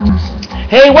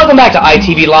Hey, welcome back to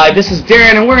ITV Live. This is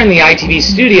Darren, and we're in the ITV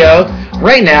studio.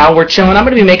 Right now, we're chilling. I'm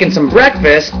going to be making some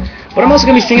breakfast, but I'm also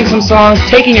going to be singing some songs,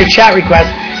 taking your chat requests,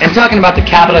 and talking about the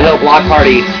Capitol Hill Block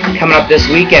Party coming up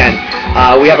this weekend.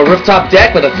 We have a rooftop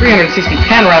deck with a 360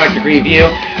 panoramic degree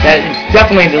view that is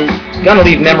definitely going to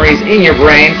leave memories in your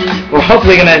brain. We're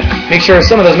hopefully going to make sure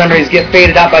some of those memories get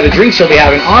faded out by the drinks you'll be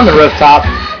having on the rooftop.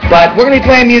 But we're going to be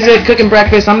playing music, cooking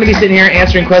breakfast. I'm going to be sitting here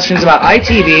answering questions about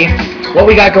ITV, what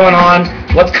we got going on,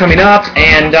 what's coming up,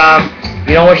 and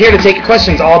we're here to take your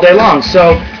questions all day long.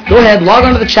 So go ahead, log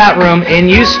on to the chat room in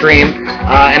Ustream,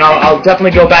 and I'll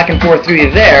definitely go back and forth through you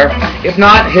there. If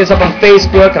not, hit us up on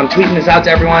Facebook. I'm tweeting this out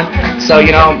to everyone. So,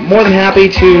 more than happy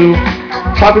to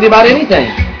talk with you about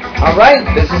anything. All right,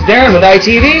 this is Darren with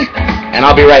ITV, and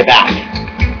I'll be right back.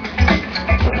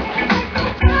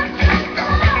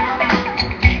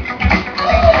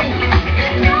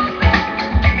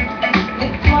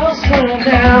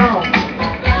 Down.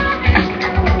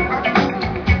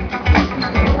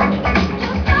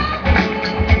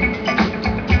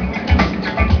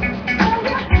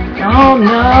 Oh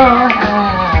no!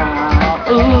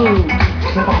 Ooh!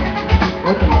 Keep on,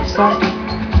 working on stop.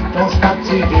 Don't stop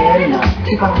till you get enough.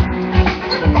 Keep on,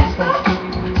 working on stop.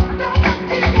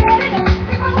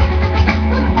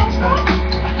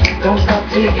 Don't stop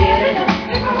till you get enough.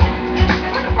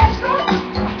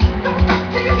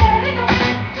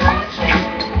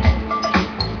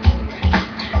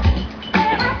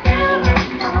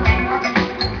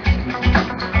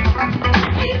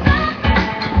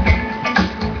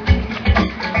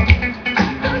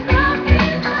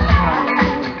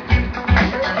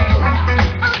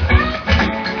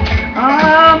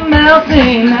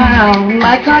 Melting now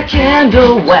like a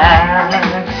candle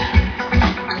wax.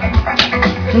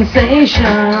 Sensation,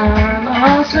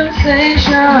 oh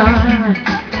sensation.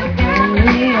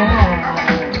 Yeah.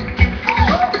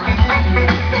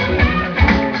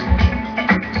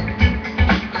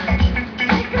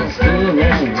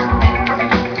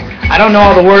 I don't know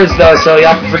all the words though, so you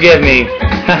have to forgive me.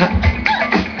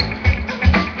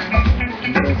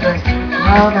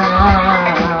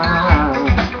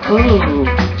 Ooh.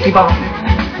 Keep on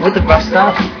with the rough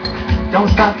stuff. Don't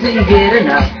stop till you get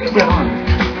enough. Keep on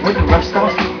with the rough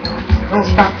stuff. Don't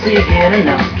stop till you get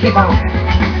enough. Keep on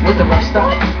with the rough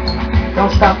stuff.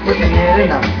 Don't stop till you get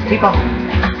enough. Keep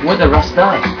on with the rough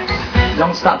stuff.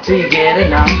 Don't stop till you get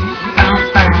enough.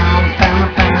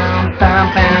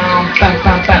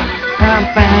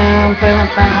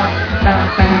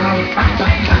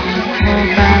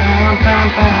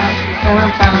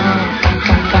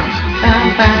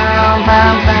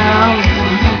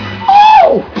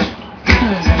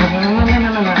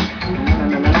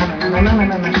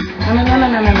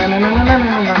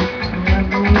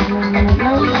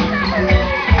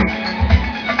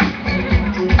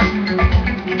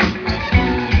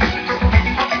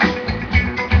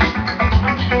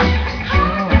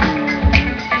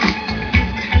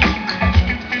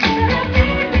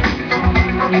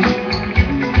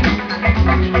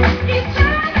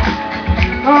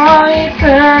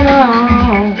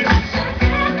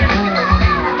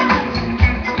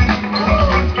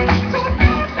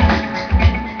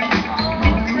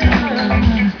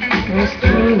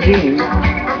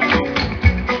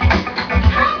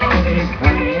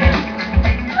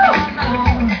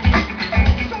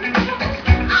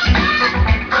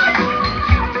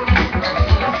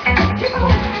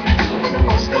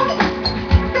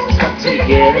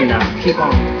 Get enough. Keep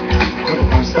on with the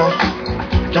fun stuff.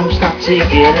 Don't stop till you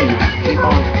get enough. Keep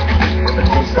on with the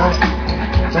fun stuff.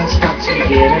 Don't stop till you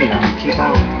get enough. Keep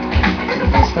on with the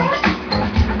fun stuff.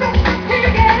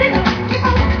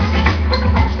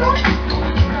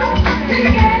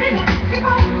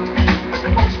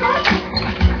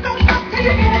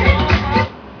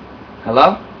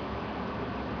 Hello?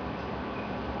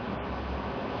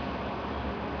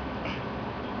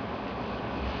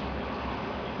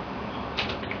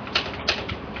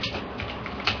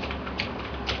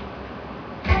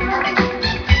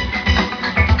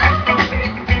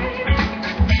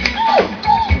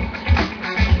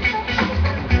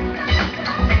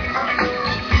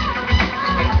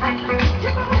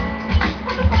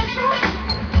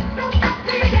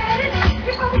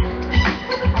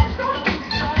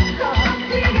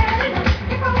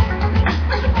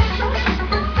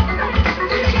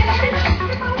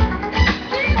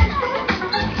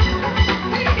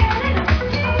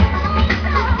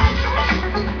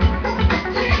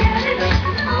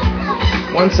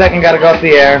 One second, gotta go off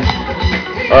the air,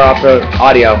 or off the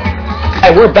audio.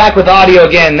 We're back with audio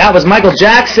again. That was Michael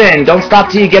Jackson. Don't stop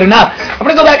till you get enough. I'm going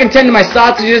to go back and tend to my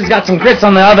sausages. Got some grits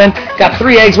on the oven. Got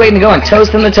 3 eggs waiting to go and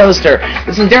toast in the toaster.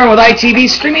 This is Darren with ITV,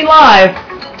 streaming live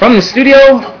from the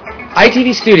studio,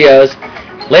 ITV Studios.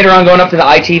 Later on, going up to the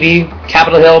ITV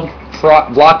Capitol Hill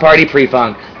Block Party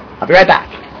pre-funk. I'll be right back.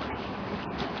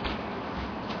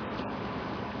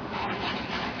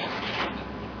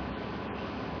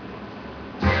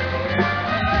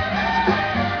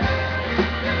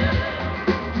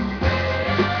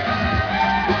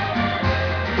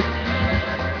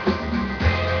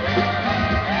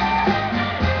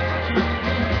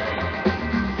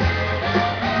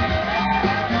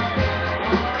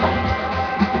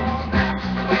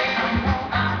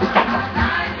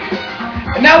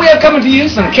 Now we have coming to you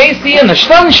some KC and the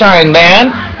Sunshine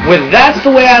Band with That's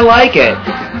the Way I Like It.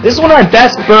 This is one of my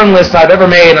best burn lists I've ever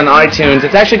made on iTunes.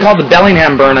 It's actually called the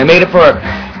Bellingham Burn. I made it for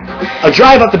a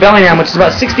drive up to Bellingham, which is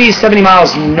about 60, 70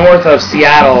 miles north of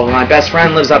Seattle. My best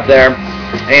friend lives up there.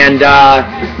 And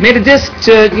made a disc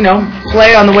to,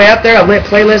 play on the way up there, a lit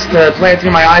playlist to play it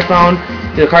through my iPhone,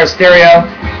 through the car stereo.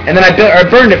 And then I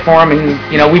burned it for him,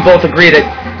 and, we both agreed that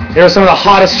they were some of the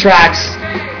hottest tracks,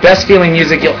 best feeling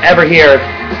music you'll ever hear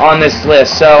on this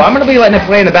list. So I'm going to be letting it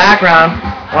play in the background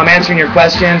while I'm answering your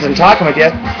questions and talking with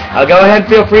you. Go ahead,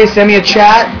 feel free to send me a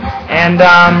chat, and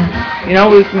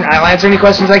I'll answer any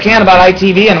questions I can about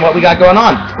ITV and what we got going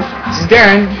on. This is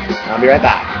Darren. I'll be right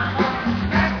back.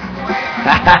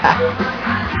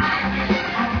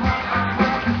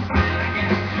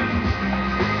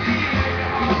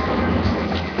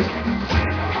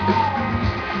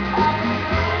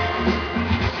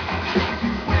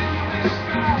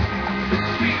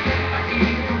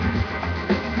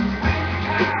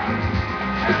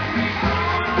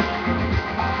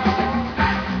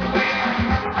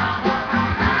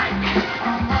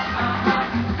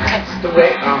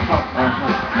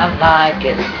 I like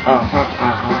it,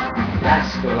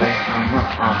 that's the way,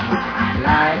 I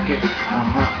like it,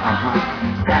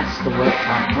 that's the way,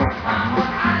 I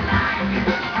like it.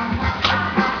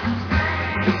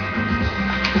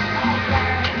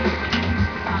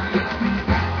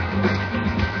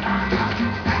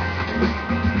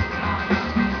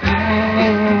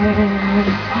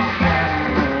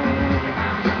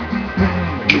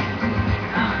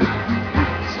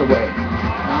 That's the way,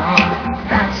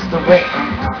 that's the way,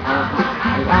 I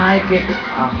like it,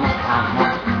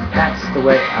 that's the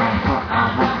way, I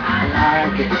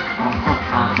like it,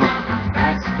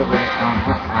 that's the way,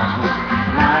 I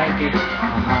like it,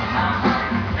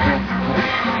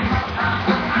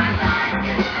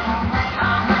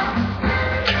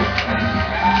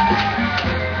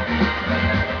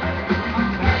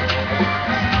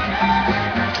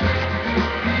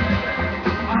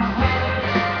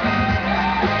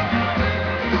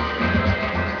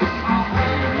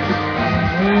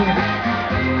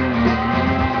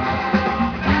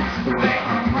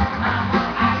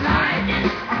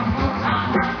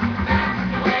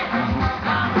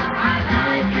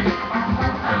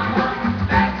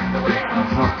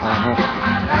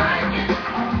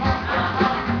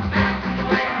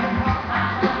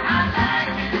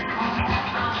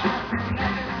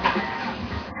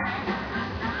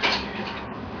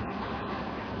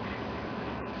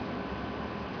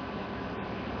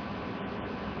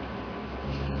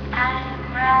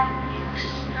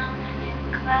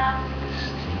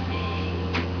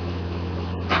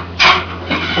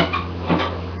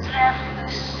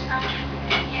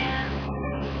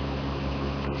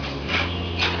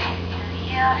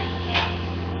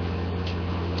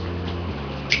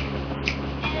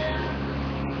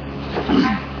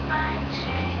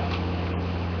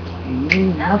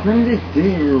 Nothing to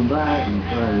do but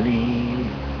believe.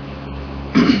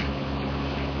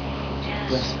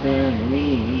 Just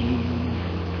believe.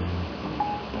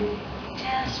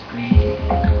 Just breathe.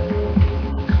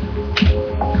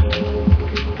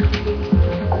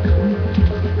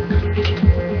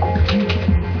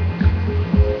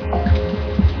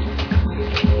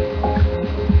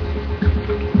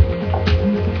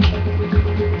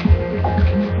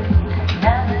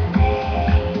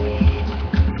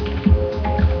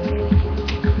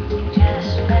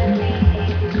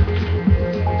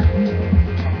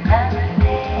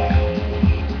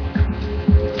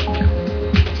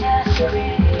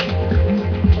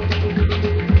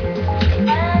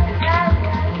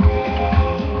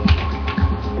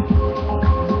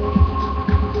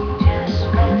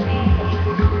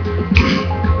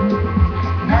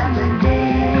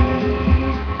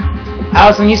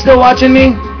 Allison, you still watching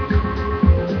me?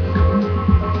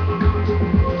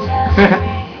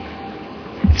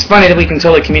 it's funny that we can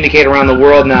totally communicate around the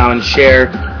world now and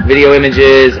share video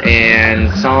images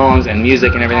and songs and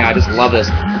music and everything. I just love this.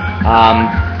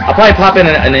 I'll probably pop in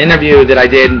an interview that I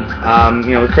did,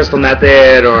 with Crystal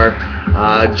Method or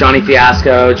Johnny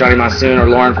Fiasco, Johnny Monsoon, or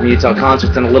Lauren from Utah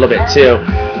Concerts in a little bit too.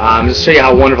 Just to show you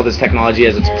how wonderful this technology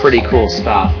is. It's pretty cool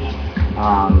stuff.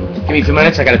 Give me a few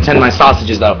minutes. I got to tend to my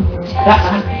sausages though.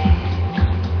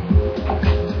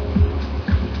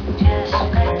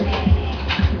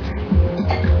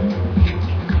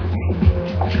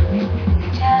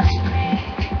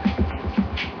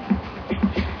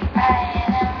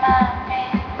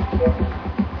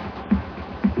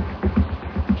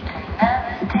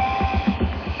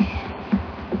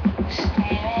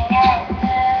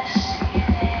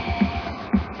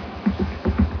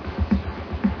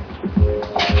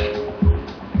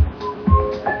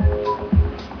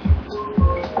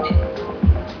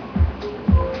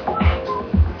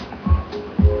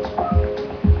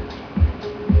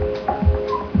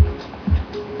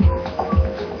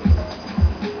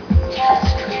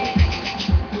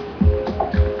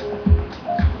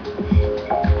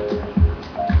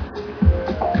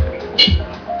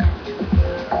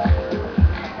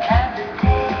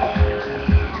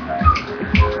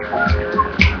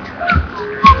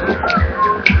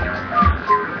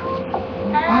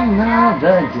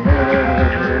 Another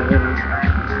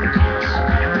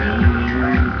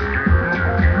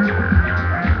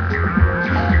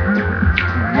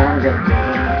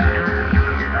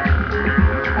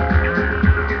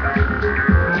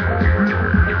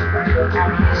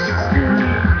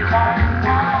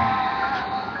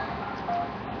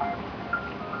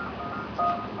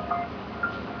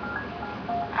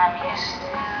I'm used to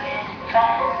it by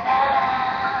now.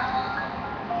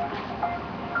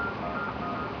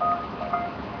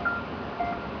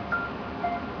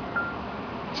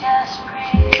 Just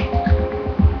breathe.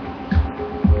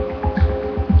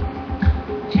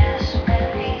 Just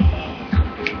believe.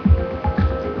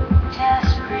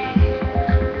 Just breathe.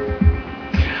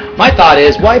 My thought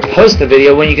is, why post the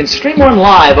video when you can stream one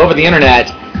live over the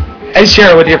internet and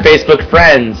share it with your Facebook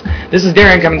friends? This is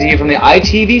Darren coming to you from the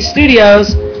ITV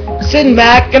studios. Sitting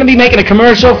back, gonna be making a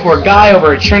commercial for a guy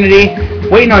over at Trinity,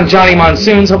 waiting on Johnny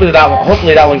Monsoon's. Hopefully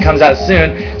that one comes out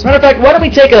soon. As a matter of fact, why don't we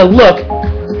take a look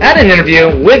at an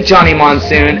interview with Johnny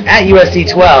Monsoon at USC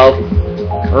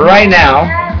 12 right now.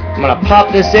 I'm gonna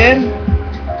pop this in.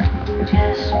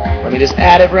 Let me just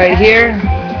add it right here,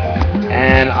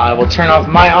 and I will turn off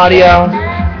my audio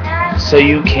so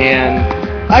you can.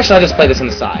 Actually, I'll just play this on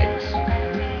the side.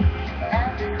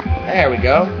 There we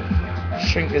go.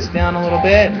 Shrink this down a little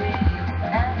bit.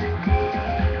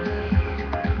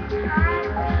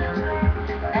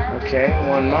 Okay,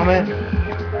 one moment.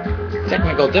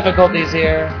 Technical difficulties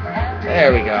here.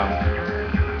 There we go.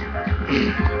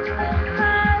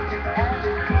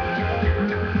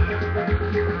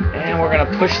 And we're going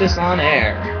to push this on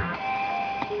air.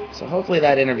 So hopefully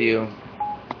that interview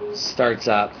starts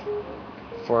up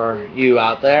for you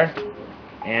out there.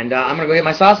 And I'm going to go get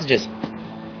my sausages.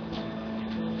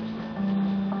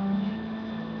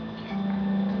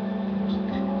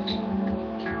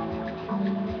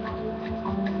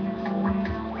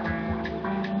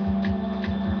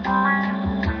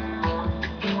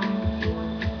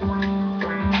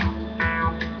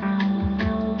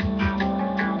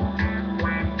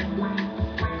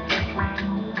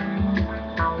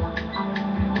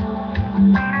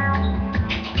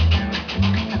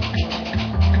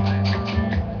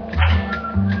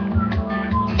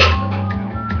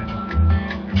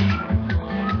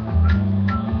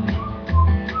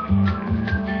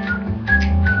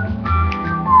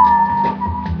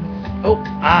 Oh,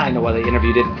 I know why the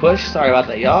interview didn't push. Sorry about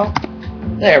that, y'all.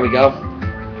 There we go.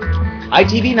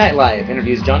 ITV Nightlife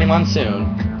interviews Johnny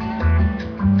Monsoon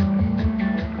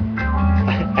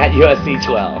at USC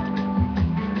 12.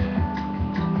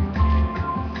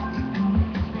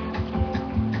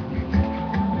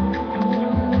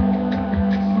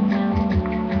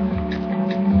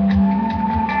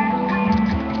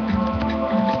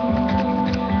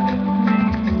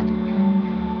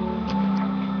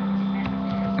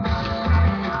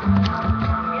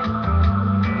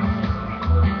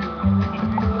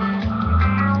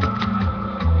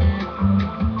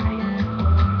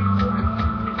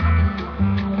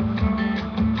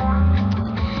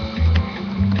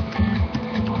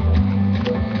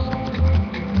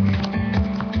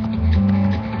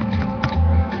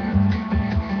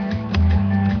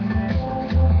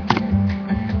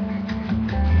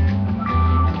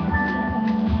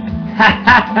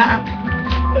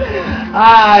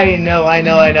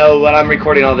 I know, but I'm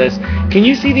recording all this. Can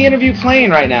you see the interview playing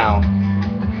right now?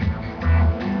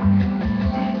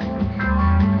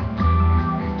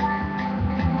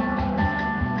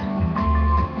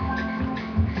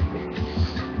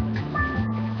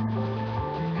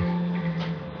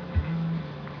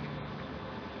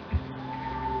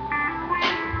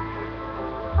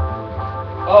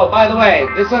 Oh, by the way,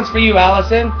 this one's for you,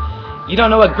 Allison. You don't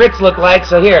know what grits look like,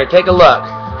 so here, take a look.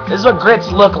 This is what grits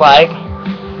look like.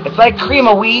 It's like cream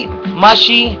of wheat,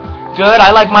 mushy, good.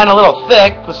 I like mine a little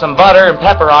thick with some butter and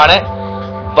pepper on it.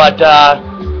 But,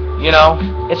 you know,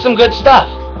 it's some good stuff.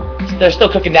 They're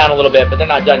still cooking down a little bit, but they're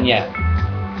not done yet.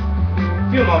 A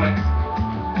few moments.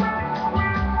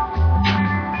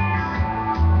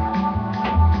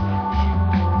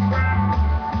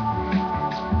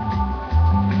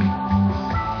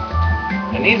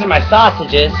 And these are my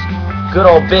sausages. Good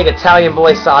old big Italian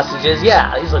boy sausages.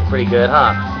 Yeah, these look pretty good,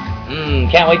 huh?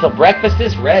 Can't wait till breakfast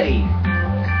is ready.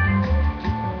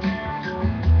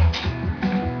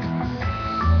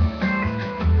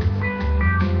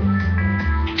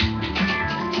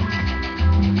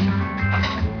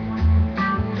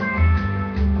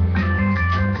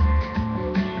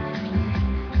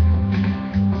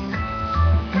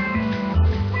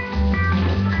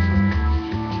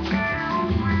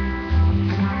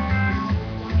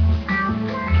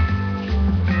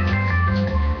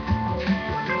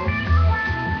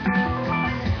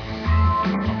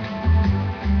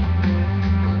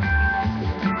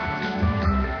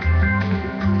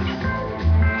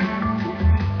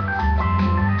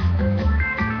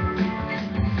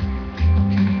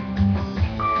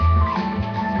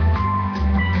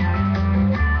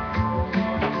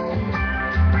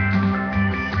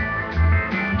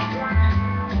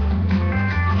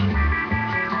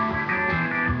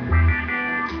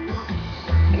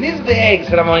 And these are the eggs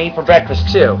that I'm going to eat for breakfast,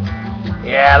 too.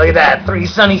 Yeah, look at that. 3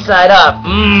 sunny side up.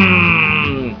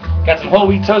 Got some whole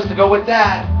wheat toast to go with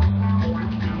that.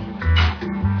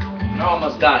 I'm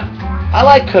almost done. I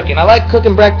like cooking. I like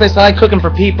cooking breakfast. I like cooking for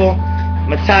people.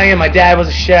 I'm Italian. My dad was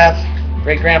a chef.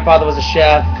 Great-grandfather was a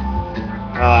chef.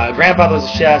 Grandfather was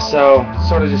a chef, so it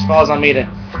sort of just falls on me to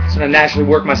sort of naturally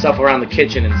work myself around the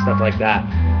kitchen and stuff like that.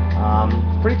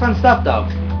 Pretty fun stuff, though.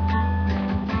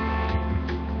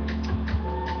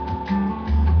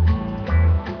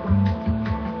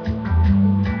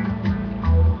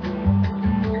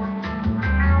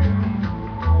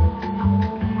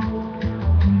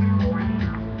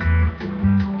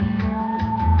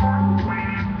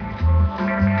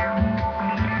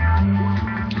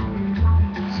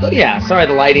 So yeah, sorry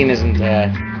the lighting isn't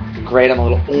great. I'm a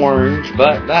little orange,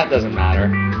 but that doesn't matter.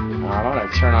 I'm going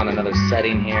to turn on another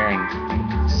setting here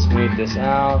and smooth this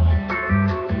out.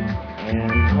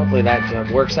 And hopefully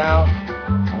that works out.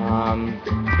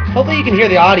 Hopefully you can hear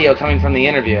the audio coming from the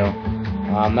interview.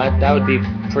 That would be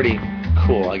pretty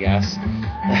cool, I guess,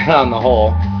 on the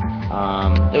whole.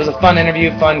 It was a fun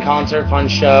interview, fun concert, fun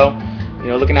show. You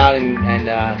know, looking out and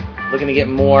looking to get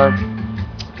more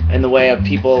in the way of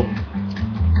people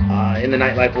in the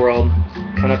nightlife world.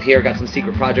 Coming up here, got some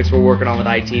secret projects we're working on with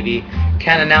ITV.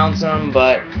 Can't announce them,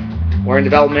 but we're in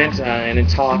development and in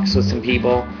talks with some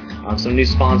people, some new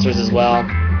sponsors as well.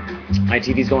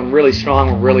 ITV's going really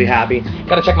strong. We're really happy.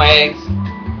 Gotta check my eggs.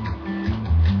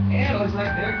 And it looks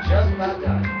like they're just about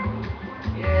done.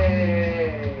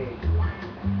 Yay!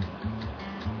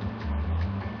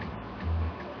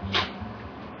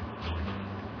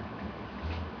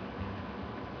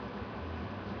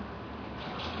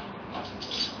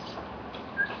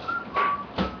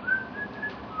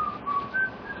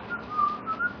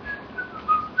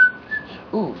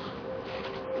 Ooh.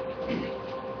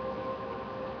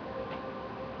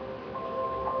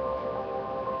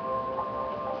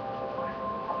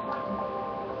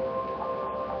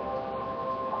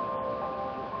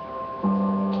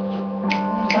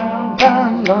 Dum,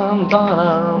 dum,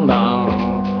 dum, dum.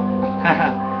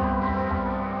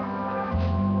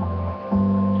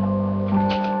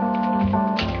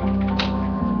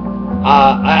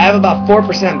 I have about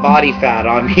 4% body fat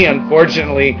on me,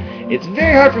 unfortunately. It's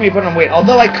very hard for me to put on weight,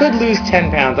 although I could lose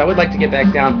 10 pounds. I would like to get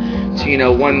back down to,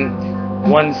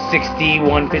 160,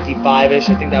 155-ish.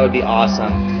 I think that would be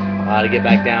awesome to get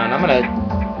back down. I'm going to...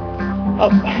 Oh,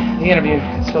 the interview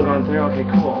is still going through. Okay,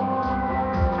 cool.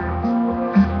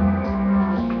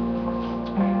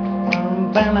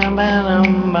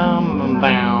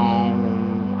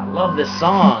 I love this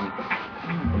song.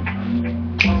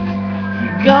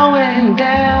 Going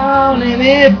down and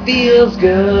it feels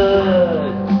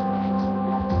good.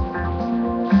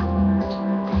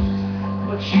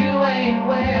 But you ain't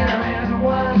wearing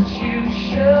what you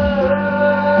should.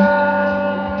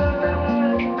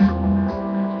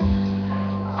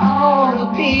 All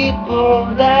the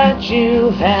people that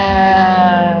you've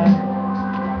had,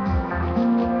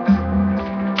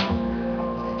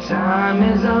 time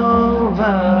is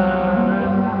over.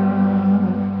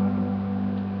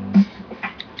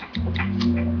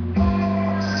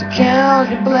 So count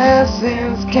your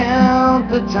blessings, count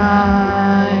the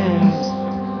times.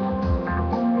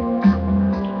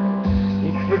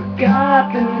 You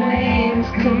forgot the names,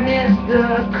 commit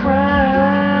the crimes,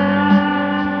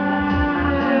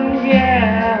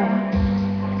 yeah.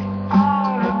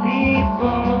 All the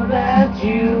people that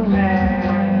you had.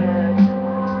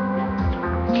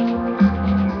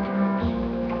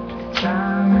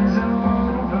 Time is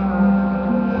over.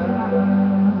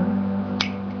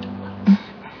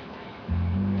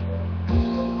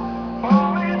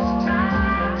 Oh, it's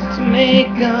time to make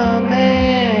amends.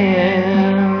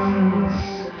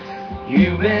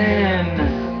 You've been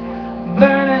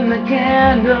burning the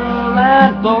candle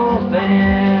at both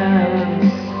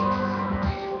ends.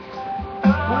 Oh,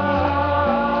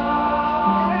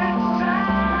 it's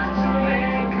time to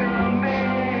make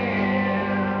amends.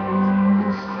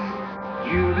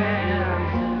 You've been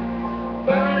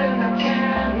burning the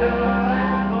candle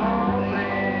at both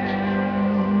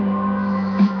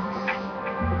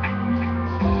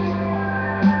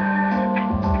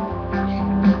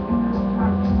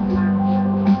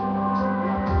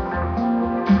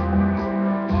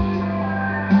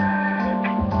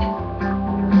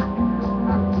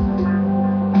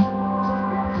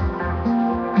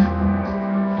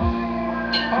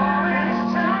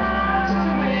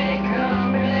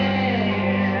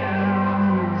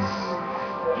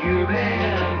You've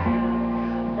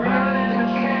been burning the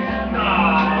candle.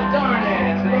 Oh, darn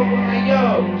it. Broke my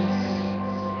yokes.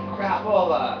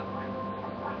 Crapola.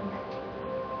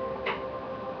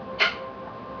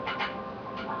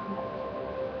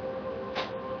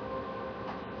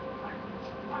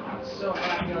 I'm so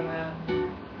happy on that.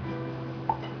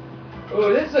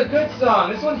 Ooh, this is a good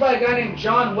song. This one's by a guy named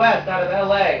John West out of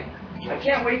LA. I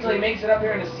can't wait till he makes it up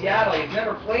here into Seattle. He's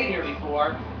never played here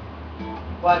before.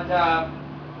 But,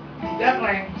 he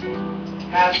definitely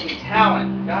has some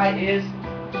talent. Guy is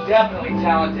definitely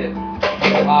talented.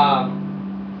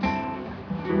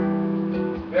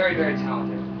 Very, very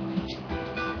talented.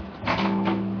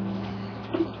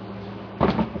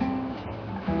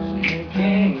 She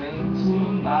came into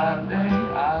my day.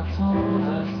 I told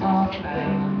her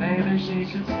something. Maybe she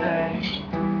should stay.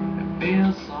 It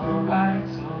feels so right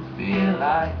to feel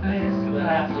like this. But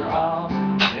after all,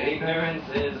 ignorance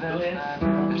is bliss.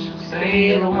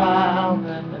 Stay a while.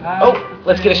 Oh,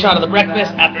 let's get a shot of the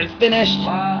breakfast after it's finished.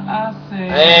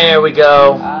 There we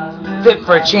go. Fit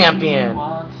for a champion.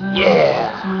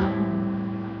 Yeah.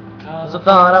 'Cause I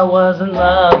thought I was in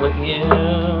love with you.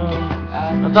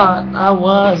 I thought I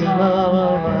was in love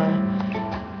with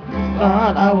you.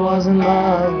 Thought I was in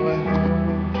love with you.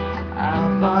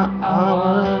 I thought I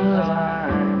was.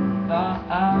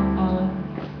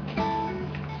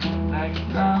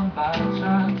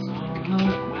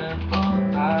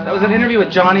 That was an interview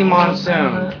with Johnny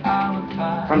Monsoon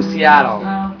from Seattle.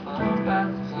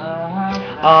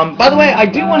 By the way, I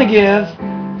do want to give,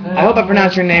 I hope I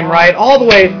pronounced your name right, all the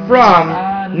way from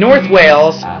North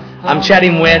Wales, I'm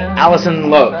chatting with Alison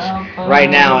Loach right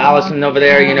now. Alison over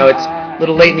there, you know, it's a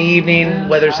little late in the evening,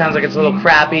 weather sounds like it's a little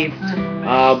crappy,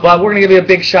 but we're going to give you a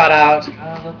big shout out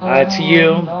to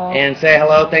you and say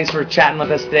hello. Thanks for chatting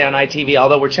with us today on ITV,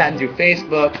 although we're chatting through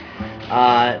Facebook.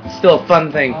 It's still a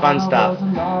fun thing, fun stuff.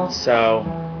 So,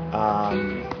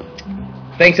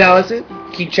 thanks, Allison.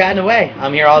 Keep chatting away.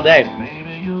 I'm here all day.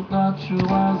 Maybe you thought you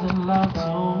was in love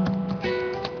too,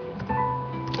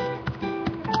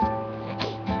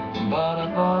 but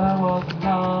I thought I was in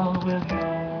love with you.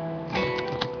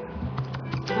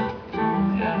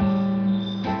 Yes,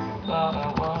 thought I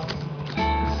was.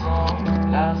 So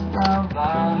last love I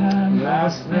had,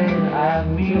 last thing I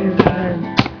needed.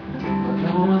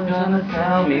 Who was gonna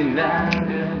tell me that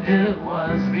it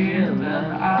was real,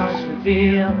 that I should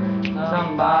feel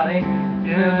somebody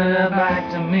giving it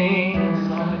back to me?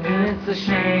 So it's a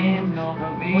shame, no,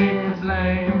 we is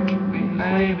lame. We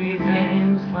play these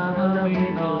games, whether we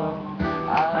know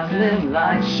I lived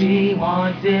like she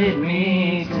wanted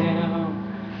me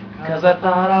to. 'Cause I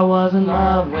thought I was in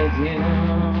love with you.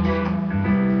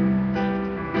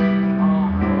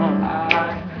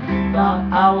 Thought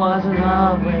I was in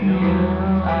love with you.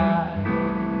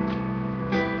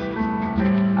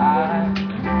 I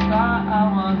thought I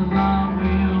was in love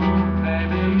with you.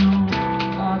 Baby, you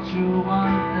thought you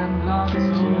was in love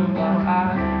too, but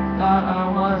I thought I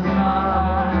was in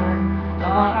love.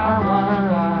 Thought I was.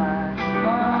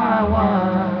 Thought I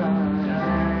was.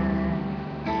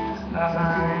 Last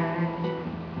night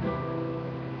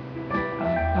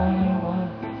I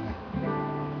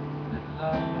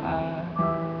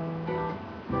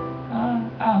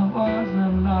thought I was in love. I was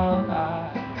in love. I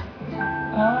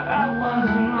was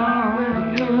in love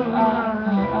with you. I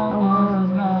was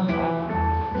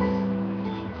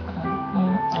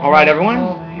Alright, everyone.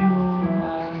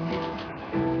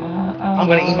 I'm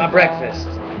going to eat my breakfast.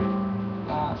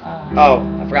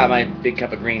 Oh, I forgot my big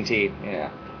cup of green tea.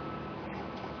 Yeah.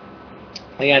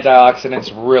 The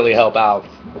antioxidants really help out.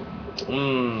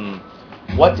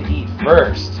 What to eat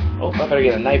first? Oh, I better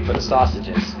get a knife for the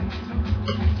sausages.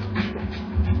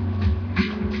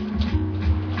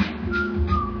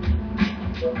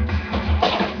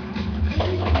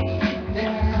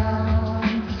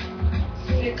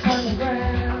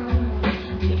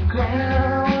 The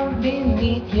ground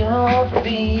beneath your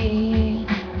feet.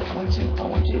 I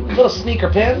want you. Little sneaker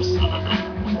pimps.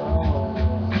 No,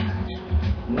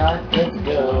 not good to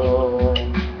go.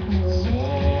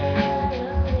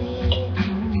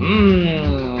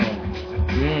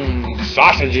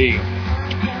 Sausagey.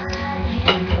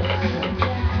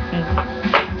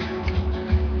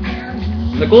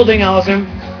 The cool thing, Allison,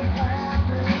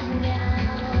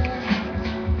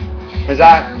 is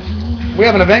that we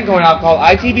have an event going on called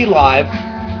ITV Live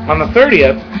on the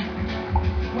 30th,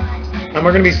 and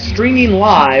we're going to be streaming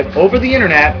live over the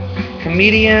internet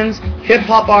comedians,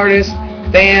 hip-hop artists,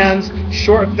 bands,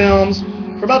 short films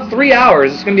for about 3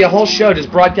 hours. It's going to be a whole show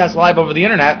just broadcast live over the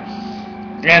internet,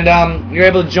 and you're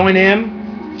able to join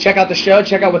in, check out the show,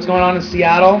 check out what's going on in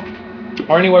Seattle,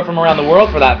 or anywhere from around the world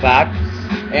for that fact,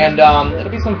 and it'll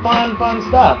be some fun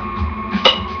stuff.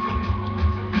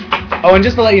 Oh, and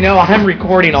just to let you know, I'm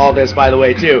recording all this, by the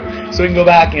way, too, so we can go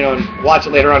back, and watch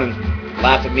it later on and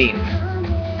laugh at me.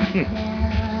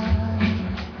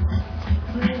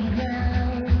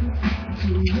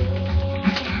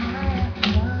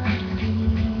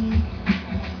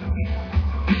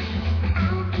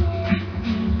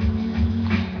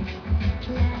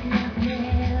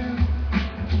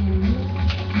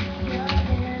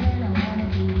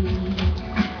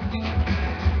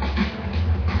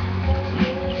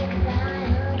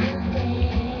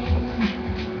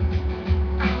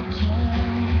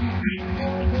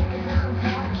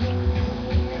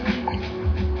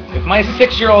 If my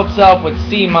 6-year-old self would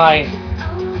see my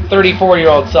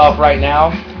 34-year-old self right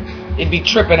now, it'd be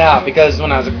tripping out, because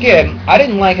when I was a kid, I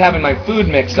didn't like having my food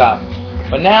mixed up.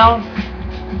 But now,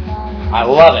 I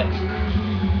love it.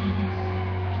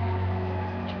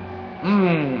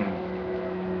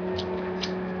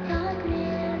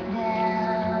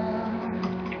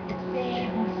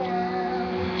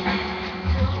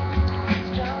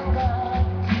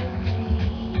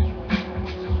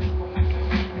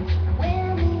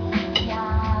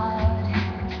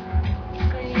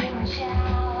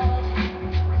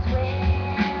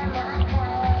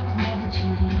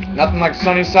 Nothing like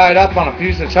sunny side up on a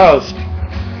piece of toast. I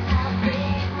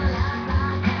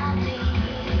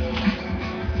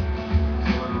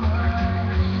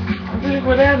think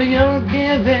whatever you're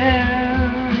giving,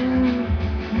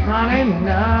 not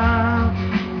enough.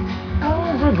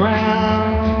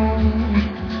 Overground.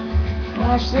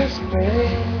 Watch this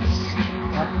space.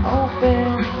 I'm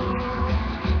open.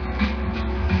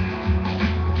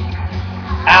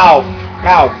 Ow!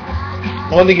 Ow!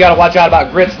 One thing you gotta watch out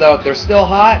about grits, though, if they're still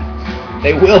hot,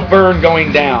 they will burn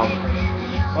going down.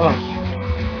 Oh,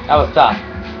 that was tough.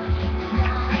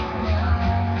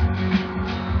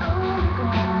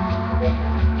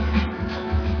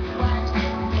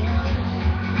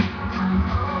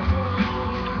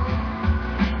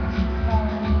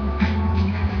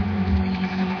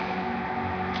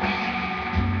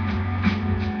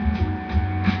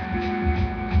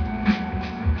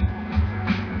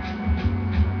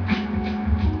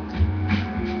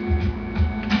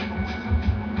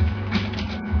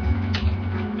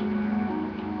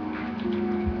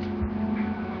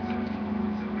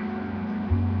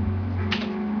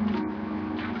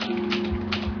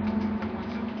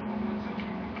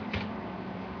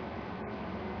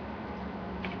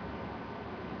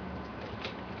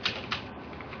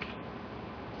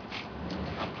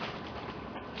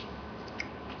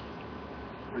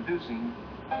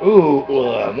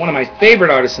 One of my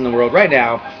favorite artists in the world right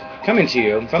now, coming to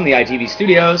you from the ITV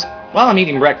studios while I'm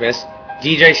eating breakfast,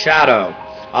 DJ Shadow,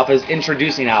 off his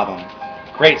Introducing album.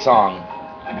 Great song.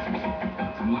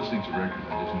 From listening to records,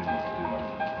 I just knew what to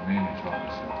do. I mainly thought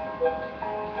myself.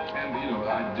 And,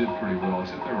 I did pretty well,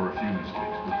 except there were a few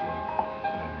mistakes, but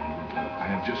I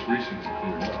have just recently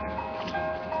cleared up.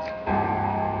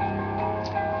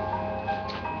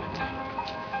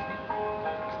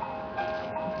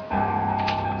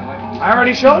 I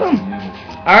already showed him.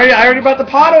 I already brought the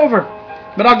pot over.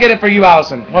 But I'll get it for you,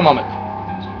 Allison. One moment.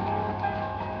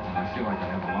 I feel like I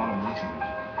have a lot of work to do.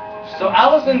 So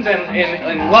Allison's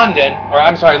in London, or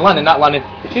I'm sorry, London, not London.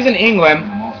 She's in England,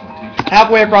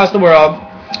 halfway across the world.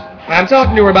 And I'm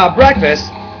talking to her about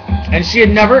breakfast, and she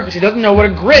doesn't know what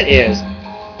a grit is.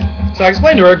 So I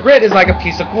explained to her, grit is like a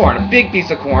piece of corn, a big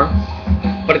piece of corn,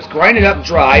 but it's grinded up,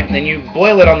 dried, and then you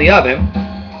boil it on the oven.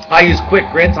 I use quick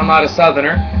grits. I'm not a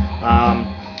southerner,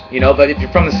 but if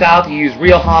you're from the south, you use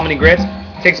real hominy grits.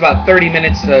 It takes about 30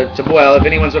 minutes to boil. If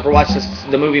anyone's ever watched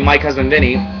the movie My Cousin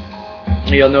Vinny,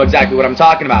 you'll know exactly what I'm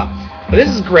talking about. But this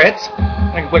is grits.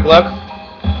 Take a quick look.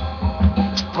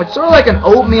 It's sort of like an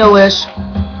oatmeal-ish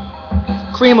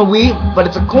cream of wheat, but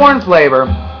it's a corn flavor.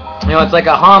 It's like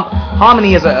a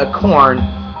hominy is a corn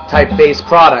type based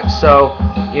product. So,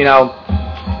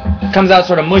 it comes out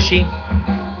sort of mushy.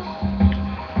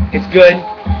 It's good.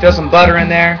 Throw some butter in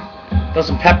there. Throw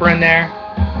some pepper in there.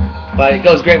 But it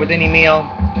goes great with any meal.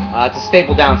 It's a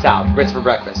staple down south. Grits for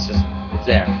breakfast. It's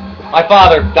there. My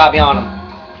father got me on them.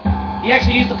 He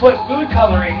actually used to put food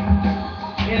coloring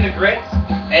in the grits,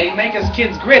 and he'd make us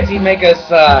kids grits. He'd make us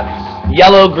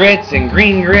yellow grits and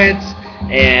green grits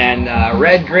and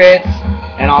red grits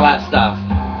and all that stuff.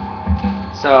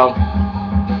 So,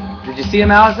 did you see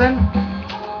him, Allison?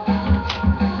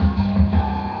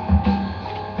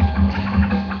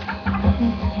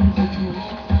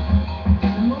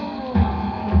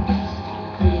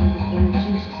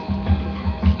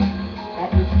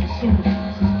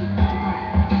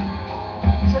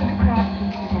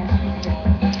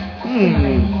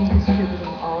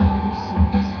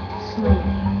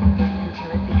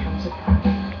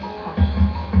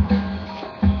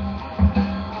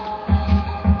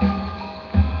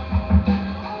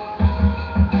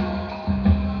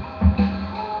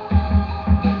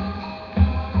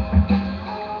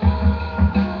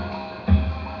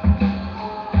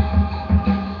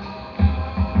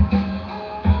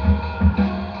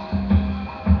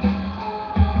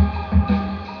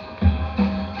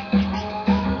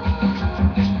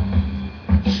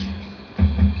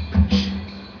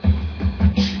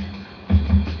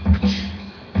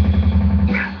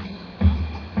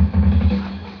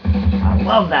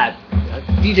 Love that.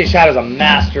 DJ Shadow's a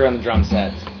master on the drum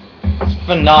sets. It's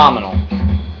phenomenal.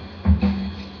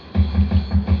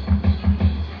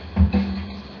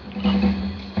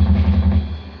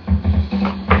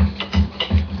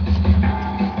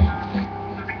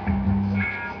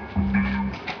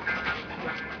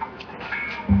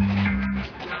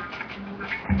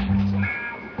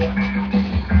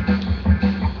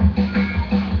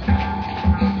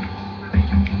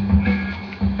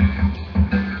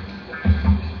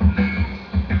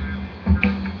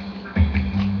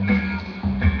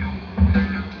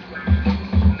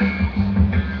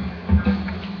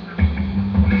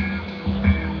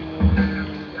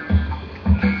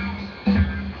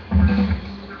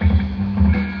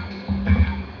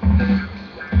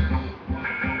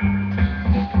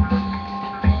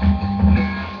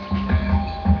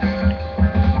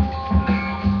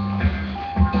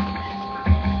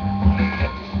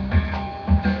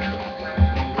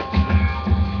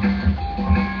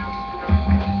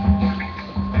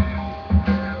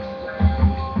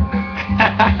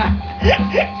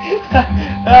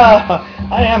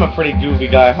 I am a pretty goofy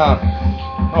guy, huh?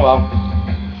 Oh well.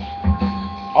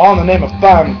 All in the name of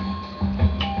fun.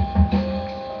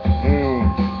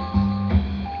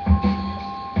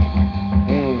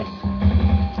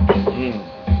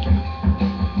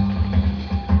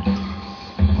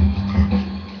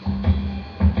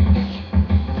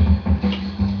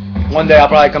 One day I'll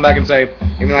probably come back and say,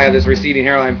 even though I have this receding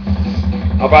hairline,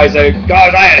 I'll probably say,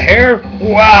 God, I had hair?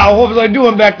 Wow, what was I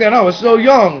doing back then? I was so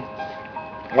young.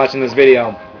 Watching this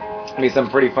video. It'll be some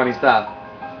pretty funny stuff.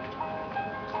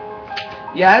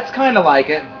 Yeah, it's kind of like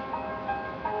it.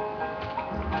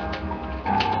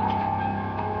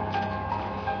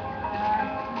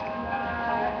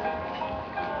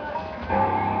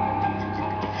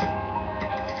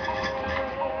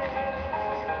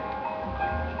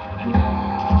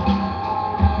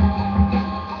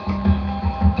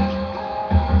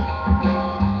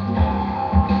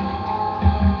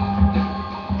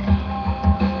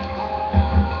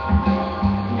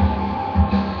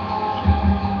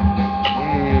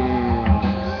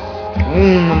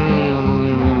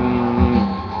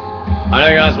 I know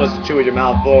you're not supposed to chew with your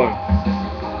mouth full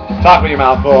and talk with your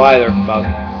mouth full either, but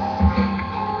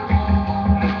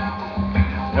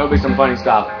it'll be some funny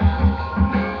stuff.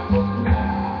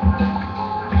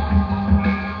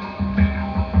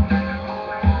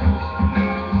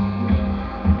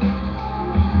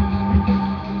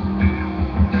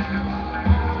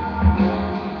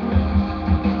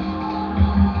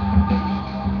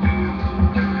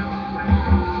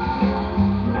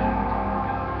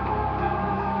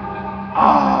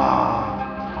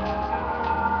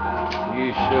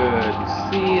 You should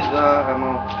see the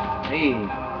hey.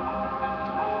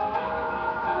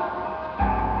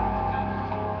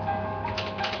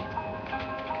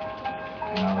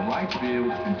 like to be able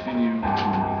to continue to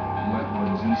let what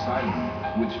is inside of me,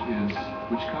 which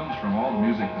comes from all the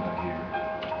music that I hear,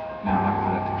 I'd like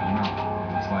for that to come out.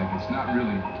 And it's like, it's not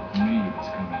really me that's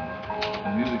coming out.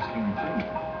 The music's coming through me.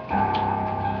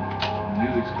 The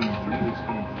music's coming through me. It's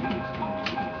coming through me. It's coming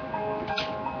through me.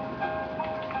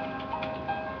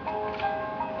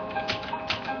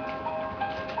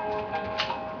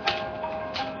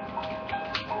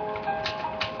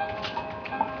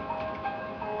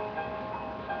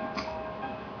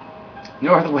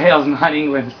 North Wales, not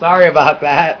England. Sorry about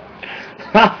that.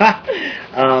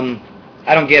 I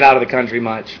don't get out of the country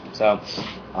much, so.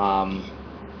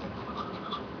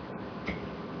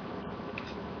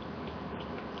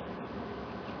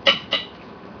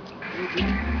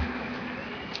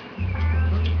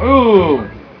 Ooh,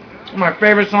 one of my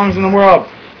favorite songs in the world.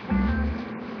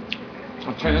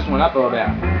 I'll turn this one up a little bit.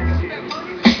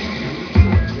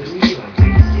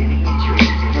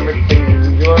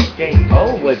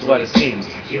 Oh, it's what it seems.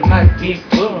 You might be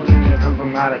fooling when you come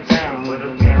from out of town with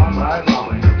a down my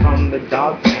line from the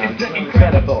dog town. It's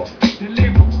incredible.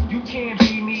 You can't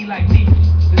be me like me.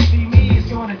 To see me is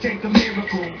gonna take a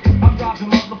miracle. I'm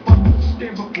driving motherfucking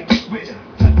hysterical with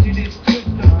touching this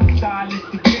twister,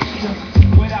 stylistic picture.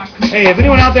 Hey, if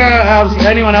anyone out there,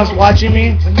 anyone else watching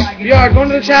me, yeah, go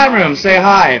into the chat room, say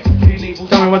hi,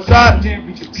 tell me what's up,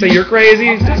 say you're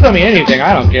crazy, just tell me anything,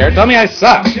 I don't care, tell me I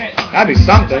suck, that'd be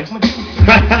something.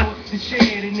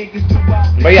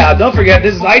 But yeah, don't forget,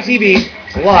 this is ITV,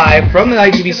 live from the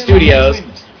ITV studios.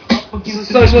 This is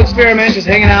a social experiment, just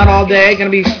hanging out all day, gonna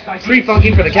be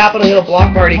free-funking for the Capitol Hill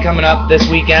block party coming up this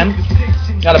weekend.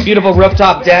 Got a beautiful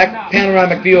rooftop deck,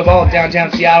 panoramic view of all of downtown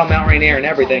Seattle, Mount Rainier, and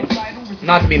everything.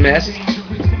 Not to be missed.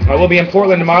 I will be in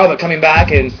Portland tomorrow, but coming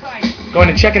back and going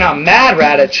and checking out Mad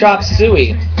Rat at Chop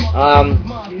Suey.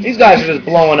 These guys are just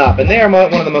blowing up, and they are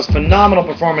one of the most phenomenal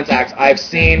performance acts I've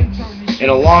seen in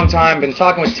a long time. Been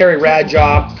talking with Terry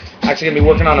Radjob. Actually going to be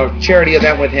working on a charity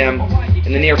event with him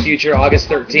in the near future, August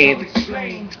 13th.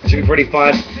 It should be pretty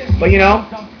fun. But,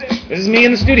 this is me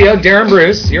in the studio, Darren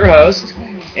Bruce, your host,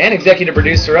 and executive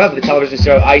producer of the television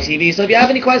show ITV. So if you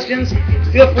have any questions,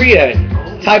 feel free to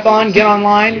type on, get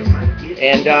online,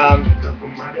 and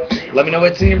let me know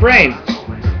what's in your brain.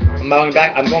 I'm going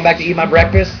back to eat my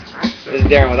breakfast. This is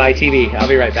Darren with ITV. I'll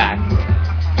be right back.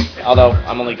 Although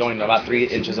I'm only going about 3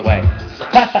 inches away.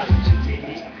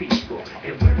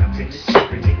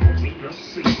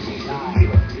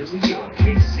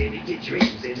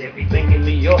 Everything in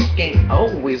New York ain't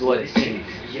always what it seems.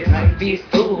 You might be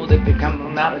fooled if you come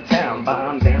from out of town, but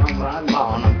I'm down my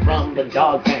lawn. I'm from the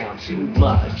dog town. Too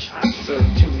much. I serve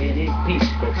too many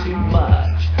people. Too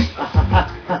much.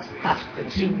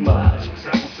 Too much.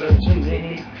 I serve too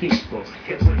many people.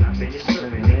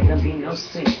 There'll be no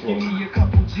sequel. Give me a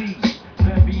couple G's,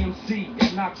 every MC,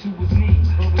 and knock to his knees.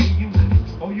 But when you use it,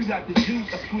 oh, you got the juice,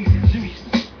 I squeeze the juice.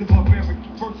 The barbaric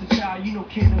versatile, you know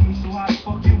kidding me, so how the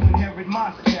fuck you inherit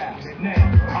my style?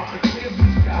 Now, off the clear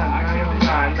blue sky, I can't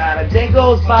deny. Not a day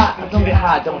goes by, I don't get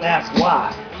high, don't ask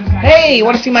why. Hey, you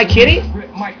want to see my kitty?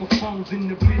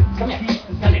 Come here.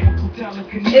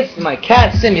 It's my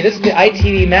cat, Simmy. This is the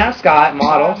ITV mascot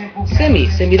model, Simmy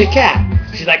the cat.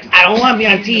 She's like, I don't want to be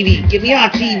on TV. Get me on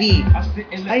TV.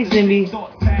 Hi, Simmy.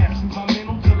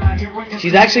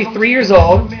 She's actually 3 years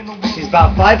old. She's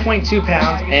about 5.2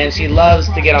 pounds, and she loves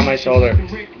to get on my shoulder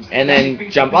and then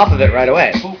jump off of it right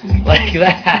away. Like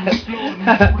that.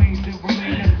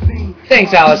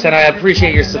 Thanks, Allison. I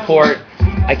appreciate your support.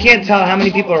 I can't tell how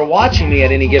many people are watching me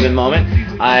at any given moment.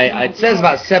 It says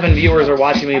about 7 viewers are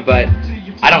watching me, but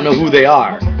I don't know who they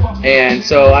are. And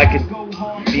so I could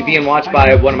be being watched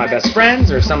by one of my best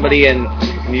friends or somebody in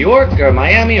New York or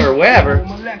Miami or wherever.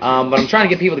 But I'm trying to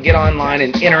get people to get online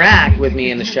and interact with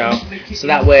me in the show. So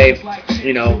that way,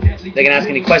 they can ask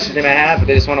any questions they may have. If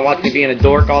they just want to watch me being a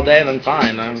dork all day, then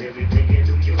fine.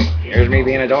 Here's me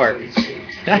being a dork.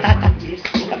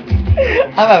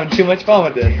 I'm having too much fun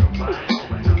with this.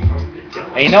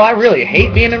 And I really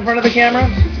hate being in front of the camera.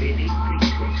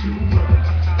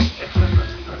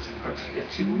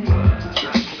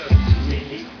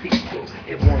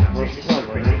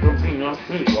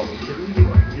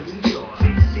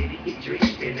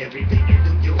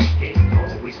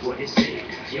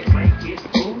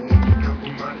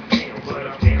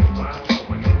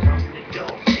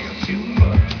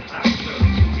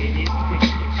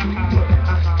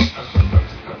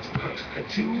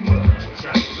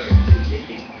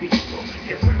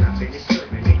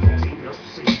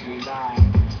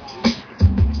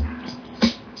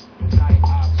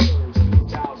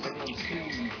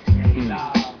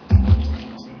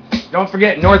 Don't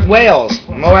forget, North Wales,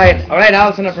 Alright,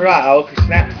 Allison, I forgot.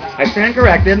 I stand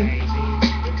corrected.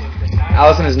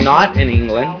 Allison is not in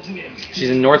England. She's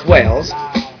in North Wales.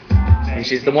 And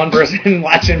she's the one person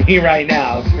watching me right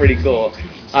now. It's pretty cool.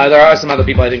 There are some other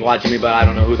people I think watching me, but I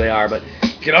don't know who they are. But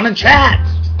get on the chat!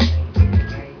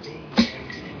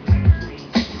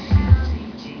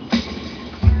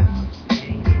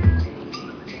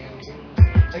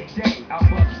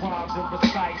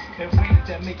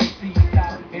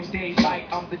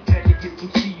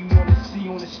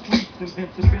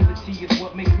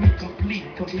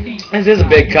 This is a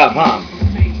big cup, huh?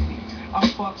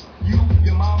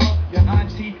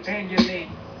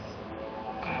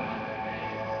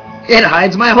 It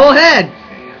hides my whole head.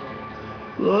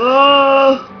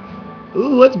 Oh,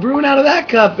 ooh, what's brewing out of that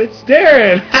cup? It's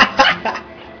staring.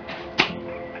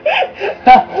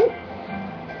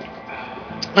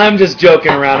 I'm just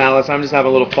joking around, Alice. I'm just having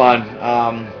a little fun.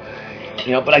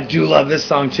 But I do love this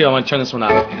song too. I'm gonna turn this one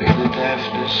up.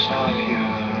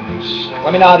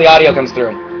 Let me know how the audio comes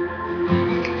through.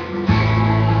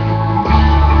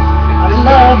 I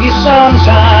love you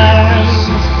sometimes,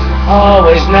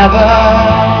 always never.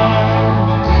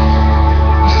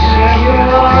 Yeah,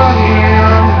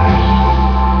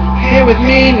 you're here with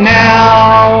me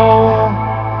now.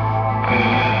 I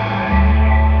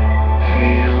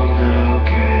feel no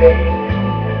good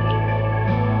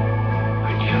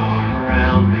when you're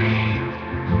around me.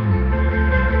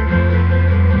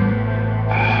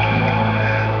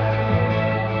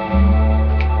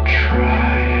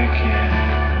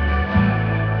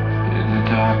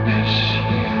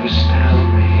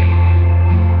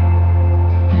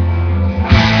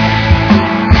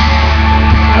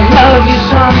 Love you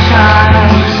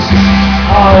sometimes,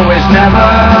 always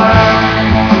never.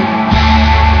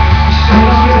 So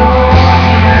you're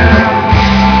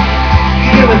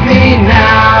here with me now.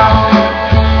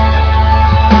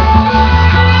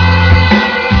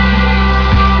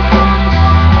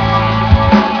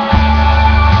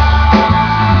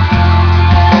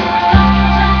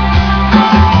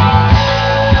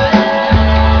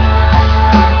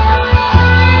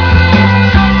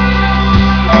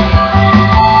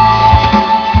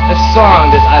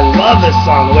 I love this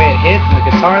song, the way it hits and the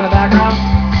guitar in the background.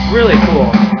 It's really cool.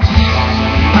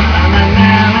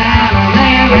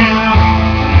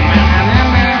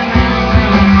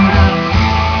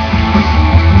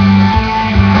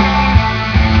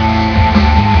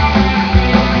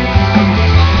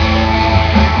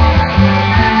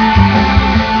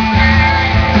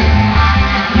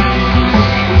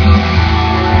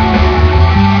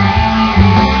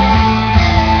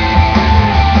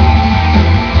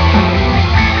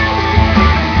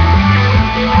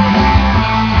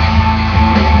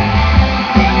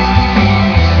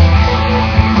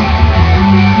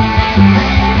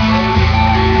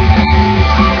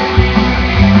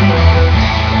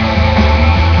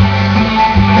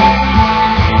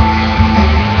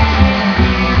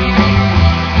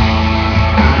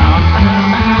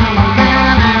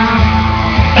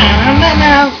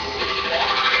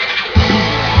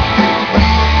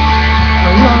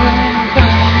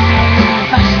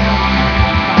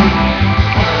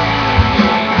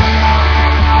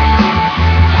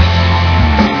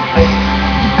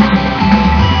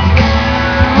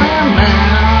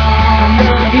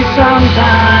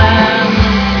 Sometimes,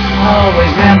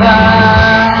 always never.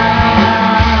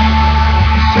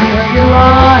 So you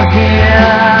are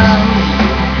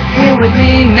here with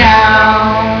me now.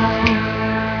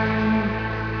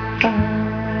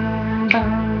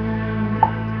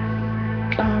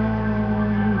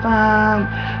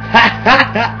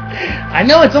 I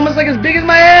know, it's almost like as big as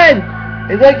my head.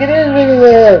 It's like it is big as my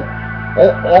head.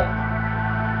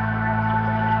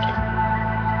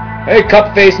 Hey,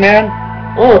 cup face man.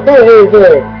 Oh,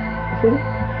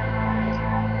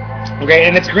 okay,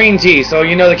 and it's green tea, so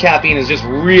you know the caffeine is just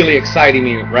really exciting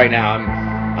me right now.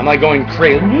 I'm like going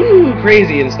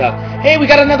crazy and stuff. Hey, we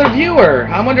got another viewer.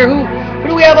 I wonder who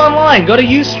do we have online? Go to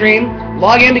Ustream,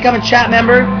 log in, become a chat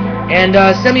member, and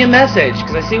send me a message,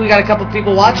 because I see we got a couple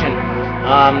people watching.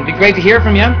 It'd be great to hear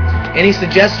from you. Any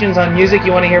suggestions on music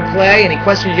you want to hear play? Any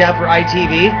questions you have for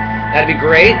ITV? That'd be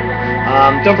great.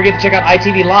 Don't forget to check out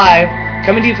ITV Live,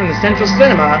 coming to you from the Central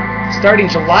Cinema, starting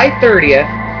July 30th.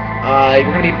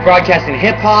 We're going to be broadcasting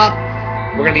hip-hop.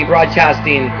 We're going to be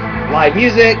broadcasting live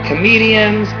music,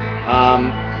 comedians,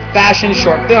 fashion,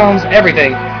 short films,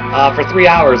 everything for 3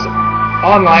 hours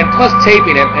online, plus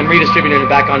taping it and redistributing it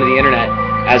back onto the internet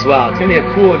as well. It's going to be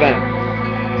a cool event.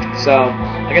 So,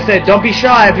 like I said, don't be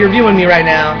shy if you're viewing me right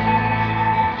now.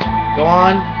 Go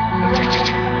on,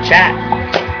 chat.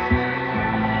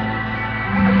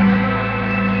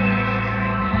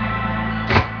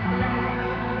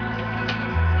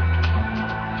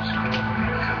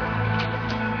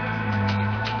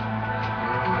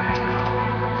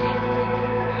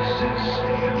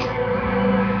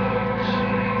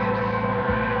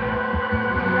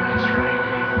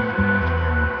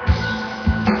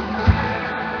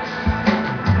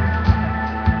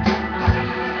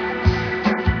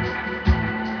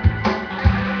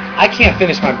 can't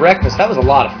finish my breakfast. That was a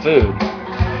lot of food.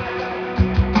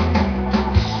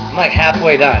 I'm like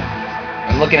halfway done.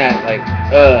 I'm looking at it like,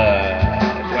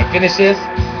 do I finish this?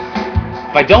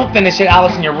 If I don't finish it,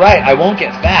 Allison, you're right. I won't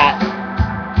get fat.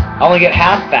 I only get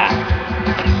half fat.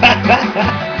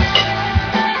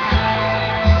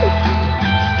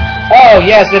 Oh,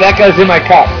 yes, it echoes in my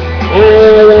cup.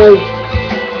 Oh.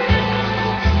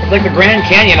 It's like the Grand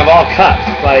Canyon of all cups.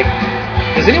 Like,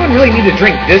 does anyone really need to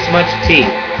drink this much tea?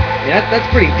 I mean, that's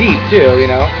pretty deep, too, you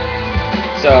know?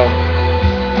 So,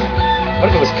 what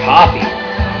if it was coffee?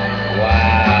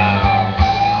 Wow.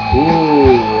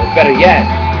 Ooh, better yet,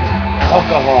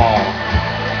 alcohol.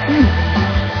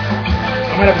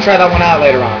 I might have to try that one out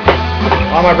later on.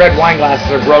 All my red wine glasses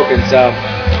are broken, so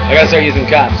I gotta start using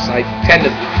cups. I tend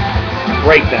to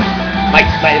break them.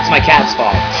 It's my cat's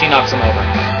fault. She knocks them over.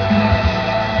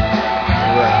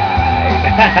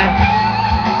 Right.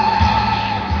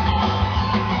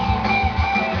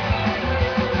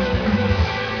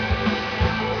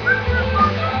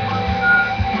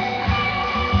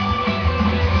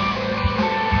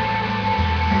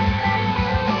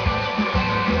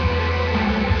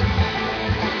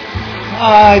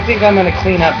 I think I'm going to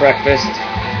clean up breakfast,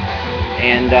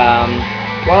 and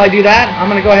while I do that, I'm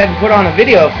going to go ahead and put on a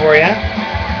video for you.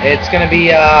 It's going to be,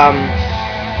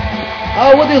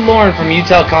 we'll do Lauren from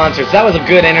UTEL Concerts. That was a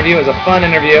good interview. It was a fun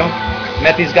interview.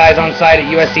 Met these guys on site at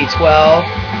USC 12,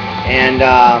 and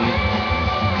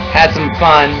had some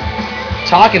fun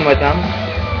talking with them.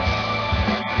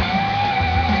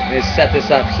 Let me set this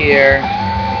up here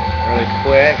really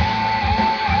quick.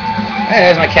 Hey,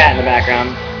 there's my cat in the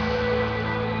background.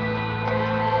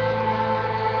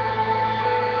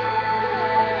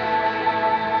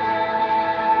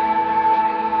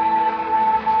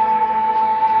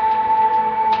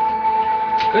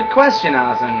 Good question,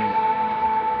 Allison.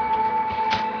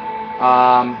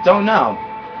 Don't know.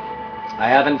 I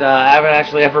haven't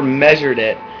actually ever measured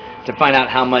it to find out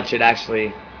how much it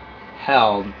actually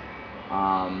held.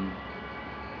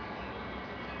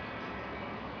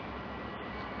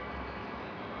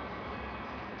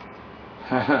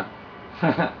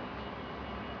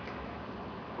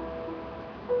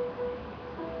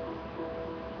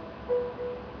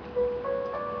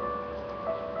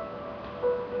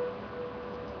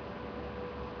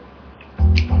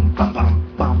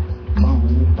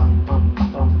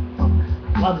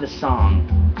 Love this song.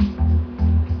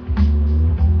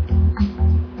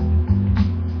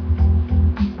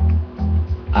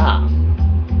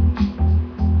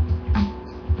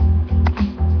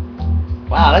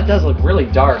 Wow, that does look really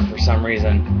dark for some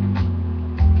reason.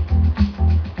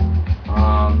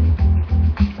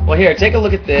 Well, here, take a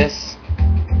look at this.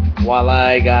 While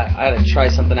I had to try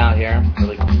something out here.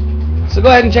 Really cool. So go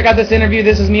ahead and check out this interview.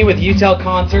 This is me with UTEL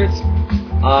Concerts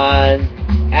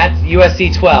at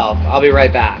USC 12. I'll be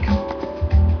right back.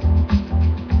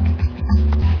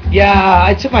 Yeah,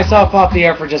 I took myself off the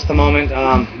air for just a moment.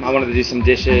 I wanted to do some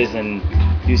dishes and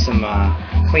do some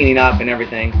cleaning up and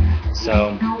everything.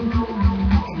 So,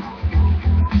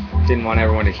 didn't want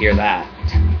everyone to hear that.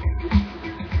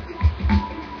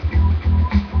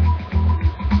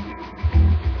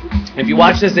 If you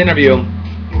watch this interview,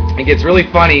 it gets really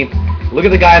funny. Look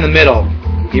at the guy in the middle.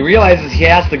 He realizes he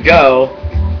has to go,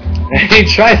 and he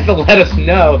tries to let us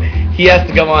know he has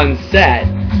to go on set.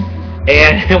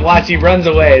 And watch, he runs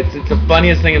away. It's the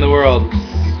funniest thing in the world.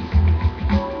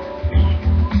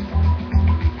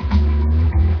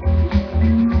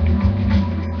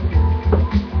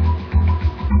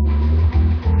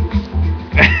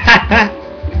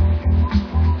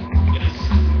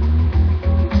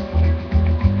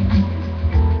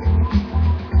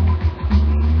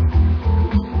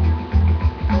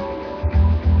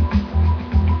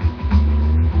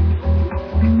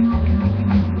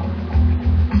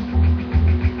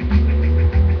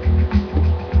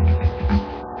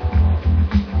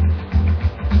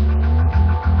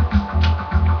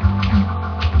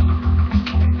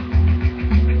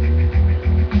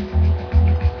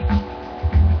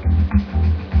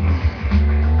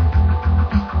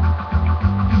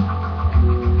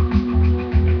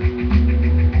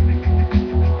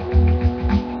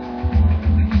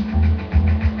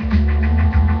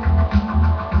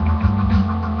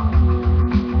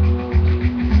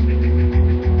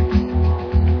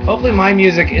 Hopefully my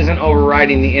music isn't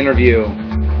overriding the interview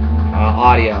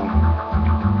audio.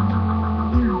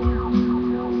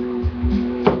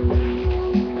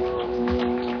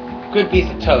 Good piece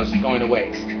of toast going to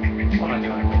waste. What am I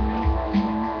doing?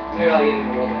 Maybe I'll eat it in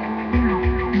a little bit.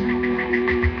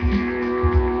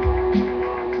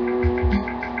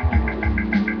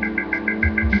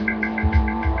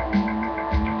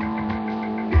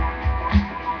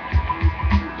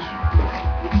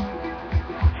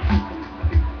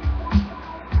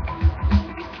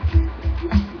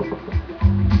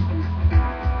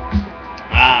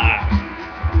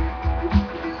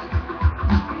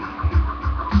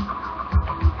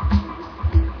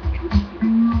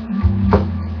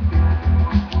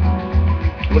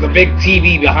 with a big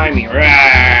TV behind me,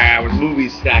 rah, with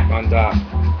movies stacked on top.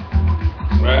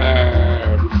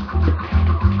 Rah.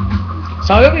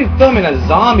 So I'm going to be filming a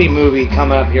zombie movie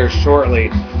coming up here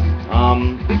shortly.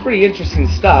 Be pretty interesting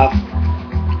stuff.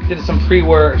 Did some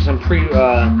pre-work, some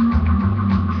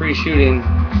pre-shooting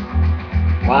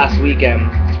last weekend.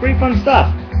 It's pretty fun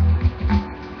stuff.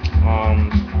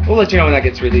 We'll let you know when that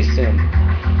gets released soon.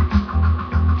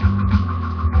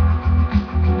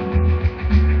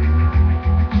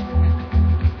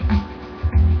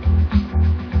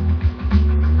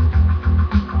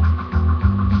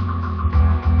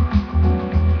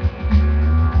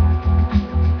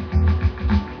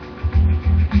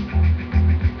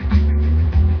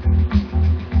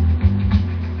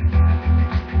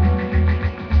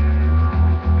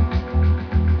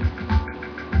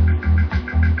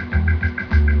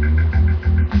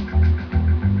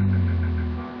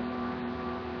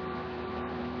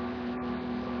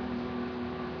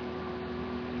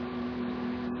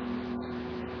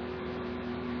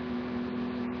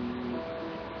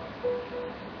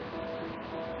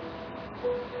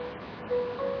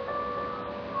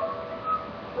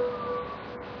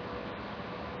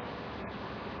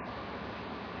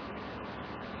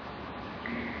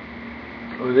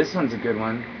 Oh, this one's a good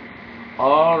one.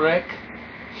 Ulrich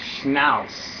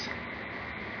Schnauz.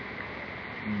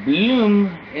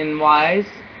 Blum in Wise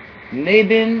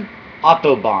Neben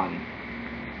Autobahn.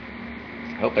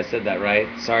 I hope I said that right.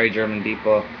 Sorry, German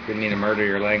people. Didn't mean to murder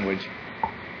your language.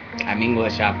 I'm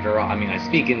English after all. I mean, I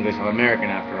speak English. I'm American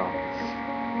after all.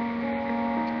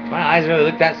 Do my eyes really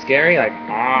look that scary? Like,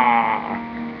 ah.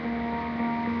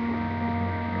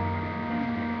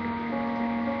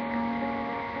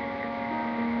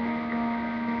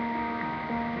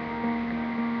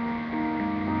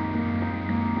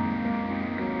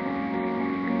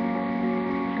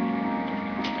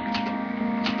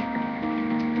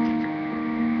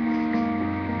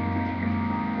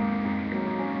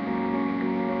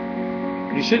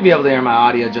 You should be able to hear my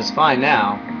audio just fine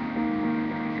now.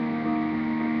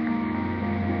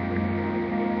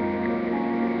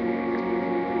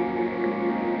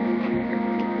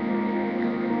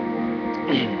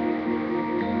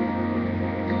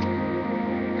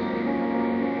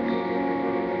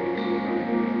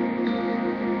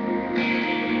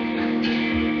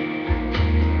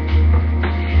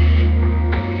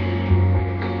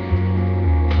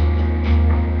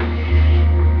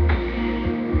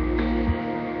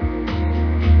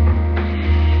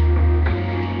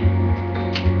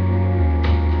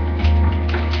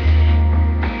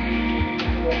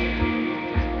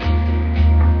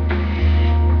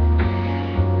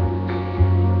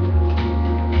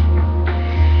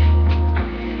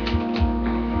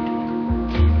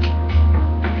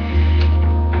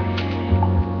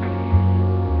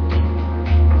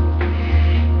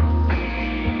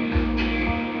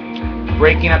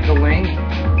 Breaking up the link.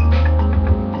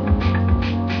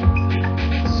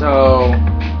 So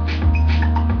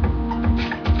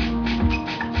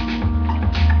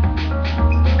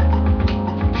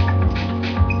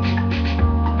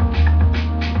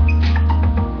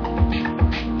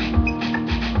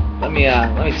let me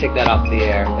take that off the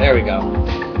air. There we go.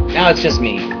 Now it's just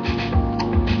me.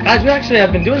 Guys,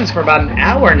 I've been doing this for about an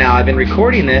hour now. I've been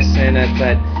recording this, and it's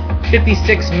at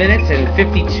 56 minutes and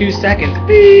 52 seconds.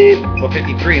 Beep. Well,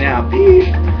 53 now. Beep.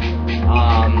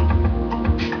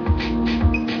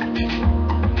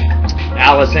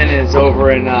 Allison is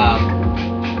over in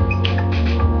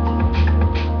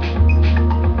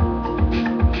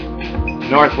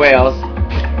North Wales. To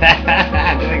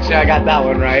make sure I got that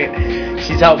one right.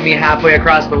 She's helped me halfway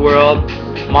across the world,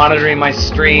 monitoring my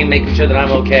stream, making sure that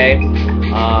I'm okay.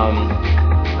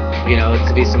 You know, it's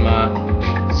to be some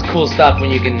it's cool stuff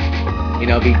when you can, you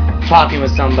know, be talking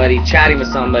with somebody, chatting with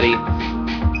somebody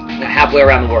halfway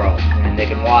around the world, and they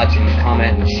can watch and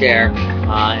comment and share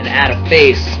and add a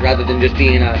face rather than just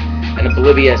being an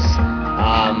oblivious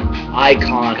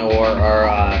icon or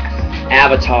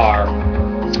avatar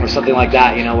or something like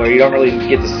that, you know, where you don't really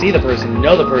get to see the person,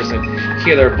 know the person,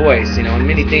 hear their voice, you know. And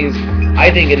many things,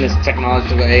 I think, in this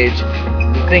technological age,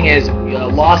 the thing is,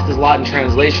 lost is a lot in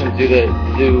translation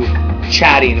through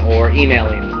chatting or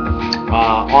emailing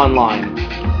online.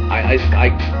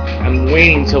 I'm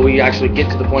waiting until we actually get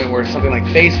to the point where something like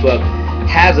Facebook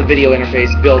has a video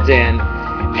interface built in,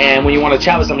 and when you want to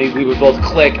chat with somebody, we would both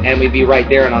click and we'd be right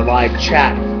there in a live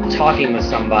chat talking with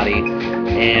somebody.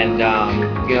 And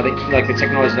you know, like the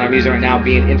technology that I'm using right now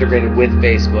being integrated with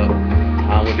Facebook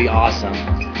would be awesome.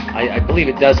 I believe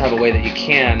it does have a way that you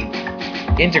can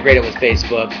integrate it with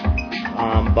Facebook,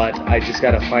 but I just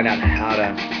got to find out how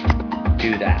to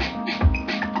do that.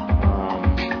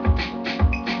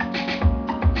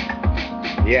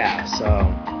 Yeah, so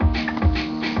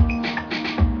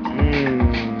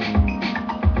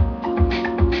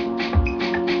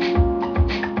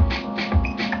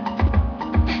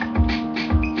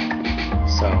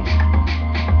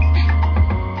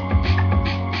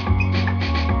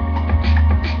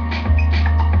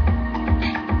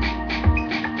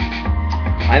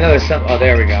I know there's some. Oh,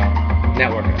 there we go.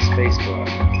 Network us, Facebook.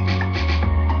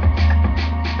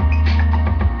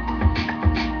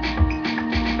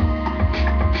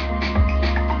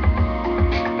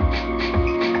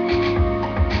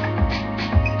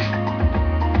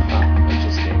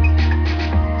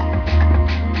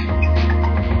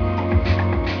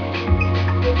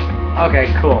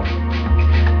 Okay, cool.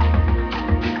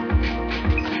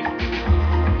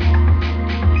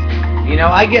 You know,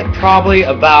 I get probably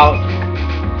about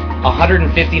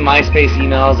 150 MySpace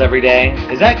emails every day.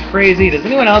 Is that crazy? Does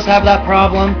anyone else have that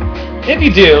problem? If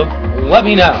you do, let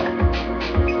me know.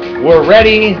 We're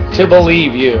ready to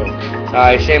believe you.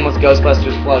 Alright, shameless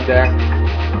Ghostbusters plug there.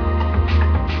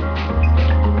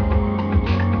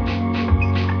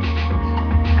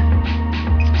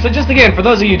 So just again, for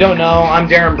those of you who don't know, I'm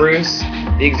Darren Bruce,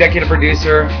 the executive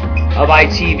producer of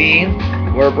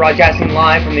ITV. We're broadcasting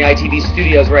live from the ITV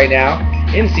studios right now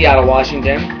in Seattle,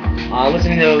 Washington.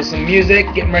 Listening to some music,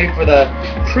 getting ready for the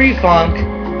pre-funk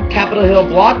Capitol Hill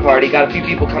block party. Got a few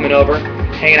people coming over,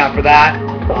 hanging out for that.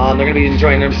 They're going to be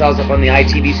enjoying themselves up on the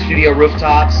ITV studio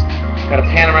rooftops. Got a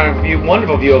panoramic view,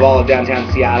 wonderful view of all of downtown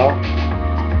Seattle.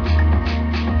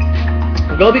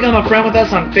 Go become a friend with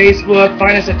us on Facebook,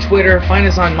 find us at Twitter, find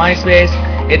us on MySpace.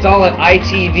 It's all at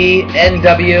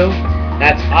ITVNW.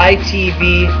 That's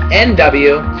ITVNW.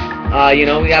 You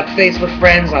know, we have Facebook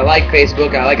friends. I like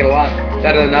Facebook. I like it a lot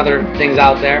better than other things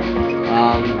out there.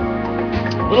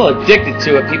 A little addicted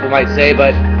to it, people might say,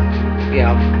 but you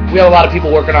know, we have a lot of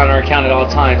people working on our account at all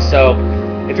times. So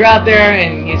if you're out there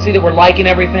and you see that we're liking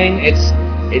everything, it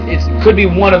could be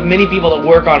one of many people that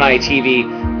work on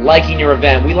ITV liking your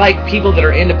event. We like people that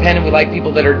are independent. We like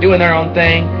people that are doing their own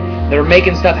thing, that are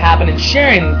making stuff happen and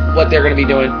sharing what they're going to be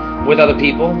doing with other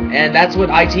people. And that's what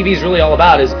ITV is really all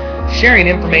about, is sharing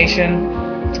information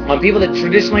on people that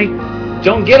traditionally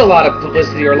don't get a lot of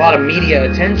publicity or a lot of media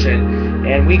attention.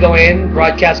 And we go in,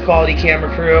 broadcast quality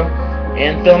camera crew,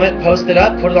 and film it, post it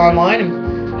up, put it online,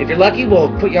 and if you're lucky,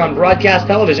 we'll put you on broadcast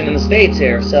television in the States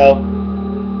here. So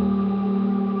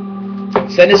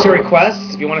send us your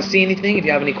requests. If you want to see anything, if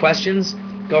you have any questions,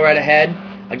 go right ahead.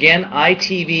 Again,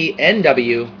 itvnw.com.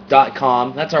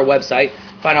 That's our website.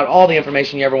 Find out all the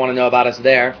information you ever want to know about us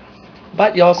there.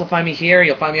 But you'll also find me here.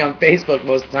 You'll find me on Facebook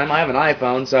most of the time. I have an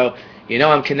iPhone, so you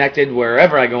know I'm connected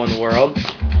wherever I go in the world.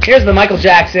 Here's the Michael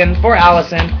Jackson for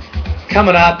Allison.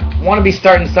 Coming up, want to be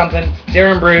starting something.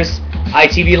 Darren Bruce,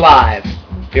 ITV Live.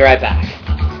 Be right back.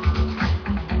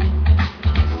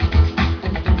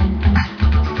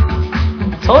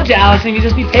 Told you, Allison, you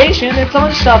just be patient. It's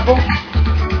on shuffle.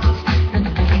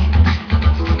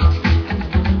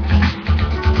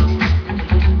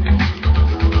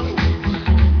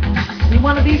 You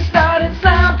want to be starting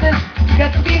something. You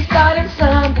got to be starting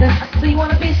something. So you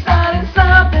want to be starting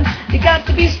something. You got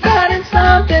to be starting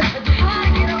something.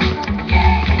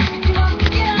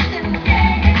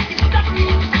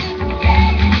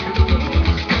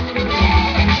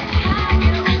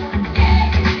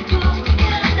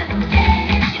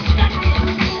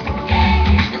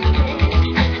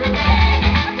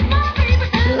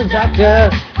 Doctor.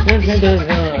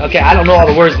 Okay, I don't know all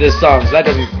the words of this song, so that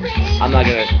doesn't. I'm not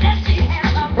gonna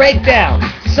break down.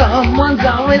 Someone's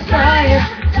always lying,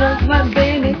 just my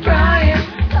baby crying.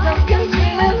 Someone's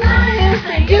really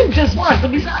lying. You just want to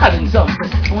be starting something.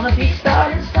 You wanna be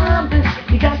starting something.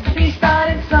 You got to be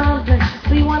starting something.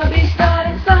 So you wanna be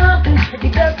starting something. You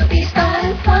got to be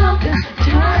starting something.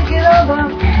 Trying to get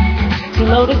over, too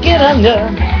low to get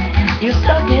under. You're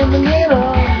stuck in the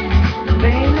middle,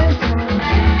 baby.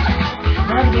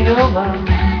 Time to get over,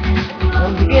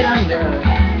 time to get under.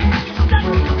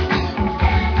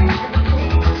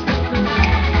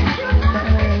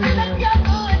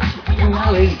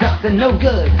 Always up to no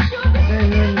good.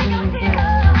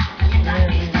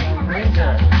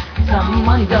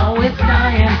 Someone's always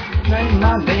crying,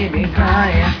 my baby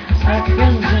crying.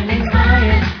 Someone's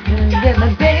crying, get my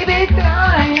baby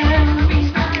crying.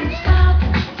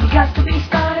 You got to be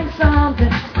starting something.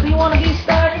 So you wanna be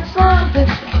starting something.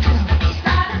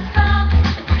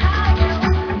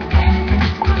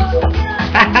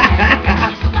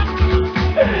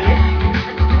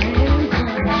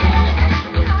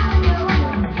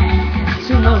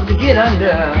 Too low to get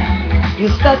under.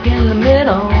 You're stuck in the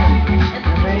middle.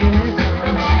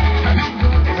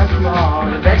 That's more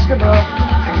the vegetable.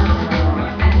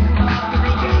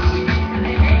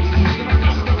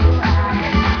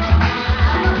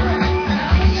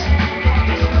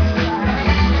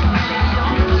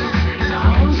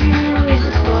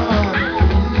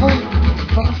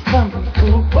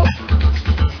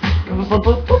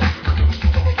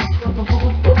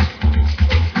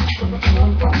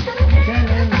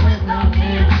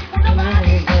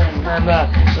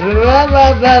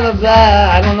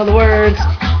 I don't know the words.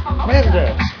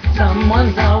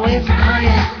 Someone's always crying,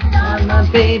 I'm my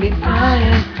baby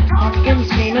crying, fucking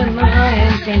screaming,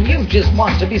 lying, and you just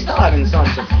want to be starting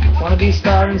something. Want to be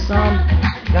starting something,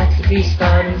 got to be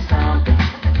starting something.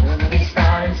 Want to be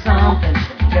starting something,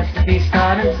 got to be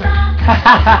starting something.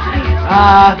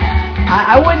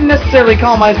 I wouldn't necessarily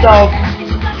call myself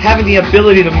having the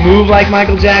ability to move like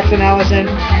Michael Jackson, Allison,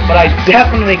 but I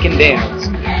definitely can dance.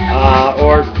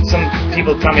 Or some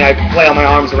people tell me I flail my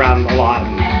arms around a lot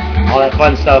and all that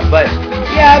fun stuff. But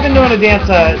yeah, I've been known to dance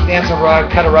a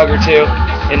rug, cut a rug or two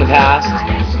in the past.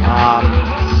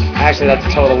 Actually, that's a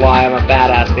total lie. I'm a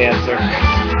badass dancer.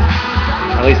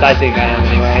 At least I think I am,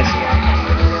 anyways.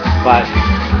 But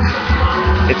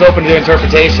it's open to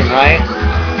interpretation, right?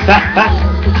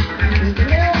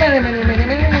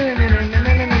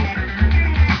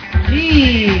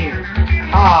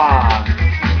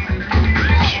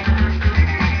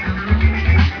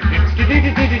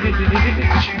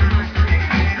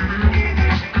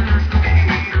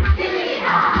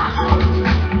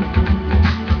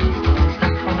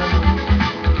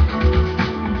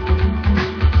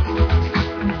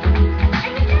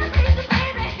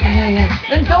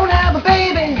 Then don't have a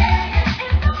baby.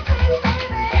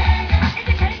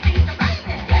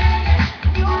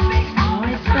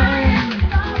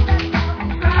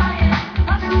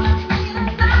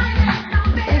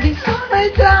 Baby, sorry,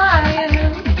 dying.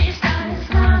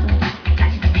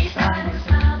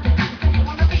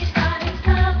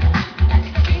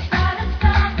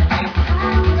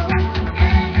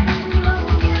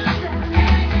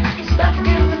 Stuck in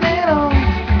the middle.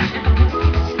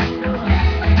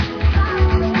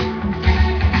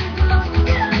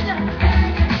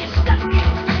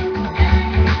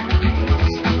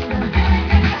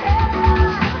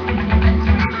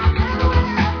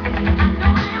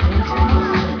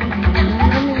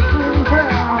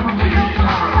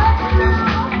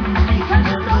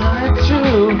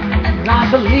 I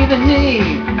believe in me,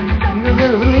 I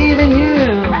believe in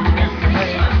you.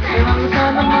 I'm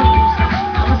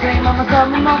saying mama,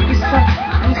 I'm a monkey stuff.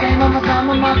 I'm saying mama, I'm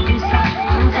a monkey stuff.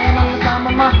 I'm saying mama, I'm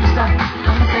a monkey stuff.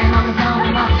 I'm saying mama, I'm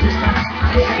a monkey stuff.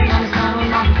 I'm saying mama, I'm a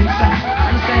monkey stuff.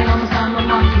 I'm saying mama, I'm a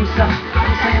monkey stuff.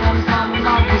 I'm saying mama, I'm a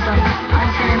monkey stuff.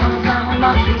 I'm saying mama, I'm a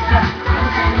monkey stuff.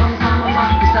 I'm saying mama, I'm a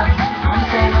monkey stuff. I'm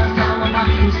saying mama, I'm a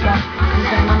monkey stuff. I'm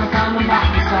saying mama, I'm a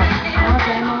monkey stuff. I'm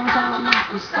saying mama, I'm a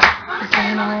monkey stuff. I'm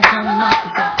saying mama, I'm a monkey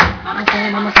stuff. I'm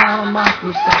saying mama, I'm a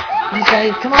monkey stuff. I'm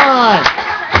saying, come on.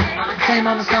 Say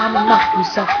mama sama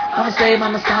makusa. I'ma say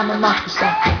mama sama makusa.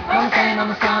 I'ma say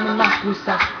mama sama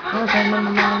makusa. I'ma say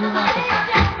mama sama makusa.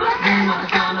 Mama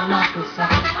sama makusa.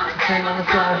 Say mama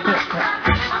sama.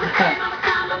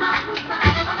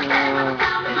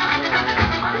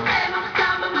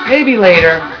 Maybe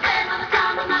later.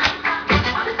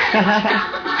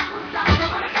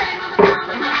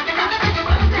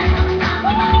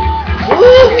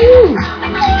 Woo!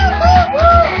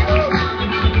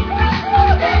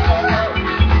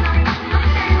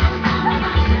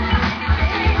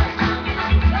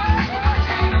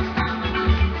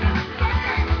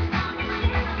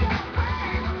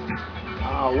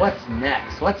 What's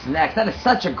next? What's next? That is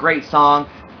such a great song.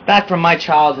 Back from my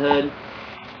childhood.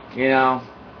 You know,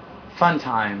 fun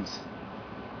times.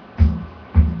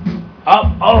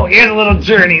 Oh, here's a little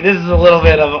journey. This is a little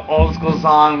bit of an old school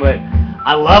song, but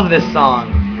I love this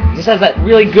song. It just has that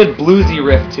really good bluesy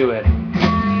riff to it.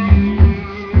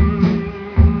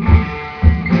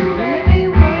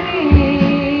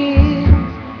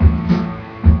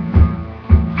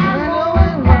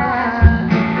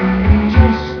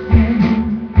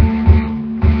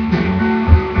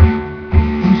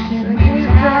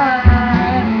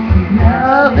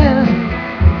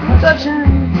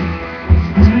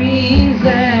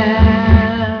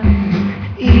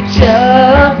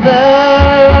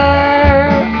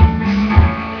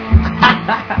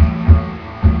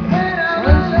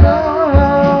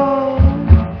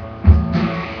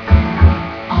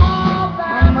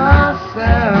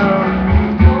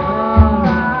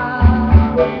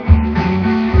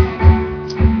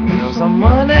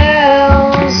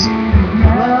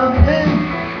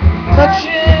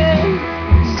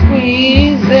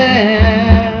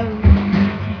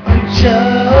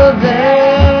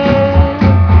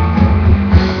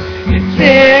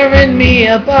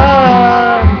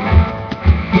 Apart.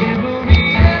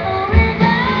 Every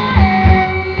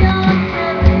day you're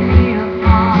tearing me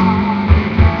apart.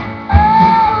 Oh,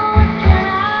 what can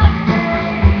I say?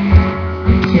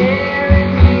 You're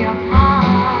tearing me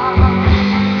apart.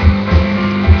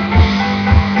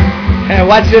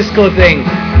 watch this cool thing.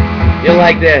 You'll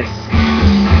like this.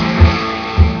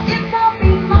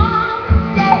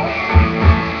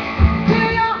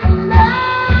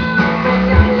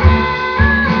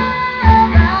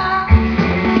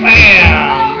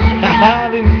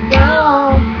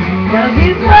 Cause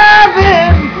he's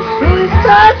loving, he's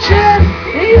touching,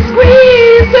 he's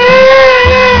squeezing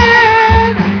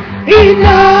each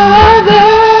other.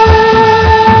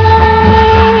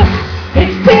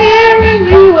 He's tearing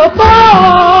you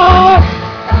apart.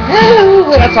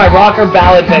 That's my rocker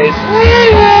ballad bass.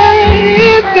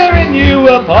 He's tearing you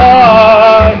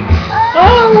apart.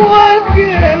 Oh, what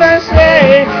can I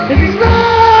say? If he's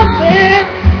loving,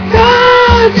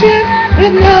 touching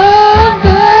another.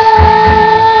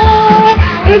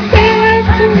 It's hands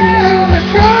to the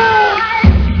truck.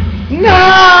 No.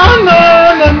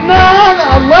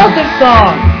 I love this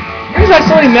song. It brings back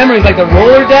so many memories, like the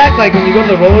roller deck, like when you go to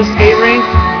the roller skate rink,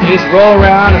 you just roll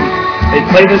around and they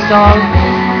play this song.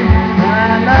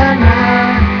 Na, na, na.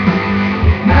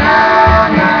 Na,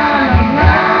 na, na,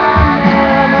 na,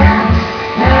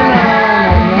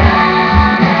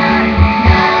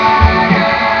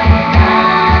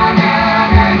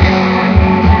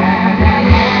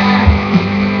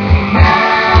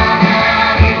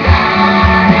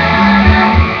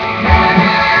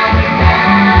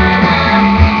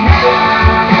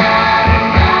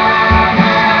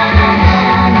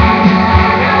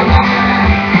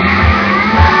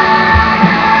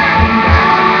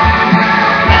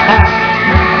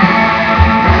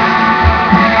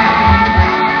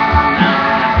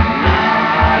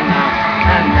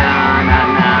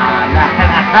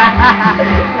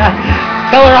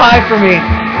 Tell her hi for me.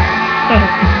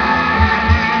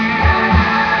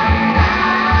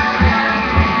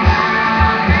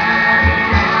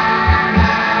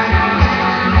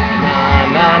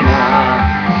 Na na na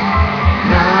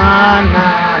na na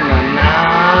na na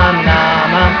na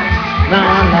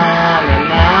na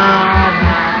na.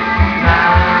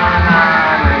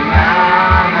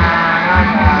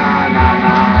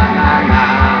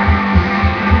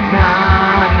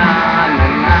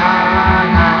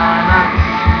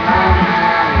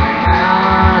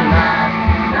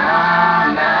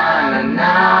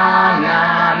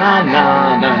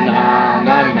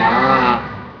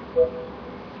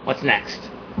 What's next?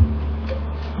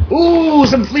 Ooh,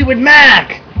 some Fleetwood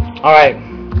Mac! Alright.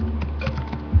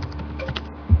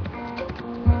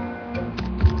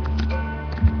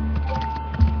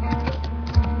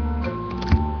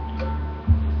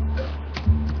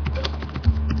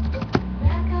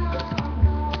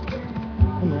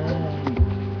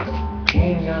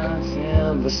 King of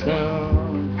silver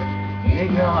spoon,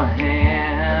 take your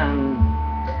hand.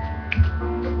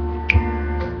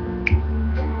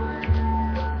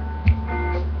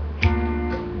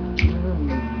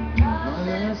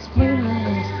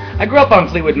 I grew up on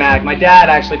Fleetwood Mac. My dad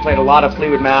actually played a lot of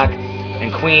Fleetwood Mac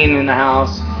and Queen in the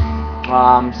house.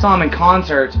 Saw him in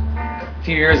concert a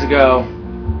few years ago,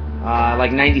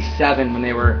 like '97 when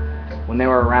they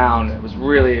were around. It was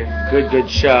really a good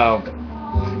show.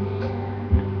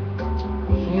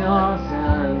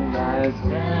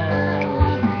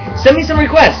 Send me some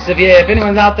requests if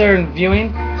anyone's out there and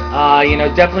viewing.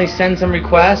 Definitely send some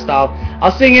requests.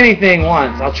 I'll sing anything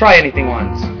once. I'll try anything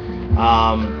once.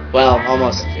 Well,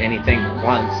 almost anything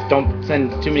once. Don't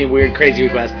send too many weird, crazy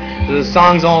requests. This is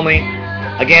songs only.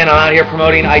 Again, I'm out here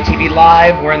promoting ITV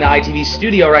Live. We're in the ITV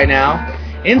studio right now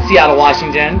in Seattle,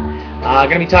 Washington. Going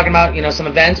to be talking about some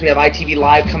events. We have ITV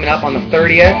Live coming up on the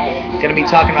 30th. Going to be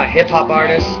talking about hip-hop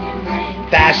artists,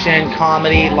 fashion,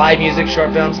 comedy, live music,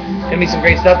 short films. Going to be some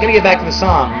great stuff. Going to get back to the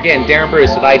song. Again, Darren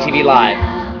Bruce with ITV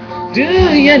Live. Do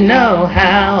you know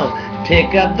how?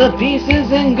 Pick up the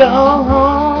pieces and go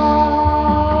home.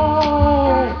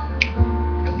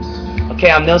 Okay,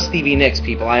 I'm no Stevie Nicks,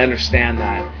 people. I understand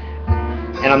that.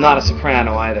 And I'm not a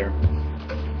soprano either.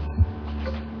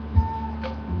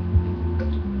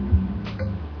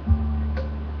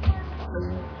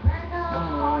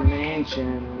 Oh,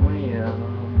 ancient wheel.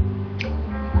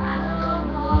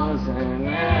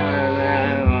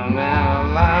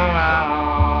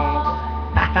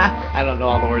 I don't know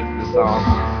all the words of the song.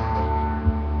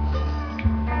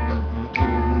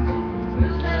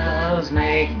 Lovers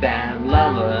make bad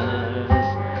lovers.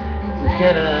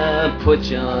 Gotta put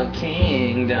your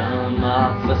kingdom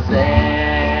up for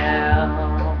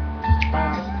sale.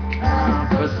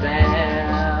 For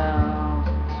sale.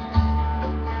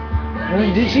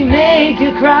 Did she make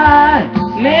you cry?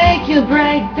 Make you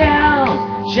break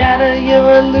down? Shatter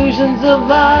your illusions of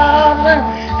love?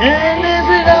 And is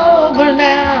it over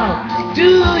now?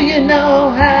 Do you know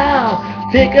how?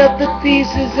 Pick up the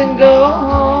pieces and go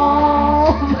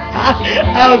home.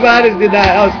 I just did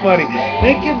that. That was funny.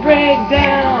 Make it break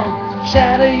down,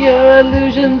 shatter your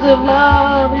illusions of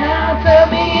love. Now tell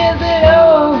me, is it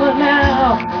over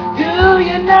now? Do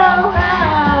you know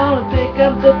how to pick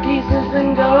up the pieces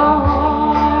and go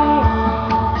home?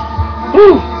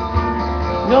 Whew.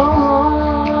 Go home.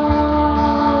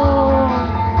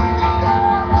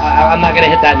 I'm not going to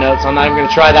hit that note, so I'm not even going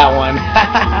to try that one.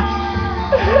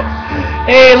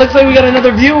 Hey, it looks like we got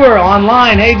another viewer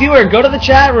online. Hey, viewer, go to the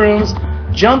chat rooms,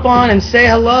 jump on and say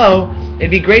hello. It'd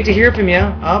be great to hear from you.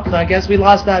 Oh, I guess we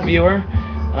lost that viewer.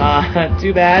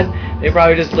 Too bad. They're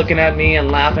probably just looking at me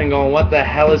and laughing, going, what the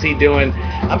hell is he doing?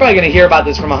 I'm probably going to hear about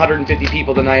this from 150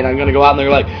 people tonight. I'm going to go out and they're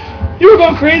like, you were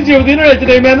going crazy over the internet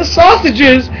today, man. The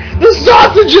sausages and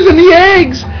the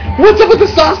eggs. What's up with the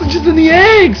sausages and the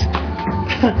eggs?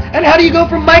 And how do you go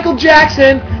from Michael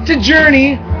Jackson to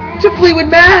Journey to Fleetwood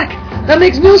Mac? That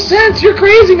makes no sense. You're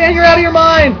crazy, man. You're out of your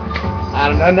mind. I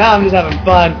don't know. Now I'm just having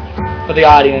fun for the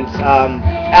audience.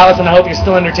 Allison, I hope you're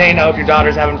still entertained. I hope your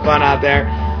daughter's having fun out there.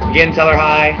 Again, tell her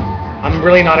hi. I'm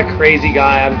really not a crazy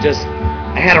guy.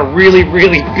 I had a really,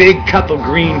 really big cup of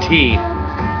green tea.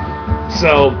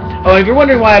 So, if you're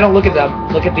wondering why I don't look at the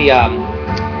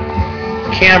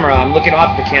camera, I'm looking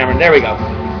off the camera. There we go.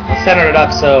 I centered it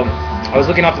up, so I was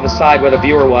looking off to the side where the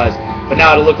viewer was, but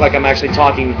now it'll look like I'm actually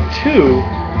talking to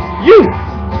you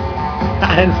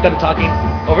instead of talking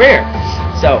over here.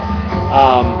 So,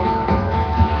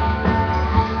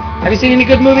 have you seen any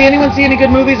good movie? Anyone see any good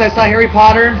movies? I saw Harry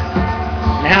Potter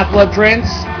and Half-Blood Prince.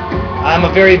 I'm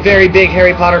a very, very big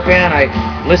Harry Potter fan. I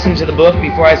listened to the book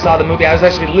before I saw the movie. I was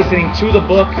actually listening to the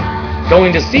book,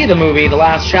 going to see the movie, the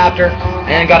last chapter,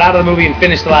 and got out of the movie and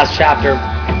finished the last chapter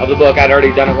of the book. I'd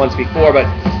already done it once before, but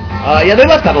yeah, they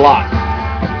left out a lot.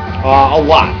 A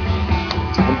lot.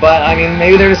 But, I mean,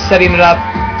 maybe they're just setting it up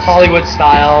Hollywood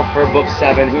style for book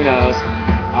 7. Who knows?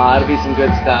 It'll be some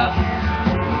good stuff.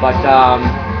 But,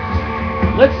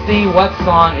 let's see what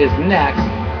song is next.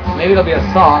 Maybe it'll be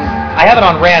a song. I have it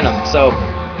on random, so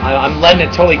I'm letting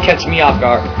it totally catch me off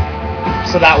guard.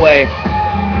 So that way,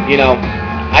 you know,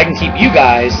 I can keep you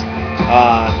guys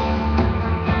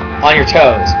on your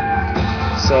toes.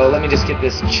 So let me just get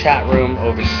this chat room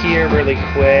over here really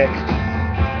quick.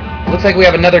 Looks like we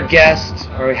have another guest,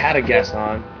 or we had a guest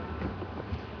on.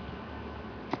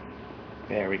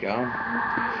 There we go.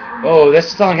 Oh, this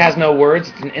song has no words.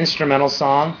 It's an instrumental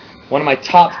song. One of my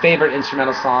top favorite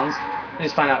instrumental songs. Let me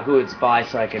just find out who it's by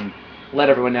so I can let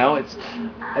everyone know. It's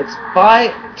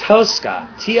by Tosca,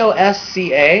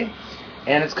 Tosca,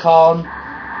 and it's called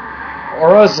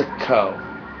Orozco,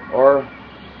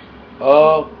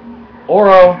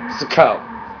 Orozco.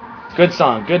 Good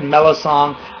song, good mellow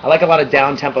song. I like a lot of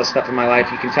down-tempo stuff in my life.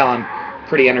 You can tell I'm a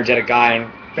pretty energetic guy and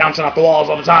bouncing off the walls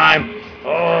all the time.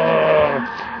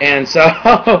 And so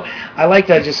I like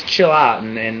to just chill out,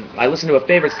 and I listen to a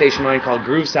favorite station of mine called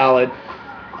Groove Salad.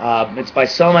 It's by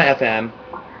Soma FM,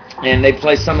 and they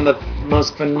play some of the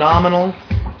most phenomenal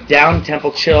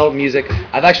down-tempo chill music.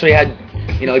 I've actually had,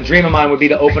 a dream of mine would be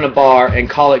to open a bar and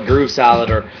call it Groove Salad,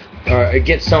 or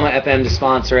get Soma FM to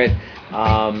sponsor it.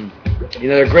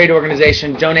 They're a great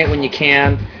organization. Donate when you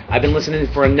can. I've been listening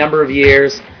for a number of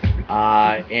years.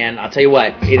 And I'll tell you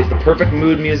what, it is the perfect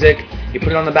mood music. You put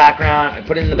it on the background, I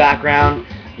put it in the background.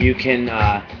 You can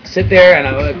sit there,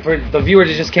 and for the viewers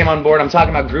that just came on board, I'm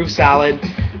talking about Groove Salad,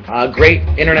 a great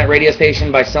internet radio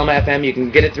station by Selma FM. You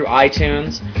can get it through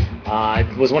iTunes.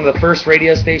 It was one of the first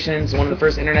radio stations, one of the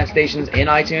first internet stations in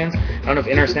iTunes. I don't know if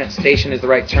internet station is the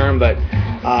right term, but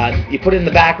you put it in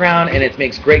the background, and it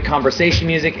makes great conversation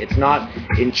music. It's not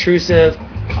intrusive.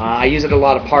 I use it at a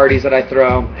lot of parties that I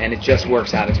throw, and it just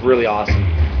works out. It's really awesome.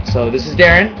 So this is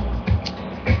Darren.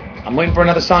 I'm waiting for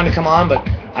another song to come on, but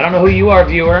I don't know who you are,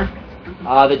 viewer,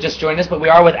 that just joined us, but we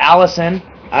are with Allison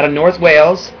out of North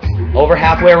Wales, over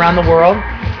halfway around the world.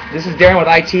 This is Darren with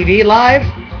ITV Live.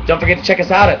 Don't forget to check us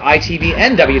out at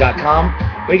itvnw.com,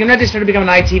 where you can register to become an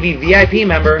ITV VIP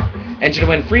member, enter to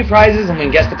win free prizes, and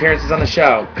win guest appearances on the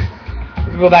show.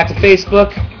 If you go back to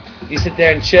Facebook, you sit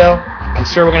there and chill. I'm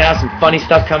sure we're going to have some funny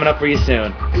stuff coming up for you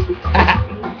soon.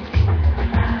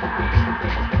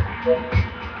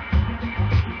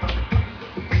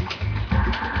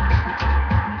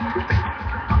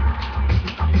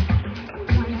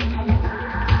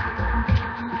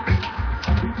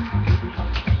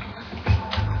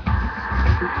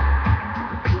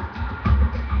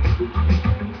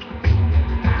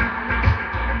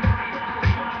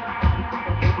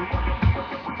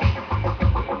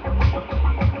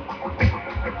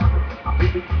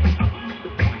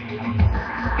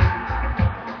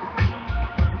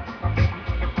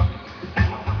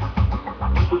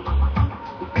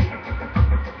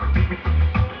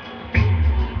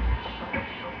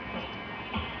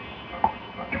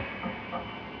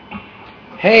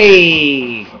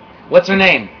 Hey, what's her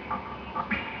name?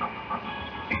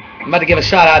 I'm about to give a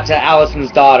shout out to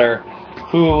Allison's daughter,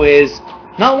 who is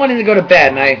not wanting to go to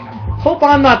bed, and I hope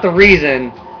I'm not the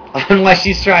reason unless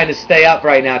she's trying to stay up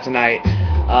right now tonight.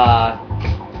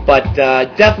 But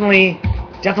definitely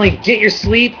get your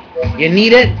sleep. You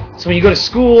need it, so when you go to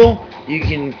school, you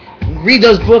can read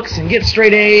those books and get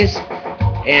straight A's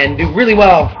and do really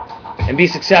well and be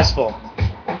successful.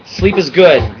 Sleep is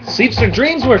good.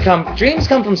 Dreams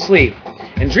come from sleep,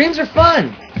 and dreams are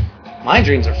fun. My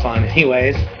dreams are fun,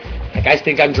 anyways. Like I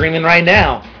think I'm dreaming right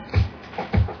now.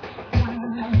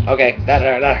 Okay, that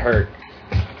hurt.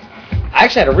 I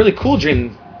actually had a really cool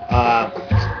dream.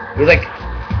 It was like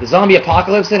the zombie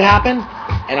apocalypse had happened,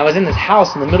 and I was in this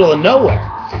house in the middle of nowhere.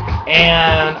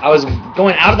 And I was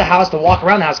going out of the house to walk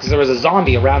around the house because there was a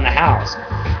zombie around the house.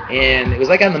 And it was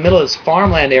like out in the middle of this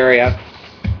farmland area.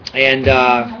 And,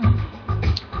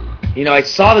 I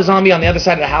saw the zombie on the other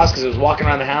side of the house because it was walking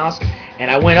around the house.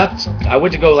 And I went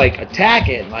to go, attack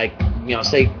it,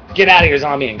 say, get out of here,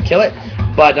 zombie, and kill it.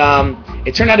 But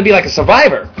it turned out to be like a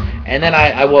survivor. And then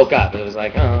I woke up. It was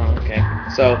like, oh, okay.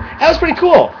 So that was pretty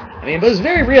cool. I mean, but it was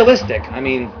very realistic. I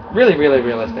mean, really, really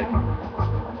realistic.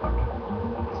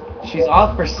 She's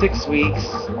off for 6 weeks.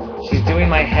 She's doing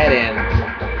my head in.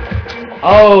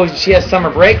 Oh, she has summer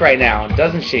break right now,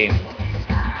 doesn't she?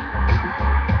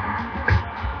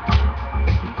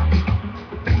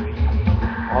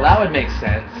 Well, that would make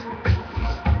sense.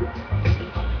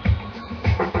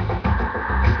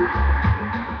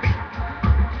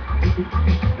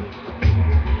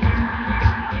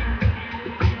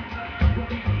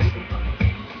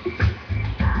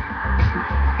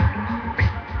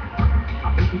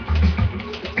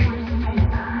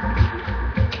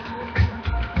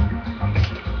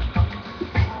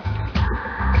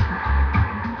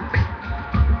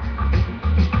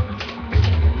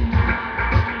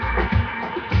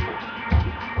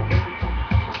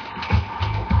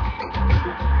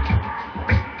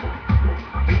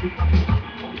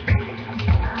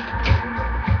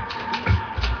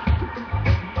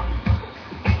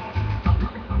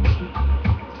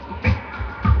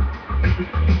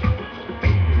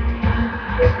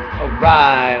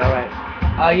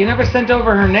 Alright. You never sent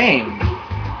over her name.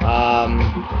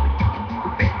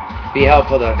 Be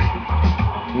helpful to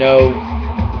know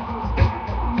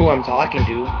who I'm talking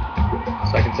to,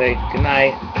 so I can say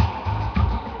goodnight.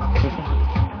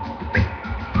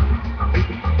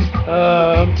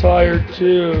 I'm tired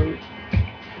too.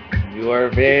 You are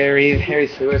very, very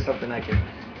sweet. Where's something I can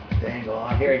dangle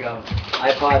on? Here we go.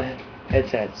 iPod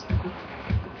headsets.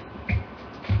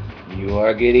 You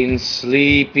are getting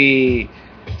sleepy.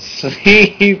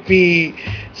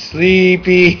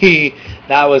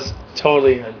 That was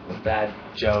totally a bad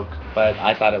joke, but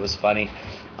I thought it was funny.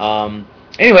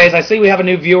 Anyways, I see we have a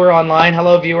new viewer online.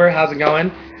 Hello, viewer. How's it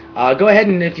going? Go ahead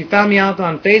and, if you found me out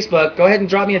on Facebook, go ahead and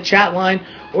drop me a chat line,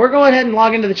 or go ahead and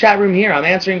log into the chat room here. I'm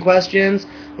answering questions,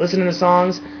 listening to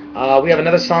songs. We have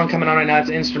another song coming on right now.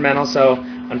 It's instrumental, so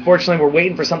unfortunately we're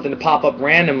waiting for something to pop up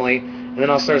randomly, and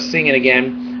then I'll start singing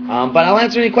again. But I'll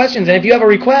answer any questions, and if you have a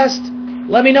request,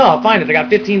 let me know. I'll find it. I got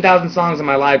 15,000 songs in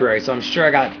my library, so I'm sure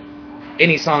I got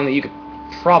any song that you could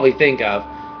probably think of.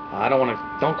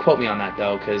 Don't quote me on that,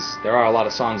 though, because there are a lot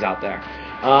of songs out there.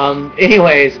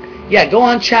 Anyways, yeah, go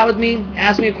on, chat with me,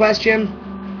 ask me a question.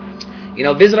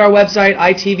 Visit our website,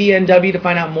 ITVNW, to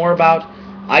find out more about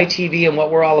ITV and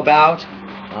what we're all about.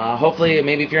 Hopefully,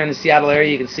 maybe if you're in the Seattle area,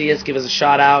 you can see us, give us a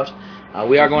shout out.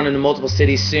 We are going into multiple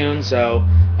cities soon, so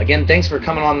again, thanks for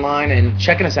coming online and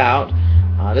checking us out.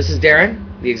 This is Darren,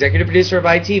 the executive producer of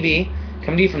ITV,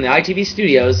 coming to you from the ITV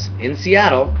studios in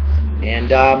Seattle,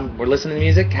 and we're listening to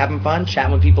music, having fun,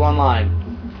 chatting with people online.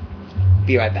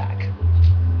 Be right back.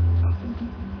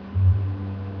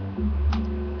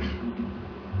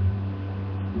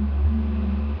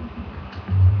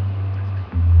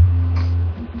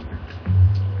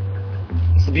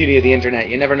 It's the beauty of the internet.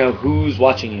 You never know who's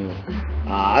watching you.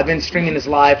 I've been streaming this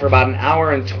live for about an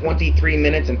hour and 23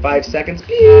 minutes and 5 seconds,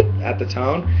 beep, at the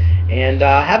tone, and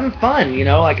having fun,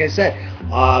 like I said.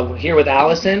 Here with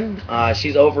Allison.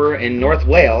 She's over in North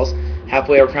Wales,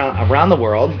 halfway around the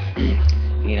world.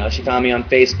 She found me on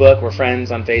Facebook. We're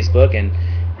friends on Facebook, and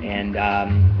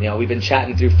we've been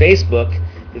chatting through Facebook,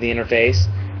 through the interface.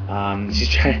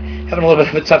 She's having a little bit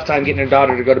of a tough time getting her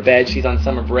daughter to go to bed. She's on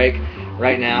summer break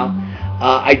right now.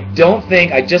 I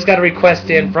just got a request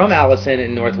in from Allison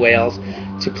in North Wales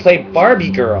to play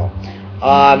Barbie Girl.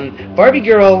 Barbie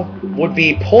Girl would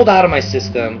be pulled out of my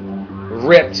system,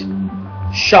 ripped,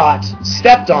 shot,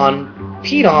 stepped on,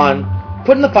 peed on,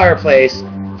 put in the fireplace,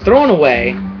 thrown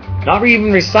away, not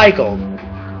even recycled,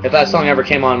 if that song ever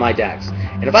came on my decks.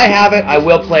 And if I have it, I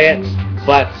will play it,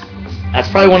 but that's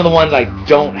probably one of the ones I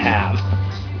don't have.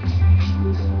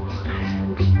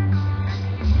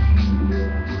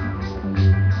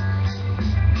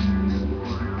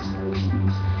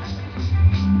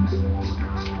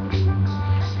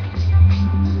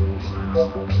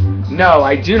 No,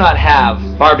 I do not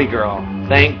have Barbie Girl.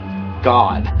 Thank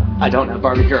God I don't have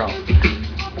Barbie Girl.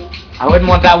 I wouldn't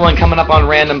want that one coming up on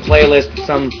random playlist at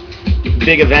some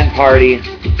big event party.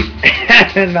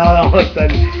 And all of a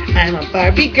sudden, I'm a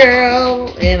Barbie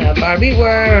girl in a Barbie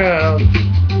world.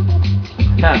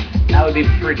 That would be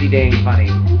pretty dang funny.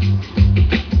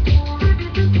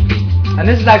 And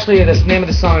this is actually, the name of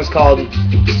the song is called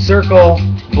Circle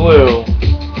Blue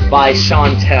by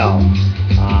Chantel.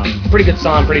 Pretty good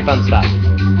song, pretty fun stuff.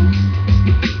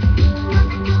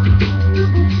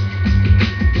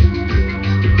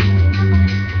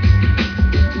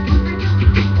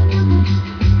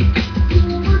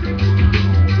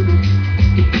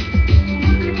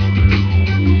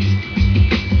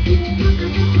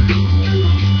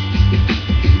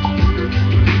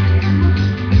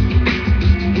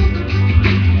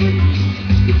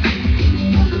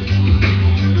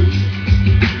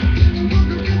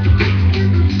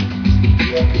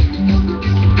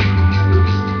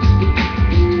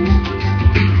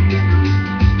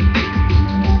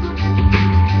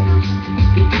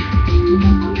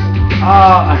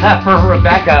 For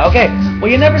Rebecca. Okay,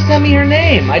 well, you never sent me her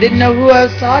name. I didn't know who I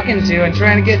was talking to and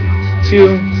trying to get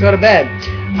to go to bed.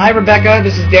 Hi, Rebecca.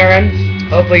 This is Darren.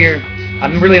 Hopefully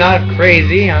I'm really not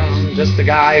crazy. I'm just a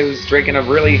guy who's drinking a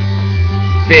really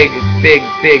big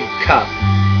cup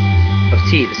of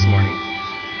tea this morning.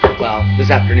 Well, this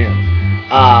afternoon.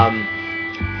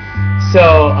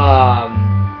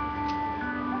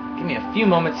 Give me a few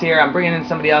moments here. I'm bringing in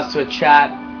somebody else to a chat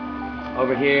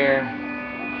over here.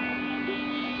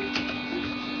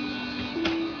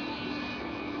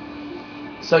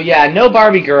 So yeah, no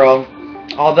Barbie Girl,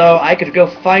 although I could go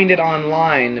find it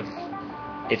online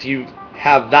if you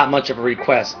have that much of a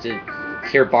request to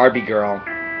hear Barbie Girl.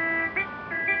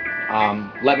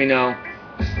 Let me know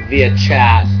via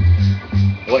chat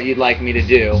what you'd like me to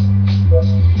do,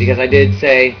 because I did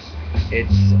say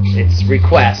it's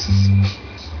requests,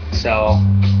 so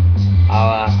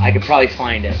I could probably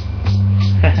find it.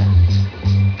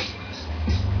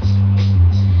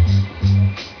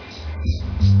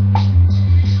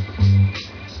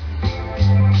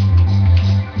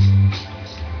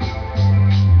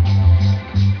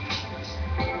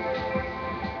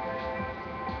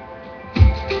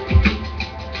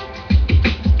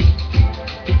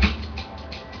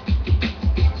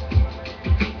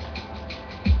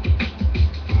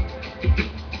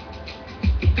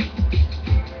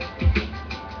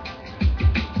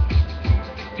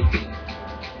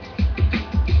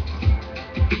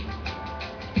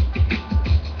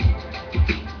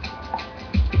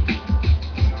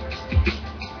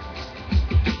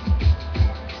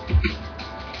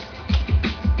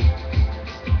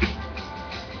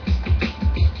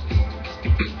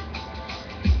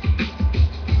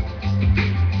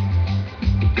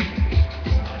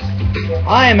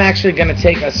 I am actually going to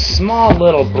take a small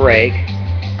little break.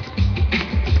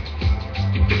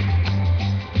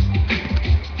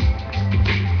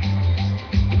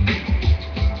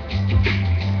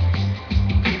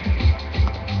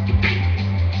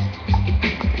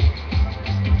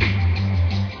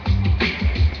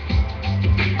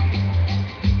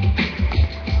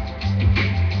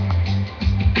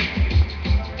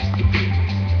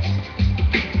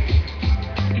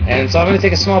 And so I'm going to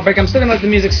take a small break. I'm still going to let the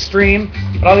music stream,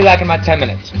 but I'll be back in about 10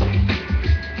 minutes.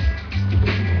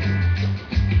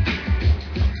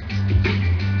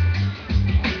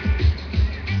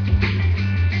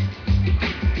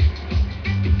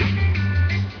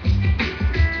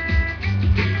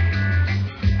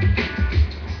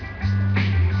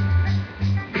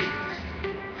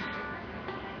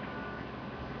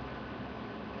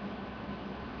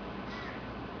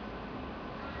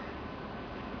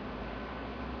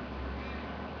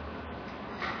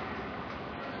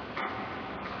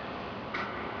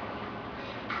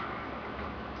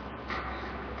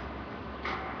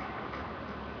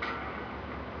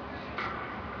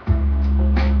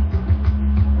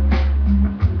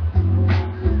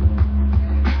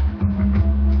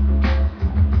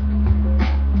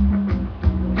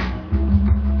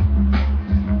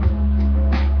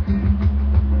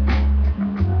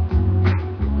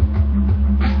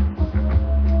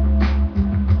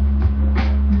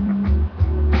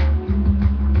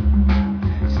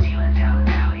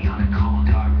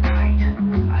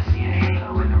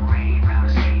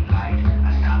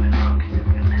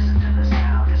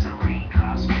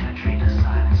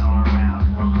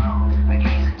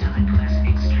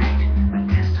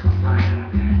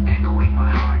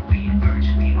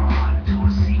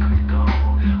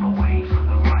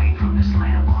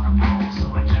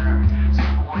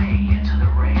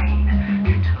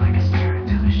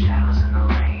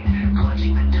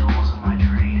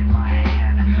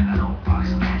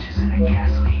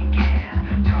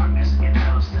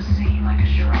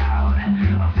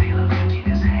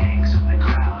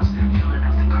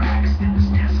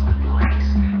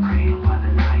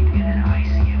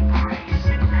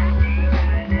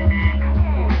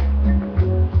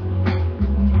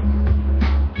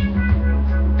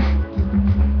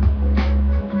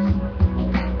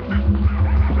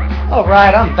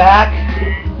 Alright, I'm back.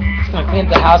 Just gonna clean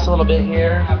up the house a little bit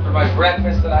here after my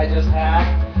breakfast that I just had.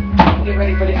 Get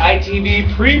ready for the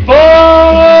ITV pre-funk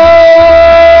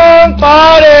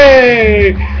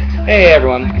party! Hey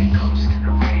everyone.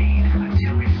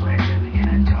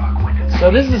 So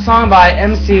this is a song by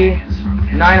MC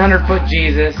 900 Foot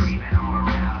Jesus.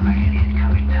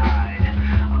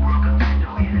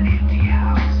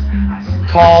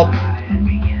 Called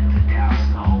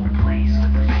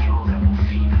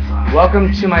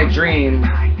Welcome to My Dream.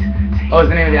 Oh, it's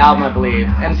the name of the album, I believe.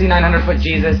 MC 900 Foot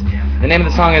Jesus. The name of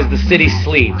the song is The City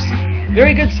Sleeps.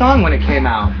 Very good song when it came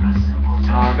out.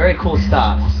 Very cool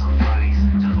stuff.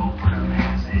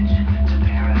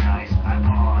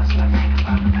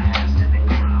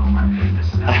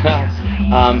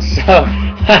 So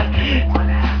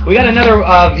we got another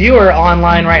viewer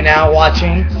online right now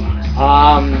watching.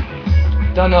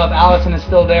 Don't know if Allison is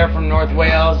still there from North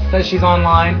Wales. Says she's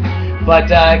online. But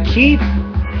Keith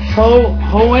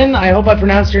Hohen, I hope I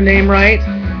pronounced your name right.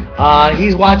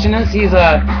 He's watching us. He's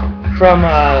from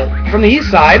the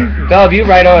east side, Bellevue,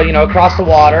 right across the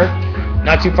water,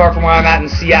 not too far from where I'm at in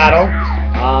Seattle.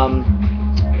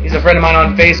 He's a friend of mine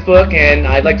on Facebook, and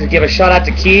I'd like to give a shout out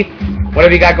to Keith.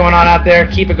 Whatever you got going on out there,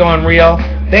 keep it going real.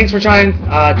 Thanks for trying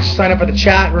to sign up for the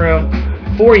chat room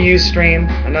for Ustream.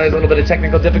 I know there's a little bit of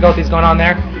technical difficulties going on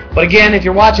there, but again, if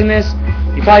you're watching this,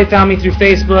 you probably found me through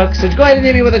Facebook, so go ahead and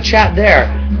hit me with a chat there.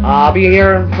 I'll be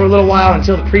here for a little while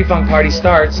until the pre-funk party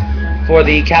starts for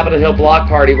the Capitol Hill block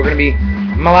party.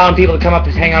 I'm allowing people to come up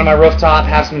and hang out on my rooftop,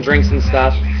 have some drinks and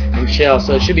stuff, and chill,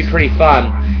 so it should be pretty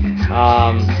fun.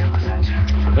 I'm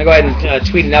going to go ahead and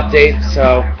tweet an update,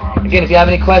 so again, if you have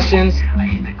any questions,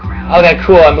 okay,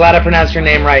 cool, I'm glad I pronounced your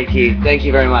name right, Keith. Thank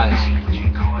you very much.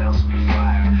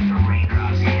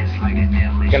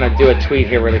 I'm going to do a tweet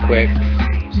here really quick.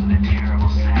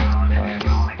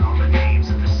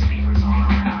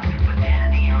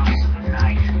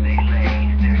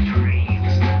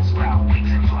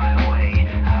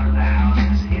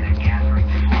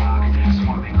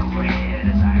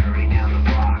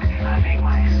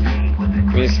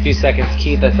 Just a few seconds,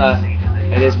 Keith. I thought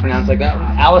it is pronounced like that.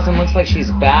 Allison looks like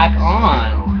she's back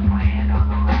on.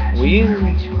 Will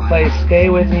you play "Stay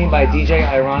With Me" by DJ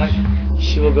Ironic?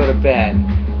 She will go to bed.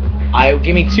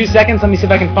 Give me 2 seconds. Let me see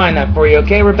if I can find that for you.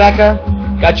 Okay, Rebecca?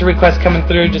 Got your request coming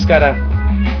through. Just gotta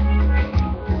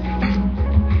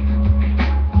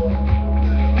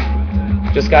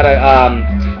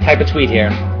type a tweet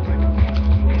here.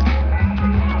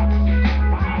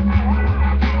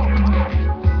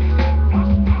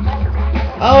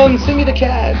 Oh, and Simi the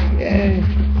cat. Yay.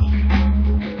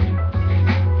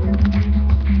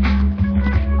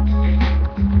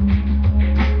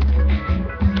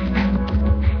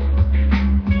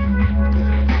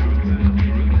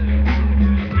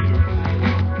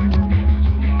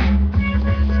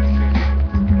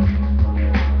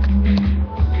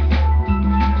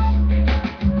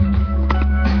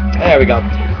 There we go.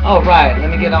 All right, let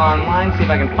me get online, see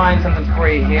if I can find something for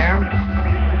you here.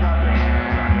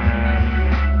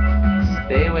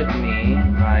 Stay With Me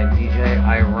by DJ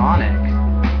Ironic.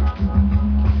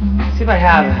 See if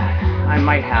I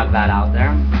might have that out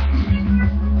there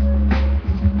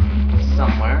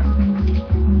somewhere.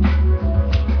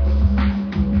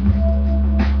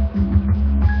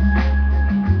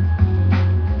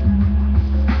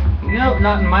 Nope,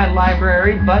 not in my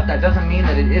library, but that doesn't mean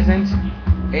that it isn't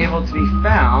able to be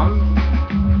found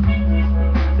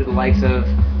through the likes of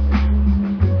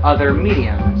other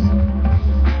mediums.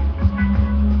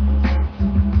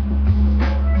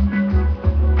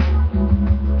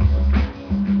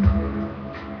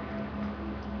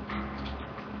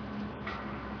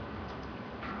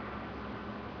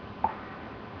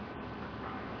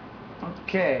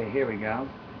 Okay, here we go.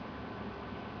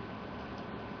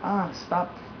 Stop.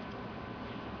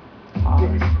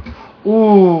 Pause.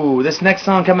 Ooh, this next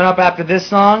song coming up after this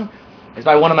song is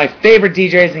by one of my favorite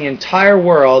DJs in the entire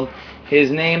world. His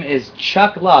name is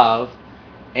Chuck Love,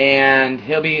 and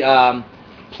he'll be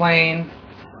playing.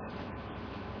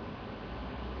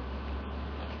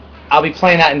 I'll be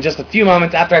playing that in just a few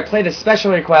moments after I play this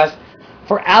special request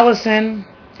for Allison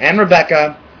and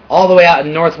Rebecca, all the way out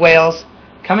in North Wales.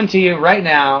 Coming to you right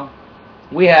now,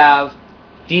 we have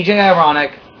DJ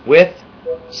Ironic with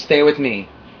Stay With Me.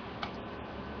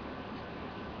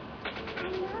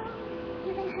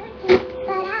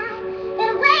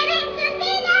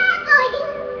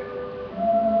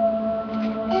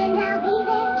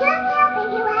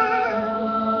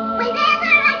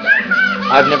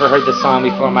 I've never heard this song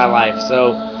before in my life,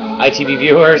 so ITV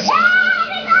viewers,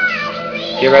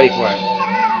 get ready for it.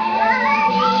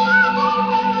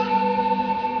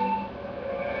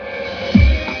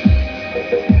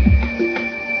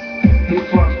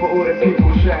 for all the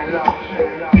people showing love.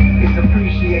 It's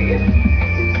appreciated.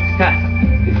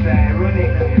 It's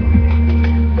ironic.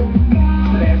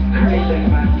 That's crazy,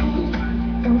 man.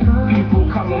 People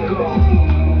come and go,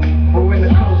 but when the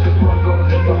closest one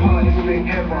goes, it's the hardest thing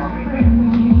ever.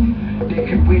 They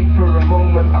can wait for a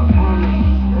moment, I promise.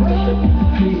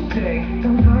 Please say,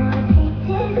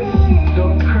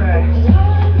 don't cry.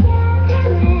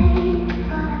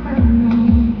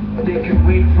 They can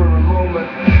wait for a moment.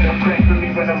 Don't cry for me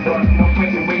when I'm gone. No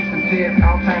point in wasting tears.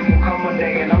 Our time will come one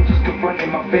day, and I'm just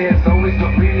confronting my fears. Oh, it's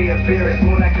not really a fear, it's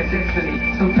more like a destiny.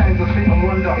 Sometimes I sit and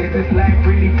wonder, is this life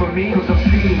really for me? Cause I've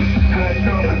seen, heard,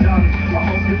 felt and done. I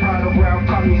hope you're proud of where I've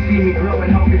come. You see me grow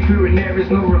and help me through, and there is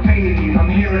no repaying you. I'm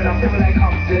here and I feel like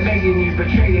I'm delaying you,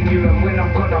 betraying you. And when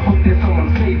I'm gone, I hope there's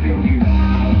someone saving you.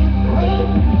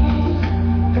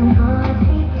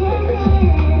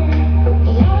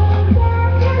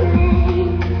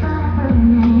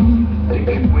 They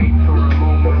can wait for a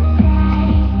moment.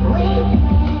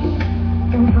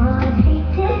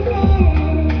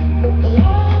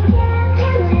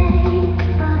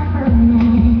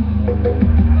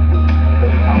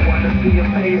 See your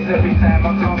face every time I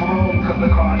come home, cause I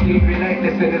can't leave you like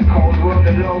this in this cold world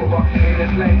alone. But in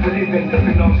this life we're living, if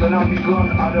it knows that I'll be gone,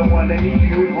 I don't wanna leave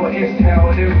you with what is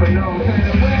held in for no.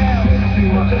 Too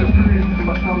much to prove,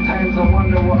 but sometimes I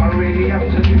wonder what I really have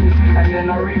to lose. And then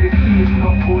I really see it's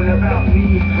not all about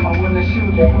me. I wanna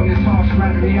shield you from this harsh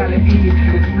mad reality.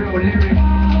 It's real lyrics.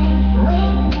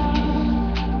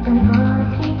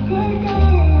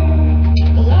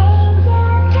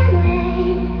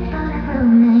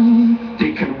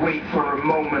 They can wait for a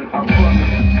moment, I promise.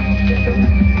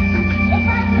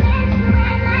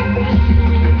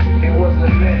 It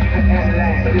wasn't meant to end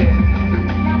like this.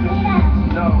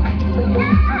 No.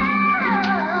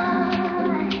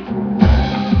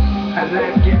 And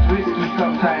life gets risky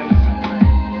sometimes,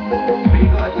 but you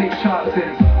gotta take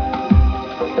chances.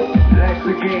 Life's a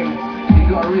game, you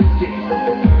gotta risk it.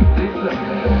 Listen,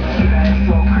 life's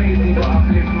so crazy, but I've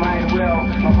lived mine well.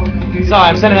 So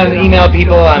I'm sending out an email,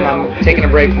 people. I'm taking a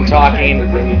break from talking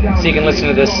so you can listen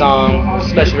to this song.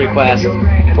 Special request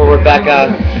for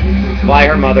Rebecca by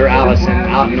her mother, Allison,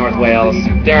 out in North Wales.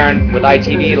 Darren with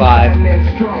ITV Live.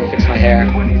 Fix my hair.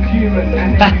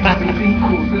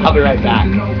 I'll be right back.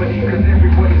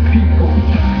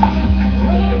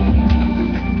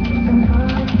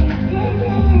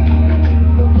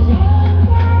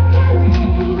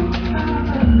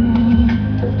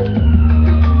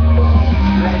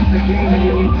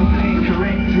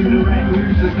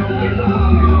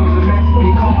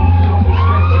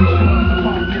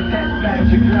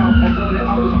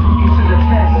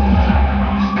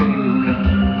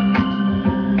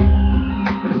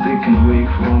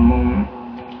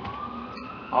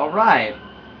 Alright,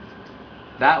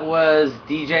 that was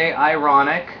DJ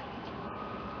Ironic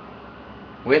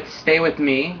with Stay With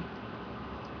Me.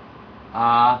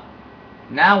 Now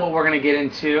what we're going to get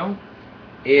into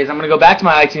is I'm going to go back to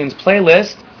my iTunes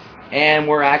playlist, and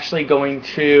we're actually going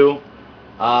to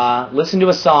listen to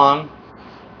a song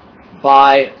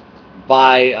by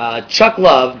Chuck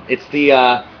Love. It's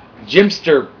the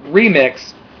Jimster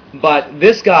remix, but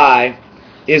this guy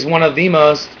is one of the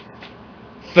most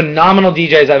phenomenal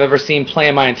DJs I've ever seen play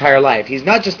in my entire life. He's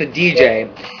not just a DJ,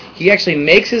 he actually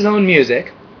makes his own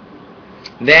music,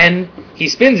 then he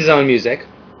spins his own music,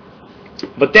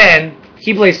 but then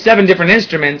he plays 7 different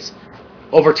instruments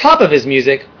over top of his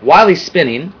music while he's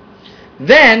spinning.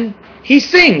 Then he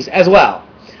sings as well.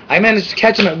 I managed to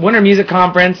catch him at Winter Music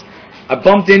Conference. I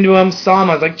bumped into him, saw him,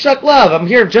 I was like, Chuck Love, I'm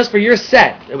here just for your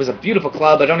set. It was a beautiful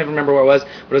club, I don't even remember where it was,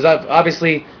 but it was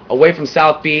obviously away from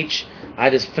South Beach. I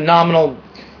had this phenomenal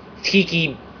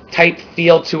tiki type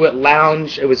feel to it,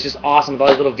 lounge. It was just awesome with all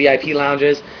these little VIP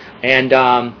lounges. And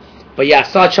but yeah,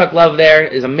 saw Chuck Love there.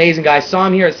 He's an amazing guy. Saw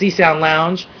him here at Sea Sound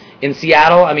Lounge in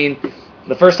Seattle. I mean,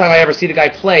 the first time I ever see the guy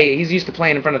play, he's used to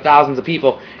playing in front of thousands of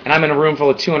people, and I'm in a room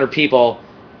full of 200 people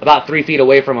about 3 feet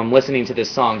away from him listening to this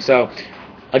song. So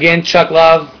again, Chuck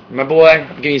Love, my boy,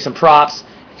 I'm giving you some props.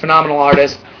 Phenomenal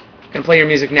artist. Gonna play your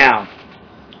music now.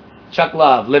 Chuck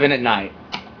Love, Living at Night.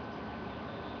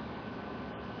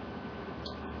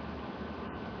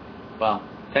 Well,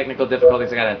 technical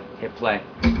difficulties, I gotta hit play.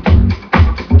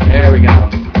 There we go.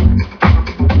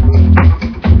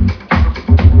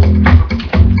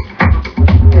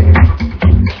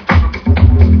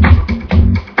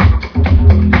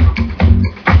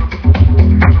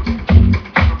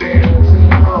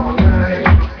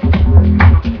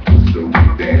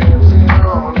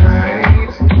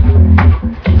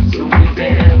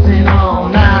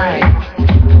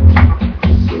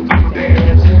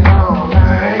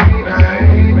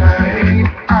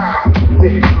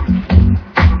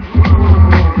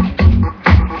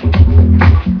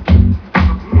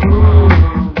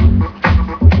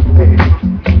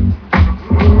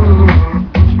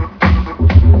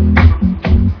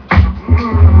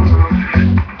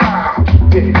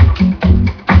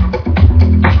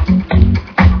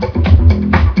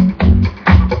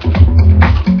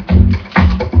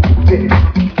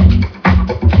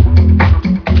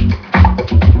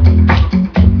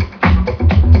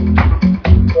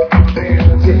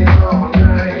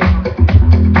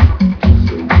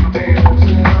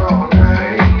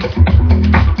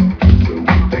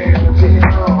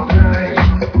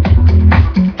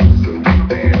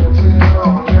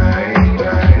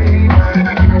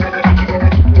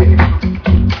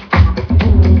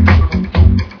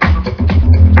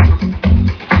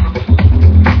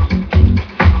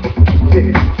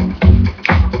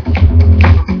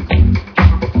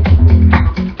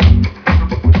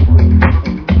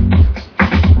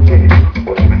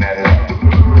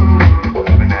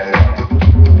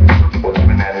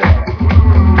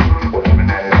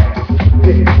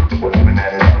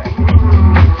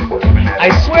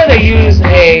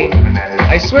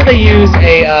 swear they use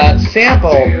a sample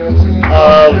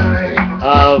of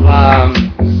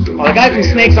the guy from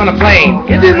Snakes on a Plane.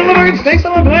 Get these motherfucking snakes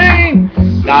on a plane!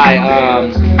 Guy,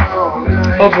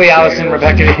 hopefully Allison and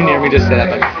Rebecca didn't hear me just say that,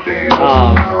 but,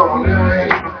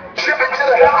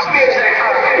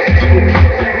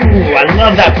 ooh, I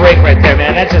love that break right there,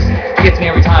 man. That just gets me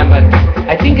every time, but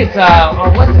I think it's,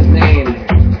 what's his name?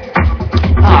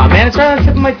 Ah, man, it's right on the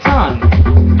tip of my tongue.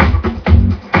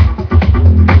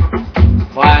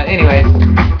 Well, anyways.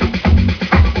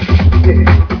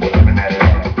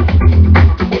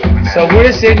 So we're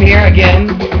just sitting here again,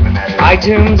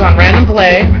 iTunes on Random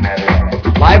Play,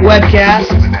 live webcast,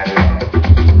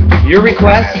 your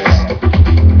requests,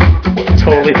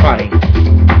 totally funny.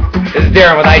 This is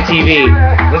Darren with ITV.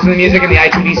 Listen to music in the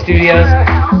ITV studios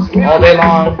all day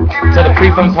long until the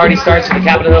pre-funk party starts for the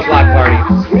Capitol Hill Block Party.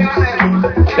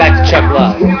 Back to Chuck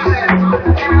Love.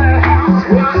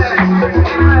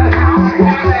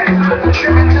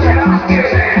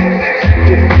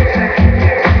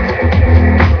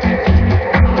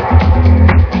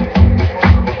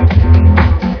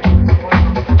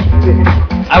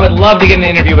 I would love to get an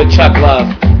interview with Chuck Love.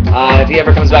 If he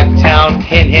ever comes back to town,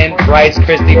 hint, hint, Bryce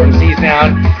Christie from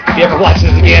C-Sound. If he ever watches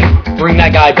this again, bring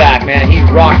that guy back, man. He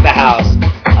rocked the house.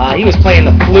 He was playing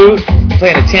the flute,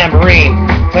 playing the tambourine,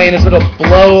 playing this little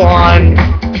blow-on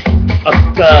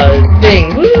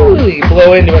thing. Woo! You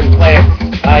blow into it and play it.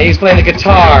 He was playing the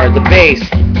guitar, the bass.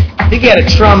 I think he had a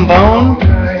trombone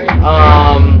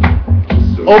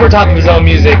over top of his own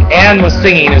music and was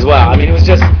singing as well. I mean, it was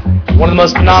just one of the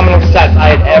most phenomenal sets I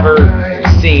had ever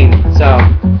seen. So,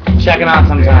 check it out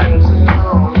sometime.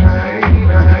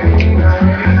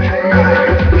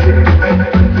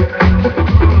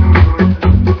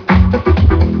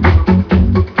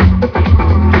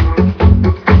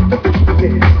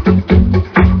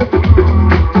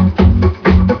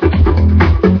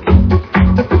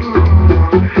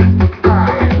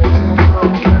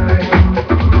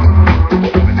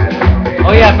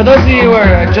 Oh yeah, for those of you who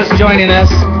are just joining us,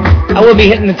 I will be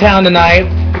hitting the town tonight.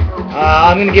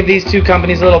 I'm going to give these two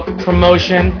companies a little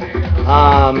promotion.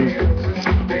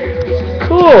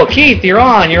 Cool, Keith, you're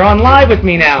on. You're on live with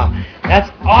me now.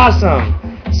 That's awesome.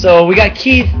 So we got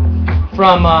Keith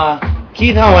from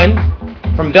Keith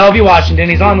Hohen from Bellevue, Washington.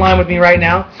 He's online with me right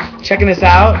now, checking this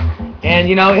out. And,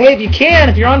 you know, hey, if you can,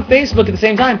 if you're on Facebook at the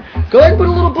same time, go ahead and put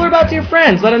a little blurb out to your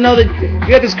friends. Let them know that you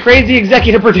got this crazy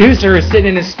executive producer who's sitting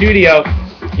in his studio,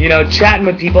 you know, chatting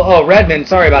with people. Oh, Redmond,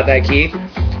 sorry about that, Keith.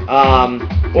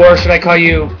 Or should I call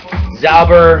you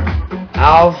Zauber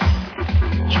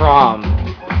Alftrom?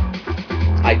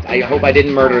 I hope I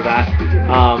didn't murder that.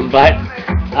 But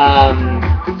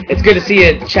it's good to see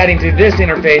you chatting through this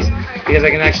interface because I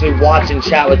can actually watch and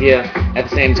chat with you at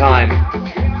the same time.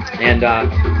 And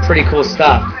pretty cool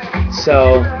stuff.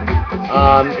 So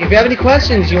if you have any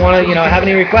questions, you want to, have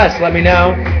any requests, let me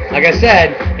know. Like I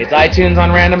said, it's iTunes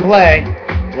on Random Play.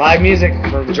 Live music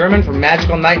from German for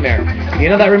Magical Nightmare. You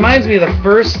know, that reminds me of the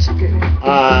first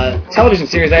television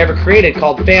series I ever created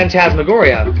called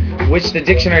Phantasmagoria, which the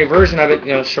dictionary version of it,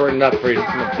 shortened up for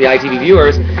the ITV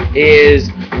viewers,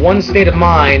 is one state of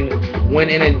mind when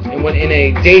in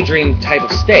a daydream type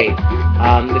of state.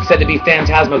 It's said to be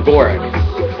phantasmagoric.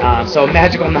 So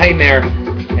Magical Nightmare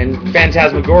and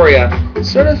Phantasmagoria,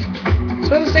 sort of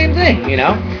the same thing,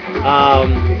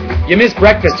 You missed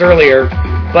breakfast earlier.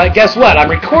 But guess what? I'm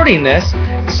recording this,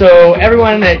 so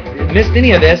everyone that missed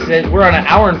any of this, we're on 1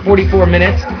 hour and 44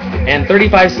 minutes and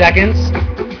 35 seconds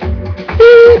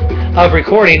of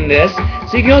recording this.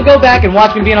 So you can go back and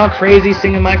watch me being all crazy,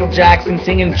 singing Michael Jackson,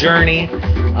 singing Journey.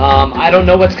 I don't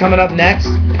know what's coming up next.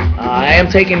 I am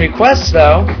taking requests,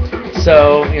 though,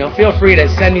 so feel free to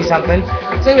send me something.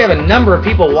 Looks like we have a number of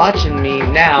people watching me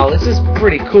now. This is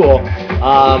pretty cool.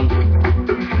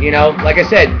 Like I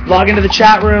said, log into the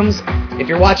chat rooms. If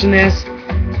you're watching this,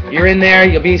 you're in there,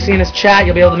 you'll be seeing us chat,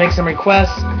 you'll be able to make some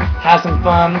requests, have some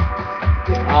fun.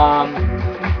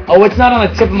 Oh, it's not on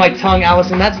the tip of my tongue,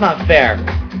 Allison, that's not fair.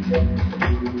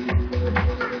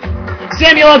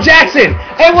 Samuel L. Jackson!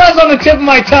 It was on the tip of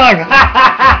my tongue!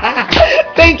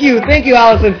 Thank you,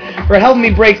 Allison, for helping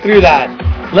me break through that.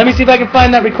 Let me see if I can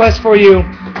find that request for you.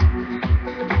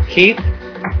 Keith?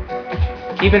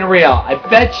 Keeping it real. I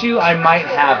bet you I might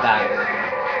have that.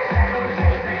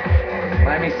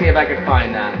 Let me see if I can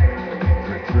find that.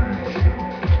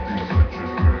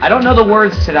 I don't know the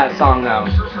words to that song, though.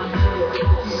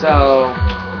 So,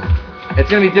 it's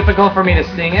going to be difficult for me to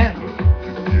sing it.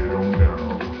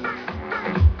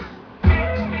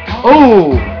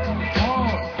 Oh!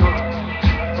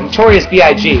 Notorious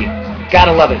B.I.G.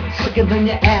 Gotta love it. Sicker than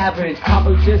your average,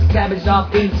 Papa just savage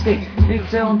off instinct. They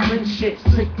tell print shit,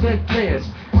 sick good players.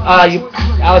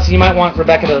 Alice, you might want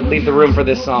Rebecca to leave the room for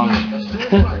this song.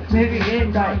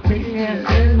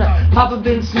 Papa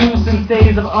been smooth since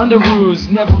days of underoos,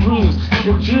 never bruised.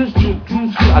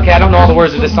 Okay, I don't know all the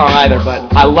words of this song either,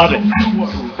 but I love it.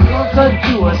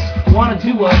 Do us, wanna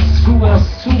do us, screw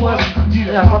us, sue us.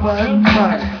 Yeah, Papa,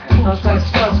 it's like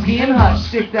stuff, being hot,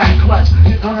 stick that clutch.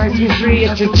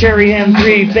 RC3, it's a cherry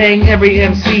M3, bang every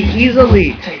MC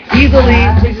easily. Like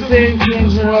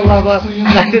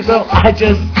as though I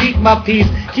just keep my peace,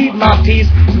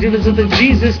 do this with the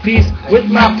Jesus peace, with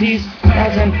my peace,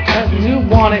 as you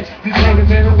want it,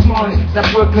 that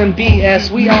Brooklyn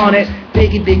BS, we on it,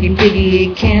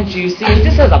 biggie, can't you see? It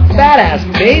just has a badass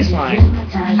bass line.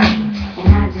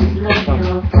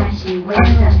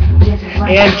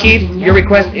 And Keith, your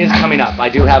request is coming up. I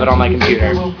do have it on my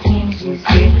computer.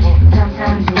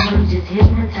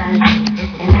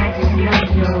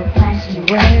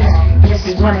 This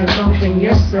is when I open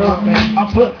your soul. I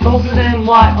put both of them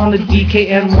Y on the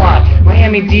DKNY.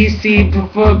 Miami, DC,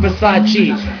 prefer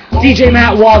Versace. DJ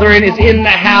Matt Waldron is in the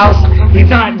house. He's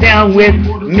not down with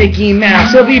Mickey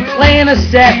Mouse. He'll be playing a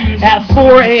set at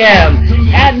 4 a.m.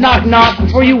 at Knock Knock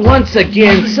for you once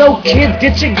again. So kids,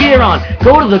 get your gear on.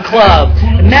 Go to the club.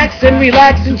 Max and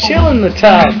relax and chill in the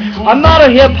tub. I'm not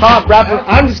a hip-hop rapper.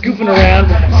 I'm just goofing around.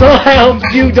 So I hope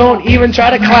you don't even try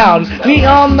to clown me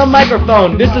on the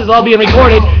microphone. This is all being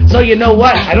recorded. So you know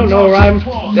what? I don't know a rhyme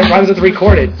that rhymes with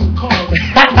recorded.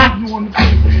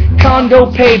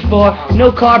 Condo paid for,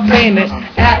 no car payment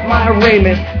at my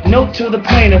arraignment. Note to the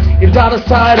plaintiff, your daughter's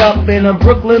tied up in a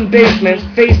Brooklyn basement.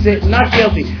 Face it, not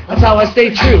guilty. That's how I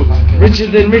stay true, richer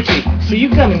than Richie. So you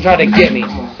come and try to get me.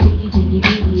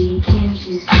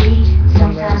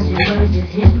 Sometimes your words just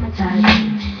hypnotize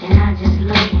me, and I just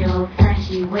love your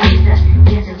flashy ways.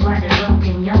 This is why they're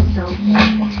broken your soul.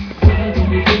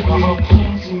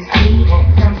 Can't you see?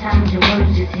 Sometimes your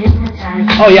words just hypnotize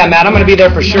me. Oh yeah, Matt, I'm going to be there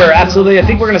for sure. Absolutely. I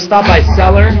think we're going to stop by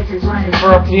Cellar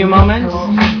for a few moments.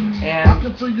 And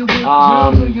we're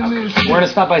going to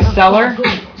stop by Cellar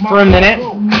for a minute,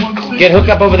 get hooked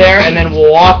up over there, and then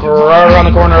we'll walk right around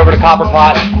the corner over to Copper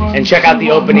Pot and check out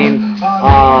the opening.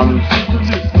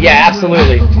 Yeah,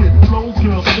 absolutely.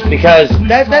 Because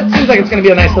that seems like it's going to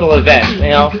be a nice little event, you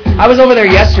know. I was over there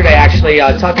yesterday, actually,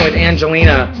 talking with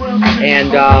Angelina,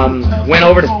 and went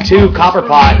over to Copper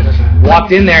Pot,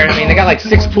 walked in there. I mean, they got like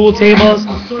 6 pool tables.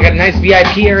 They got a nice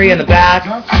VIP area in the back.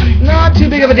 Not too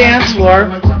big of a dance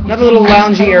floor. Another little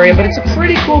loungy area, but it's a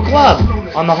pretty cool club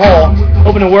on the whole.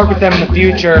 Hoping to work with them in the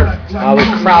future, with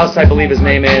Kraus, I believe his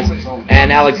name is,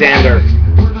 and Alexander.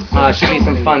 Should be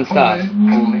some fun stuff.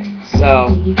 So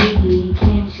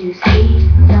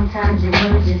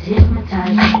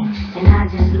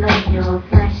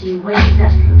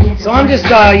I'm just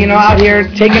out here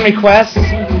taking requests.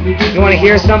 You want to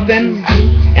hear something,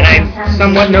 and I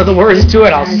somewhat know the words to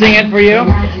it, I'll sing it for you.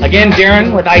 Again,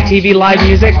 Darren with ITV Live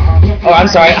Music. Oh, I'm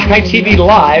sorry, ITV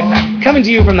Live, coming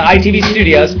to you from the ITV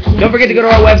studios. Don't forget to go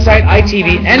to our website,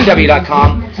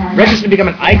 itvnw.com, register to become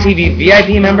an ITV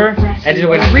VIP member, and to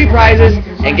win free prizes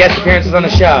and guest appearances on the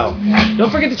show.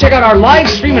 Don't forget to check out our live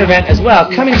streaming event as well,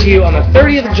 coming to you on the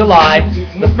 30th of July,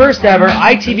 the first ever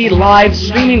ITV Live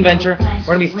streaming venture.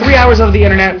 We're going to be 3 hours over the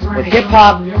internet with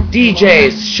hip-hop,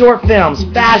 DJs, short films,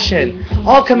 fashion,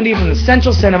 all coming to you from the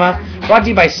Central Cinema, brought to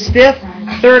you by Stiff,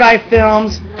 Third Eye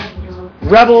Films,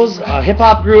 Rebels, a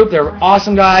hip-hop group. They're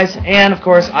awesome guys, and, of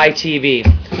course, ITV.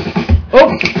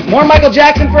 Oh, more Michael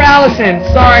Jackson for Allison.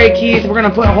 Sorry, Keith, we're going to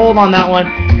put a hold on that one,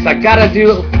 because I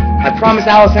promised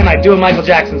Allison I'd do a Michael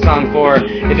Jackson song for her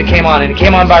if it came on, and it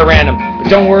came on by random. But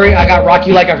don't worry, I got Rock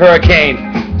You Like a Hurricane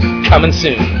coming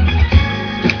soon.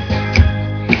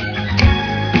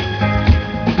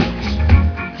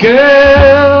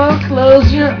 Girl,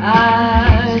 close your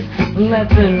eyes, let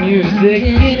the music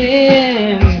get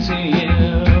into you.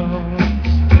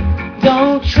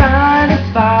 Don't try to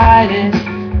fight it,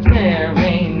 there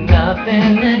ain't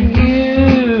nothing that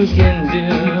you can do.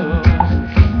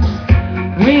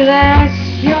 Relax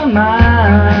your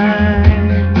mind,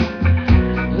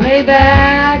 lay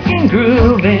back and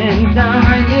grooving,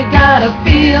 darling, you gotta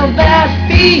feel that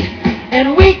beat,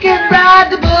 and we can ride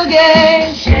the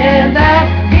boogie, share that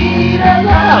beat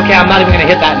alone. Okay, I'm not even going to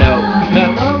hit that note.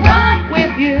 I'll rock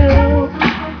with you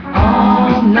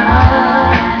all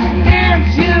night,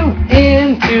 dance you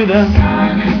into the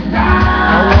sunlight.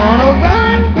 I wanna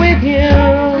rock with you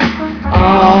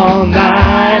all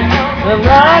night,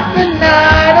 rock the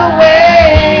night away.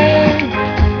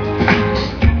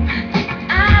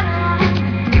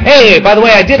 Hey, by the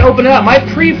way, I did open it up. My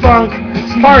pre-funk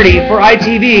party for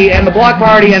ITV, and the block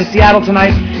party in Seattle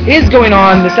tonight is going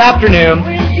on this afternoon,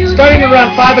 starting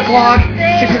around 5 o'clock,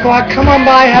 6 o'clock. Come on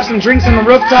by, have some drinks on the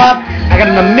rooftop. I got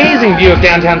an amazing view of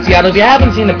downtown Seattle. If you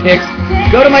haven't seen the pics,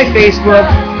 go to my Facebook,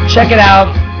 check it out.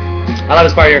 I love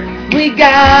this part here. We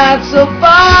got so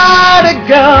far to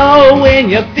go when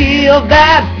you feel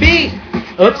that beat.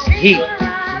 Oops, heat.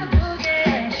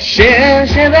 Share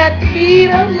that beat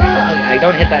of love. I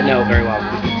don't hit that note very well.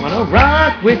 Wanna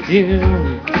rock with you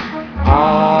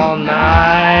all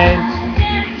night.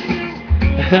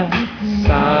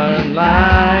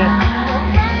 Sunlight.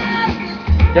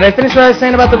 Did I finish what I was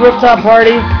saying about the rooftop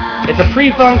party? It's a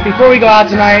pre-funk before we go out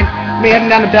tonight. We'll be heading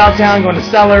down to Belltown, going to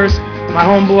Sellers. My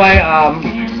homeboy,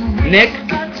 Nick,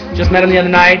 just met him the other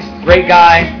night. Great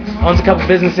guy. Owns a couple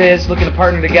businesses. Looking to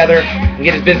partner together and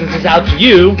get his businesses out to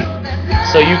you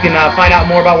so you can find out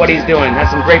more about what he's doing. Has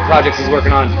some great projects he's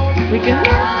working on. We can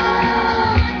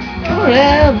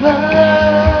forever.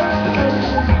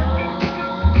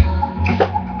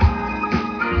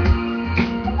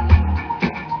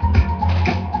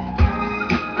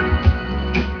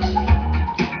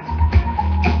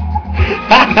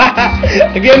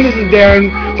 Again, this is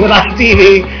Darren with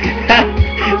ITV.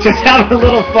 Just having a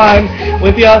little fun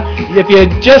with you. If you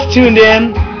just tuned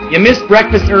in, you missed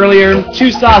breakfast earlier.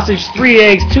 2 sausage, 3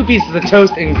 eggs, 2 pieces of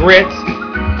toast and grits.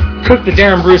 Cooked the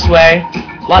Darren Bruce way.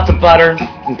 Lots of butter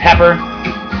and pepper.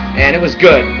 And it was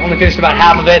good. Only finished about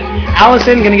half of it.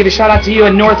 Allison, going to give a shout out to you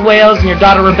in North Wales and your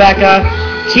daughter Rebecca.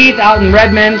 Keith out in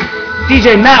Redmond.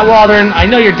 DJ Matt Waldron, I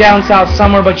know you're down south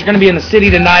somewhere, but you're going to be in the city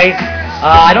tonight.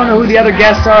 I don't know who the other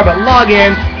guests are, but log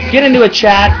in, get into a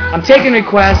chat. I'm taking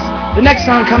requests. The next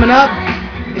song coming up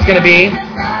is going to be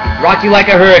Rock You Like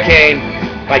a Hurricane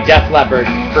by Def Leppard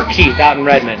for Keith out in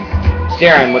Redmond.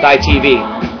 Darren with ITV.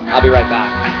 I'll be right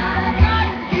back.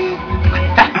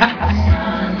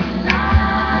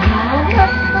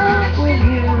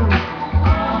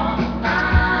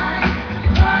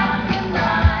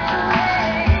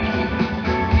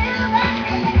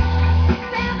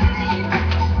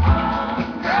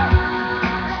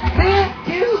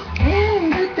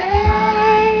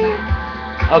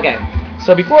 Okay,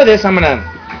 so before this, I'm gonna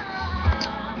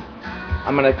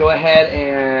go ahead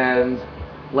and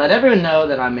let everyone know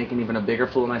that I'm making even a bigger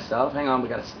fool of myself. Hang on, we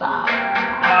gotta stop.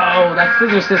 Oh, that's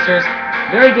Scissor Sisters.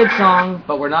 Very good song,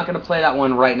 but we're not gonna play that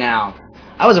one right now.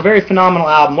 That was a very phenomenal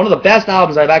album. One of the best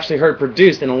albums I've actually heard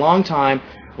produced in a long time,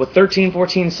 with 13,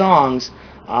 14 songs,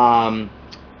 and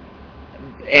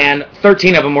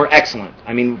 13 of them were excellent.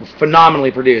 I mean,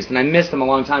 phenomenally produced, and I missed them a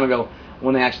long time ago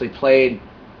when they actually played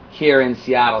here in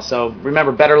Seattle. So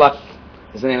remember, Better Luck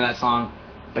is the name of that song.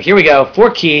 But here we go, for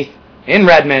Keith in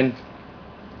Redmond.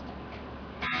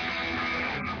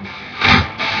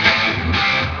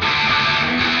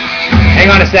 Hang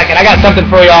on a second, I got something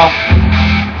for y'all.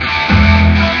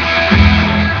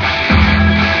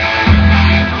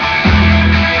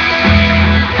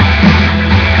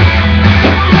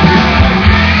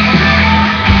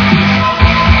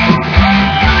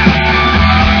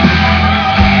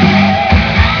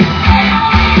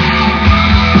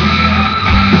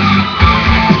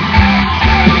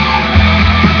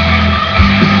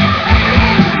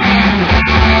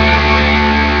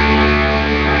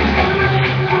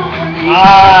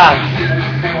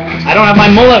 I don't have my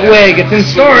mullet wig. It's in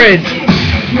storage.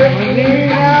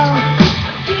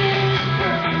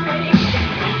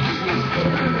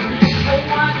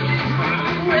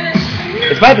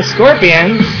 It's by the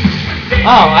Scorpions.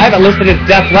 Oh, I have it listed as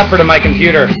Def Leppard on my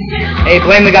computer. Hey,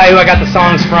 blame the guy who I got the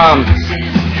songs from.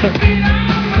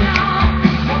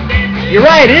 You're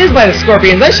right, it is by the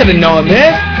Scorpions. I should have known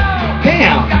this.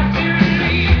 Damn.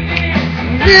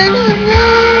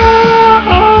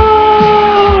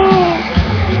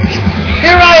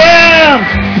 Here I am!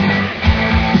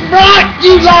 Rock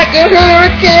you like a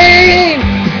hurricane!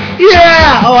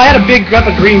 Yeah! Oh, I had a big cup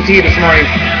of green tea this morning.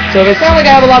 So if I sound like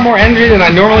I have a lot more energy than I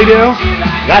normally do,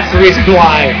 that's the reason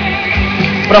why.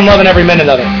 But I'm loving every minute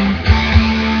of it.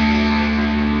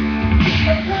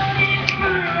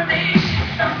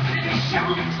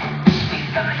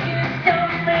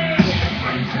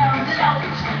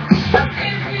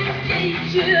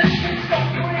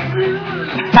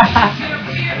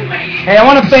 Hey, I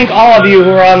want to thank all of you who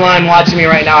are online watching me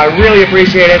right now. I really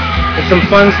appreciate it. It's some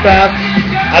fun stuff.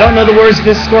 I don't know the words to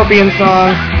this Scorpion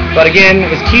song, but again, it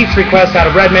was Keith's request out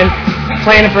of Redmond.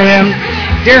 Playing it for him.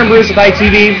 Darren Bruce with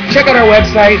ITV. Check out our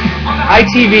website,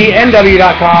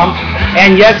 itvnw.com.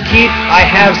 And yes, Keith, I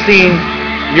have seen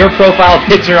your profile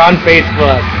picture on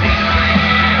Facebook.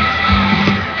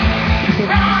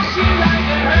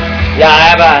 Yeah, I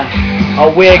have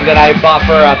a wig that I bought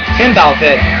for a pimp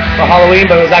outfit. for Halloween,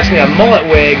 but it was actually a mullet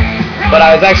wig. But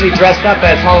I was actually dressed up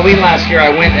as Halloween last year. I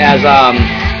went as a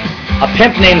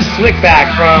pimp named Slickback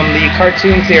from the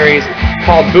cartoon series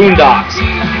called Boondocks.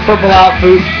 Purple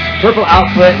outfit,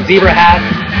 zebra hat.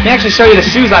 Let me actually show you the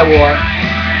shoes I wore.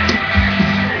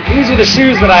 These are the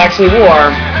shoes that I actually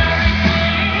wore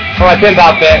for my pimp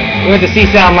outfit. We went to Sea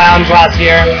Sound Lounge last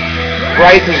year.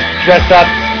 Bryce is dressed up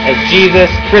as Jesus.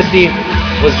 Christy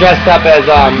was dressed up as,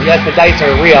 yes, the dice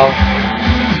are real.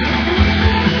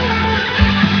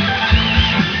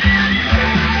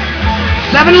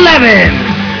 7-Eleven!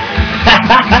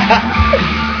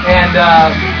 And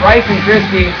Bryce and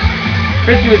Christy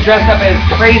was dressed up as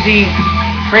crazy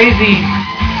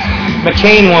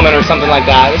McCain woman or something like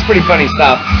that. It was pretty funny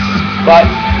stuff. But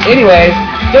anyways,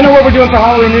 don't know what we're doing for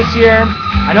Halloween this year.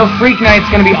 I know Freak Night's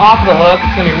going to be off the hook.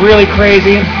 It's going to be really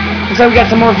crazy. Looks like we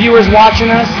got some more viewers watching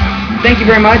us. Thank you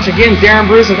very much. Again, Darren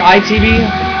Bruce with ITV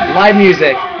Live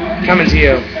Music coming to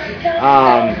you.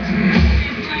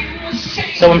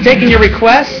 So I'm taking your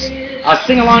requests. I'll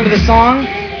sing along to the song.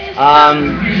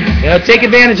 Take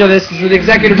advantage of this. This is the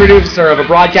executive producer of a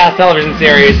broadcast television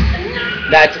series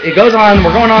that it goes on.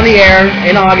 We're going on the air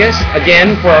in August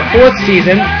again for our 4th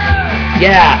season.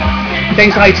 Yeah.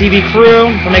 Thanks to ITV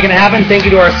crew for making it happen. Thank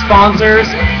you to our sponsors.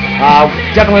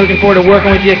 Definitely looking forward to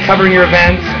working with you, covering your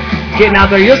events, getting out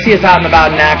there. You'll see us out and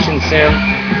about in action soon.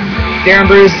 Darren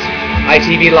Bruce,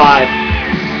 ITV Live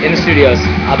in the studios.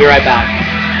 I'll be right back.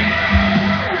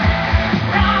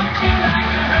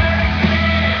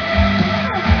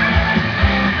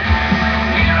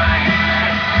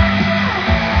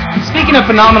 Speaking of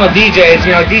phenomenal DJs,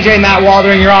 DJ Matt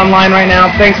Waldron, you're online right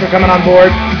now. Thanks for coming on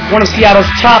board. One of Seattle's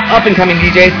top up-and-coming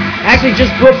DJs. Actually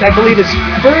just booked, I believe, his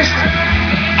first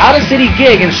out-of-city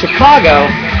gig in Chicago.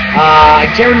 I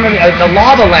can't remember, the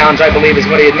Lava Lounge, I believe, is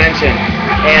what he had mentioned.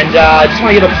 And I just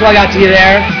want to give a plug out to you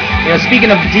there.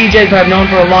 Speaking of DJs that I've known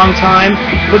for a long time,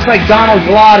 looks like Donald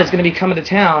Glaude is going to be coming to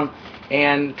town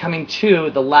and coming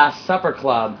to the Last Supper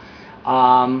Club.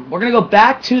 We're going to go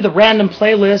back to the random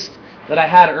playlist that I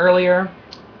had earlier.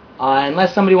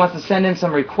 Unless somebody wants to send in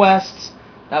some requests,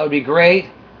 that would be great.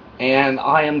 And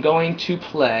I am going to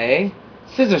play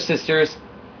Scissor Sisters,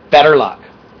 Better Luck.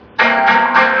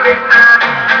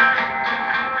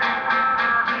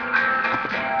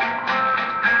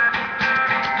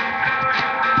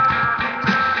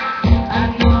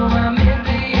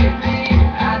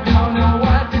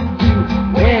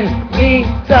 When we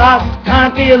talk,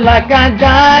 I feel like I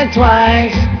died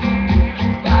twice.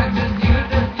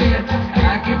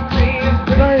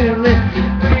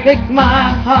 Pick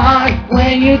my heart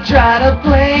when you try to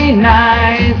play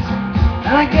nice.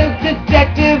 Like a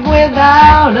detective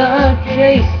without a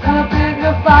case. I'll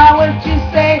verify what you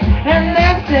say and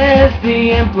then test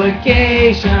the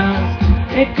implications.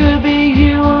 It could be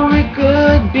you or it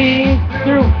could be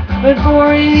through.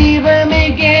 Before it even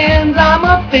begins, I'm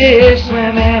a fish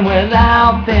swimming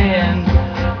without fins.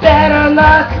 Better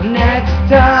luck next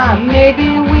time.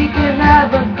 Maybe we can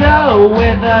have a go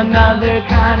with another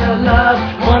kind of love,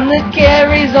 one that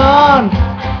carries on.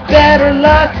 Better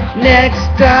luck next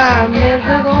time. There's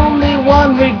only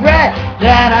one regret,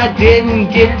 that I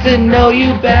didn't get to know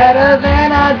you better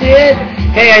than I did.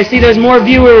 Hey, I see there's more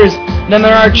viewers than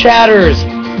there are chatters.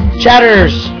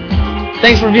 Chatters,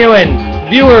 thanks for viewing.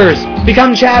 Viewers,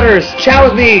 become chatters. Chat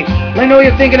with me. Let me know what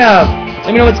you're thinking of.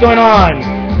 Let me know what's going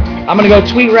on. I'm going to go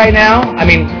tweet right now. I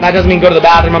mean, that doesn't mean go to the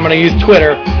bathroom. I'm going to use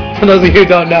Twitter, for those of you who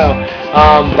don't know.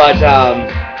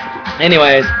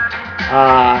 Anyways,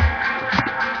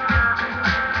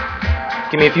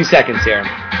 give me a few seconds here.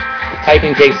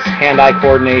 Typing takes hand-eye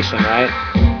coordination, right?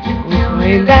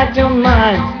 Is that your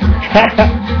mind?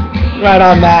 Right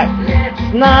on that.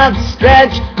 Let's not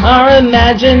stretch our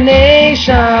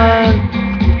imagination.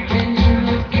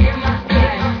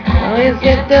 Always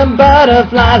get the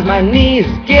butterflies, my knees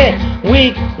get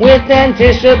weak with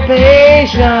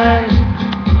anticipation.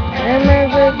 And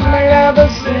there's a might have a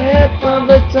slip of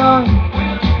the tongue.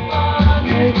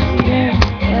 It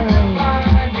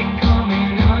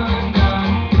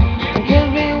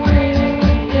could be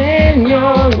within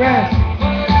your grasp.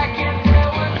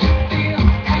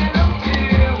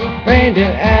 Afraid to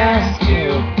ask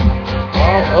you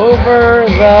all over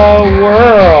the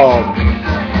world.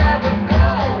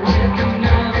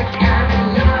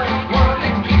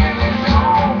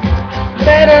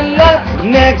 Better luck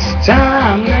next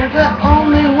time. There's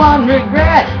only one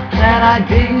regret, that I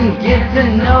didn't get to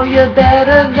know you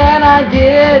better than I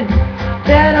did.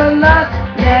 Better luck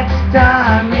next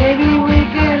time. Maybe we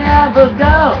could have a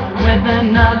go with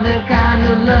another kind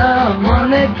of love,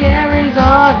 one that carries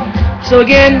on. So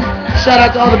again, shout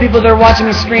out to all the people that are watching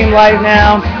me stream live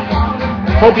now.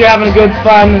 Hope you're having a good,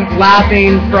 fun,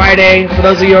 laughing Friday. For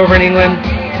those of you over in England,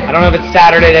 I don't know if it's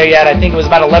Saturday there yet. I think it was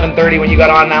about 11:30 when you got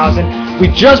on, Allison. We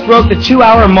just broke the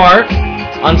 2-hour mark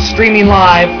on streaming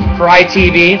live for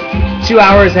ITV. 2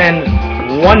 hours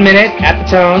and 1 minute at the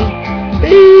tone.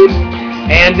 Beep.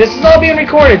 And this is all being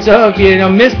recorded, so if you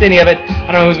missed any of it,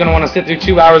 I don't know who's going to want to sit through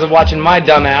 2 hours of watching my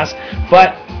dumbass.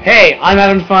 But, hey, I'm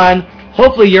having fun.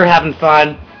 Hopefully you're having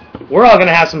fun. We're all going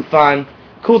to have some fun.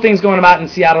 Cool things going about in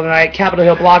Seattle tonight. Capitol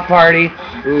Hill Block Party.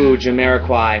 Ooh,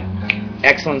 Jamiroquai.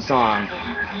 Excellent song.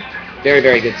 Very,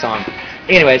 very good song.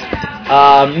 Anyways,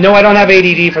 no, I don't have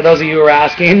ADD for those of you who are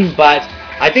asking, but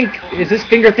I think, is this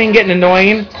finger thing getting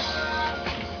annoying?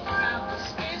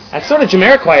 That's sort of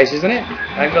Jamiroquai-ish, isn't it?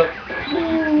 I can go...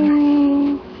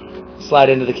 Slide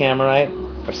into the camera, right?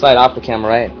 Or slide off the camera,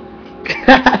 right?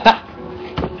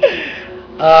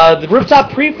 The rooftop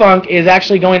pre-funk is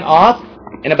actually going off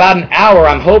in about an hour.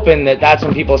 I'm hoping that that's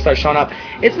when people start showing up.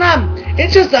 It's not.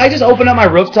 It's just I just open up my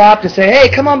rooftop to say, hey,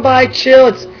 come on by, chill.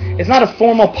 It's not a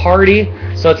formal party,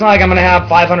 so it's not like I'm gonna have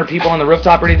 500 people on the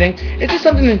rooftop or anything. It's just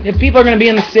something that if people are gonna be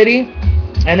in the city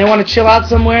and they want to chill out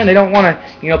somewhere and they don't want to,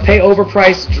 pay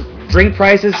overpriced drink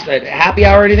prices at happy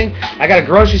hour or anything. I got a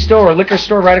grocery store or liquor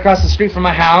store right across the street from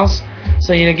my house.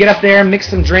 So, get up there, mix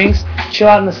some drinks, chill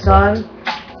out in the sun.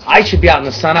 I should be out in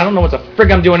the sun. I don't know what the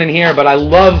frig I'm doing in here, but I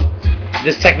love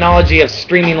this technology of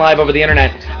streaming live over the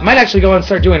internet. I might actually go and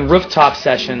start doing rooftop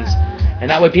sessions, and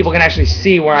that way people can actually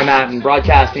see where I'm at and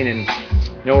broadcasting and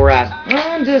know where we're at.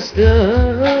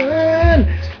 Understood.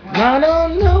 I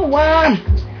don't know what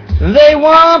they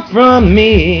want from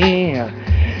me.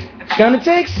 It's gonna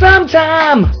take some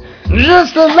time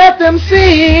just to let them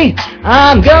see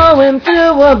I'm going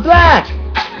through a black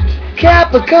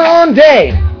Capricorn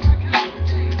day.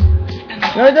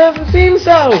 No, it doesn't seem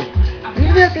so.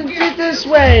 This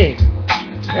way.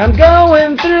 I'm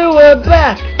going through a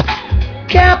black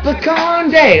Capricorn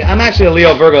day. I'm actually a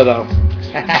Leo Virgo, though.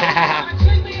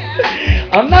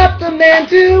 I'm not the man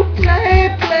to play.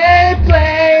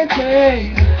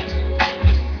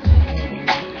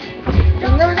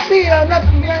 You'll never see, I'm not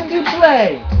the man to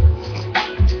play.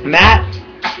 Matt,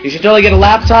 you should totally get a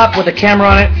laptop with a camera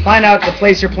on it. Find out the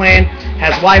place you're playing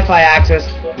has Wi-Fi access.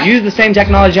 Use the same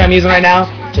technology I'm using right now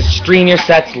to stream your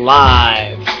sets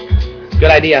live.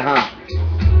 Good idea, huh?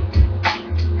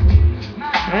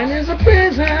 And there's a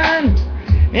prison,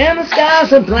 and the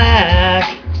skies are black,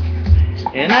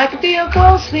 and I can feel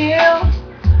cold steel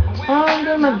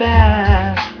under my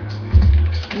back.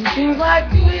 It seems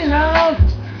like,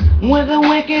 with a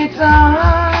wicked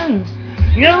tongue.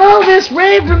 This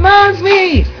rave reminds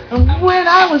me of when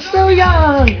I was so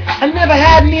young. I never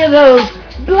had any of those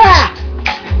black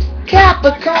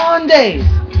Capricorn days.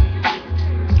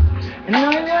 And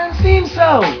no, it doesn't seem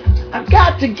so. I've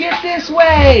got to get this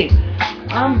way.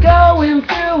 I'm going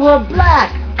through a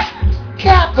black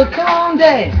Capricorn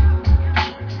day.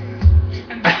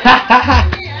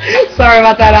 Sorry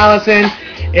about that, Allison.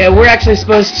 Yeah, we're actually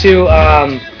supposed to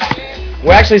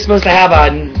have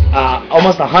a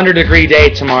almost 100-degree day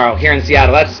tomorrow here in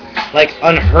Seattle. That's like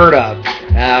unheard of.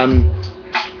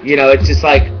 It's just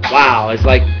like, wow. It's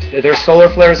like there's solar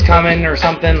flares coming or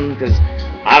something, because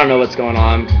I don't know what's going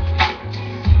on.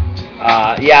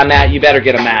 Yeah, Matt, you better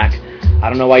get a Mac. I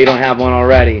don't know why you don't have one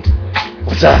already.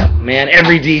 What's up, man?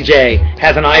 Every DJ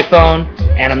has an iPhone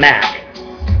and a Mac.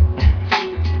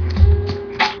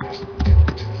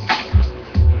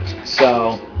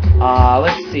 So,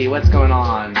 let's see what's going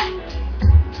on.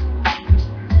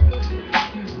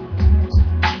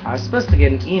 I was supposed to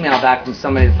get an email back from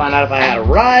somebody to find out if I had a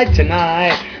ride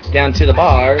tonight down to the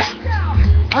bars.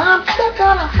 I'm stuck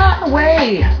on a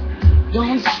highway,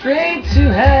 going straight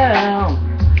to hell,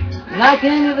 like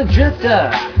into the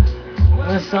drifter.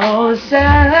 So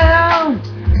sad.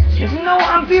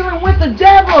 I'm feeling with the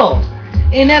devil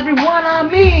in everyone I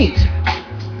meet.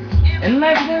 And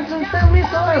life doesn't send me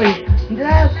sorry.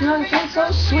 That's not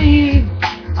so sweet.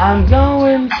 I'm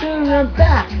going through the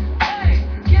back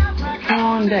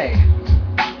one day.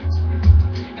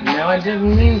 No, I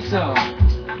didn't mean so.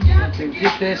 To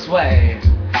get this way.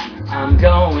 I'm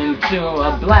going through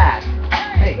a black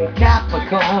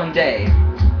Capricorn day.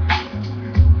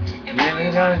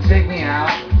 Never gonna take me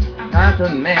out. Not the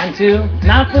man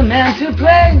to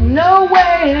play. No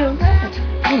way.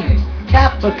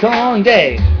 Capricorn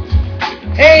day.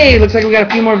 Hey, looks like we got a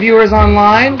few more viewers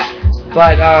online,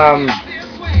 but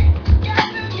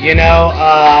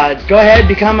go ahead,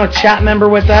 become a chat member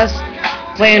with us,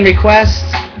 playing requests.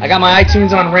 I got my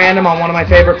iTunes on random on one of my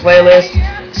favorite playlists,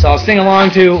 so I'll sing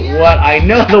along to what I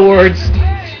know the words.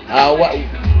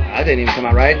 I didn't even come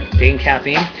out right. Dane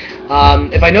caffeine.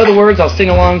 If I know the words, I'll sing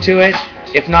along to it.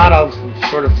 If not, I'll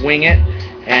sort of wing it.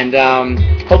 And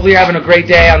hopefully you're having a great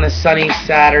day on this sunny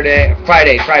Friday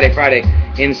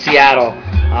in Seattle.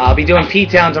 I'll be doing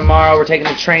P-Town tomorrow. We're taking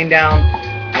the train down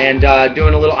and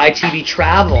doing a little ITV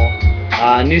travel,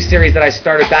 new series that I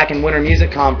started back in Winter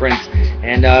Music Conference,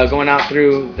 and going out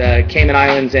through the Cayman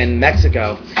Islands and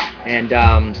Mexico. And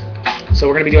so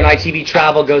we're going to be doing ITV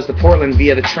travel, goes to Portland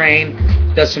via the train,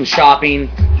 does some shopping,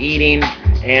 eating,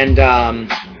 and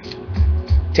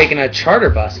taking a charter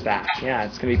bus back. Yeah,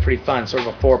 it's going to be pretty fun. Sort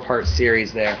of a 4-part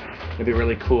series there. It'll be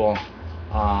really cool.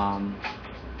 I'm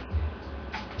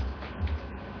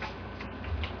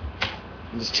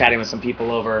just chatting with some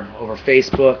people over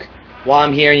Facebook. While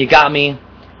I'm here and you got me,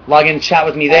 log in, chat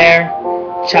with me there,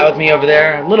 chat with me over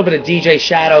there. A little bit of DJ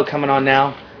Shadow coming on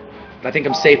now. I think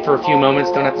I'm safe for a few moments.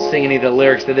 Don't have to sing any of the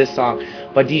lyrics to this song.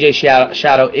 But DJ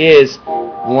Shadow is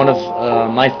one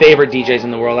of my favorite DJs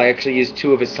in the world. I actually used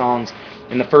 2 of his songs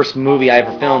in the first movie I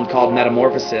ever filmed called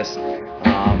Metamorphosis.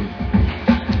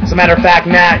 As a matter of fact,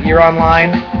 Matt, you're online.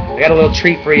 I got a little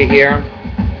treat for you here.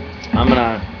 I'm going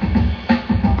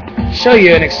to show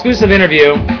you an exclusive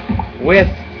interview with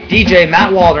DJ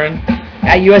Matt Waldron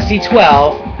at USC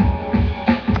 12.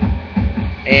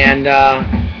 And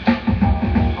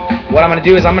what I'm going to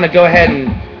do is I'm going to go ahead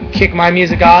and kick my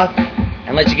music off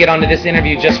and let you get onto this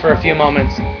interview just for a few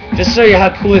moments. Just to show you how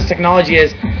cool this technology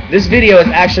is. This video is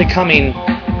actually coming.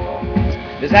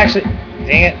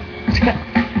 Dang it.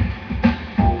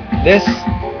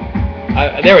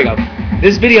 There we go.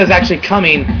 This video is actually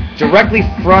coming directly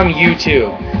from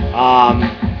YouTube.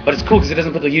 But it's cool because it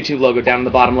doesn't put the YouTube logo down in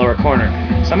the bottom lower corner.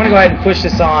 So I'm going to go ahead and push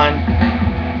this on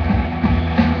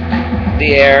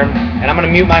the air, and I'm going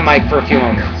to mute my mic for a few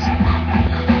moments.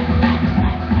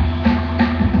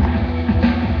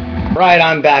 Right,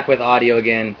 I'm back with audio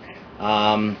again.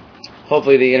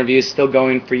 Hopefully the interview is still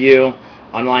going for you.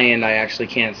 On my end, I actually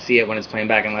can't see it when it's playing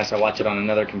back unless I watch it on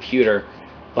another computer.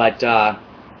 But that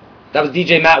was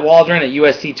DJ Matt Waldron at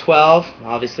USC 12.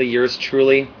 Obviously yours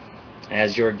truly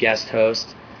as your guest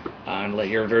host. And let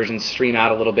your version stream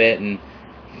out a little bit and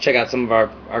check out some of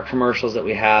our commercials that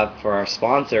we have for our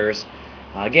sponsors.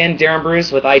 Again, Darren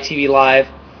Bruce with ITV Live,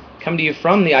 coming to you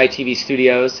from the ITV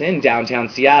studios in downtown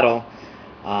Seattle.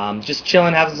 Just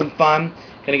chilling, having some fun.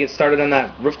 Going to get started on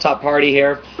that rooftop party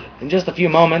here in just a few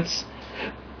moments.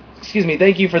 Excuse me.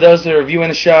 Thank you for those that are viewing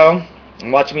the show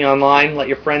and watching me online. Let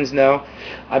your friends know.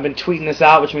 I've been tweeting this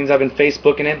out, which means I've been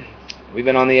Facebooking it. We've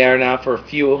been on the air now for a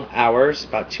few hours,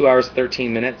 about 2 hours,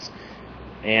 13 minutes.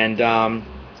 And,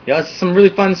 it's some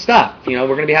really fun stuff. We're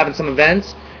going to be having some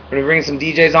events. We're going to be bringing some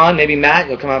DJs on. Maybe Matt,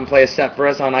 you'll come out and play a set for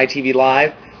us on ITV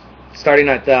Live, starting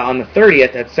on the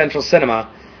 30th at Central Cinema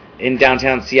in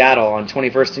downtown Seattle on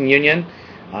 21st and Union.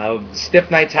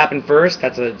 Stiff Nights happen first.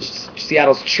 That's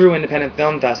Seattle's true independent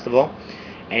film festival.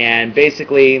 And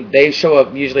basically, they show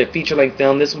up usually a feature-length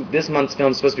film. This month's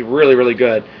film is supposed to be really, really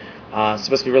good. It's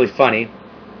supposed to be really funny.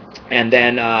 And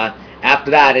then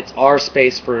after that, it's our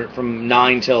space from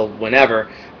 9 till whenever.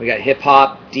 We got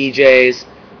hip-hop, DJs,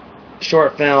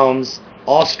 short films,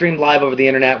 all streamed live over the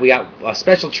internet. We got a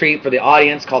special treat for the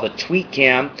audience called a tweet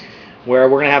cam, where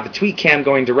we're going to have the tweet cam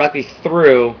going directly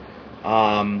through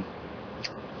to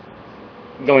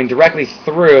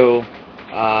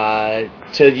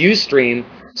Ustream,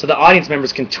 so the audience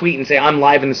members can tweet and say, I'm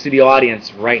live in the studio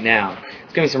audience right now.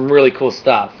 It's going to be some really cool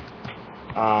stuff.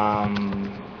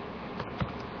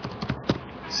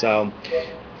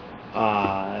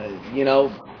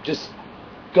 Just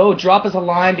go drop us a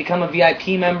line, become a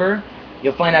VIP member.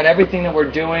 You'll find out everything that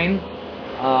we're doing.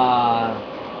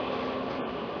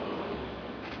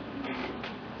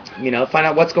 Find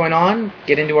out what's going on,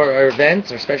 get into our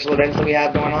events, our special events that we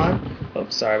have going on.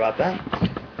 Oops, sorry about that.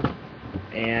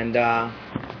 And I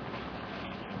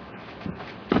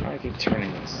keep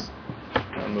turning this.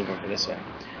 I'll move over this way.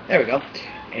 There we go.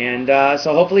 And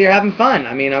so hopefully you're having fun.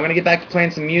 I'm going to get back to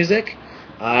playing some music,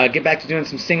 get back to doing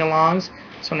some sing-alongs.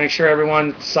 Just want to make sure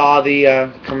everyone saw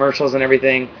the commercials and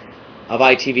everything of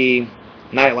ITV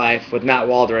Nightlife with Matt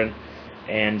Waldron.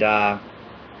 And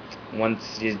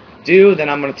once you do, then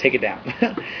I'm going to take it down.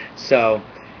 So,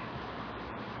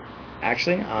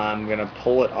 actually, I'm going to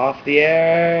pull it off the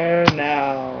air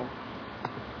now.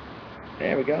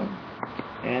 There we go.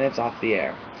 And it's off the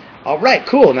air. Alright,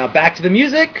 cool. Now back to the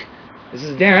music. This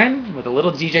is Darren with a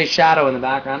little DJ Shadow in the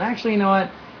background. Actually, you know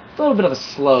what? It's a little bit of a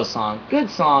slow song. Good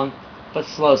song, but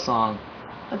slow song.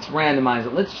 Let's randomize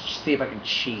it. Let's see if I can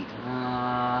cheat.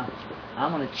 I'm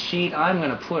going to cheat. I'm going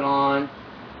to put on...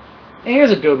 Hey,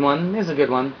 here's a good one. Here's a good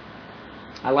one.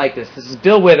 I like this. This is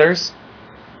Bill Withers.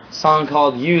 A song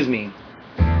called Use Me.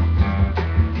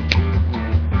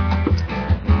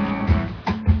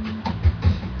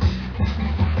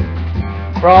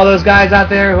 For all those guys out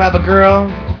there who have a girl,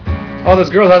 all those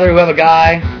girls out there who have a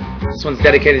guy, this one's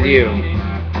dedicated to you.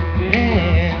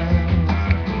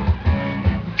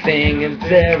 Thing of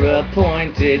their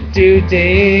appointed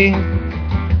duty.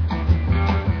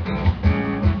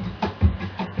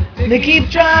 They keep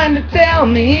trying to tell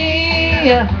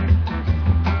me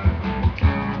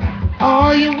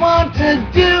all you want to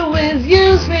do is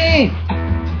use me.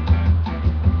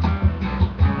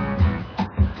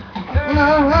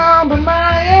 But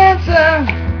my answer,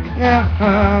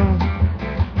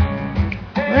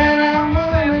 when I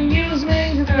want to use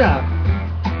me to stop.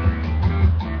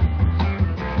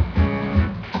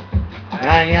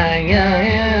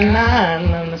 And I'm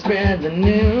gonna spread the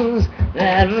news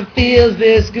that if it feels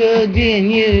this good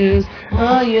getting used,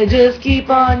 oh, you just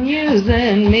keep on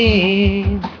using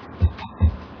me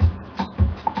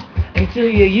until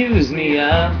you use me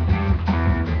up.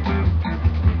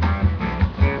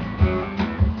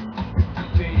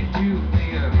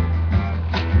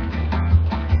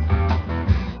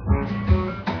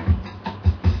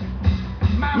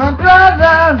 My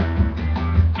brother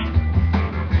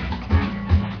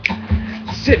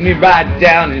sit me right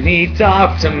down and he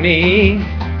talked to me.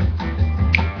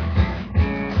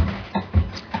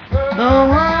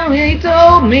 Oh, he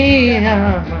told me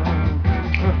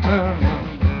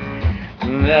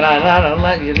that I ought to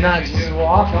let you not just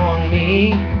walk on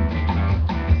me.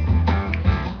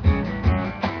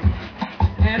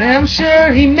 And I'm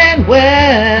sure he meant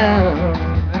well.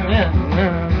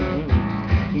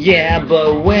 Yeah,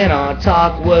 but when our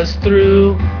talk was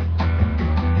through,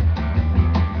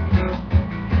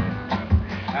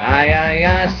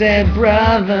 I said,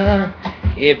 brother,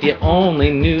 if you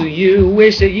only knew, you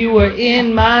wish that you were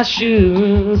in my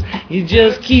shoes. You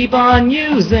just keep on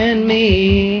using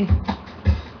me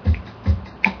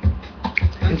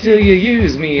until you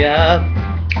use me up.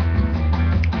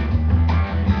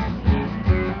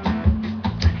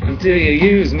 Until you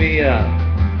use me up.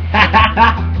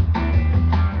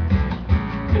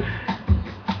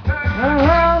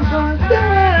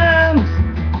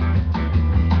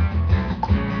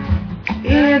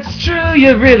 It's true,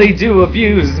 you really do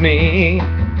abuse me.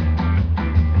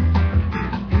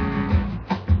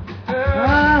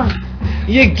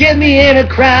 You get me in a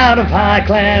crowd of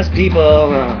high-class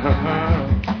people,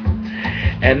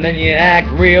 and then you act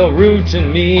real rude to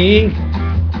me.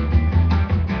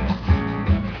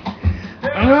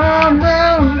 Oh,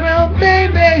 no,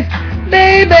 baby,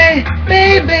 baby,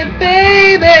 baby,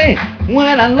 baby.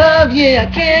 When I love you, I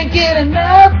can't get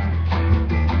enough.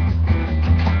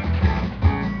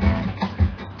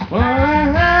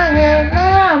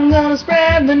 I'm gonna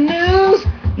spread the news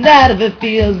that if it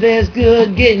feels this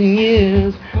good getting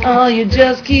used, oh, you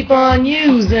just keep on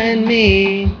using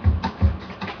me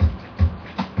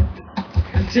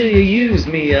until you use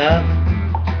me up.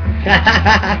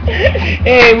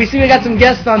 Hey, we see we got some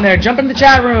guests on there. Jump into the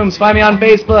chat rooms. Find me on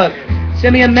Facebook.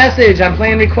 Send me a message. I'm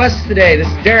playing requests today. This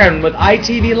is Darren with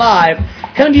ITV Live,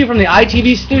 coming to you from the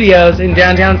ITV studios in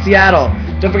downtown Seattle.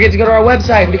 Don't forget to go to our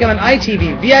website and become an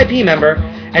ITV VIP member,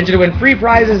 enter to win free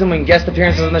prizes and win guest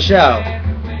appearances on the show.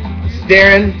 This is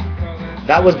Darren.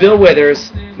 That was Bill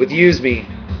Withers with Use Me.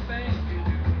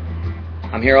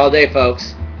 I'm here all day,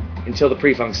 folks, until the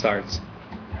pre-funk starts.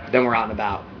 Then we're out and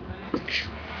about.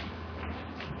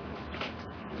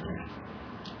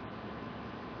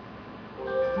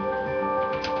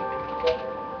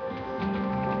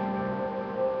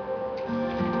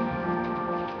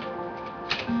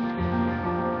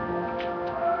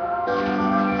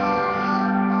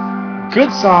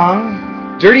 Good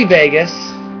song, Dirty Vegas,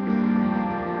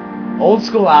 old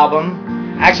school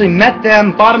album. Actually met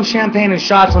them, bought them champagne and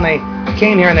shots when they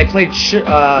came here and they played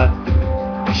Sugar?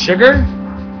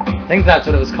 I think that's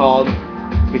what it was called,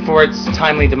 before its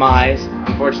timely demise.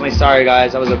 Unfortunately, sorry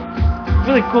guys, that was a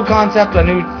really cool concept. I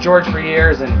knew George for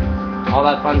years and all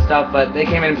that fun stuff, but they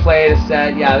came in and played a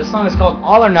set. Yeah, this song is called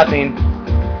All or Nothing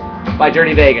by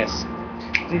Dirty Vegas.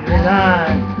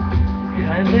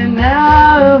 I've been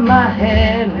out of my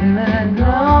head and I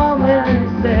know what it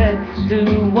said to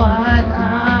what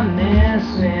I'm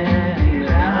missing.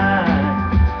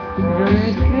 I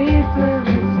really sleep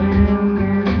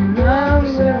and love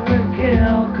will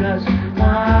kill, cause what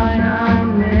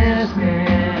I'm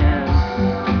missing.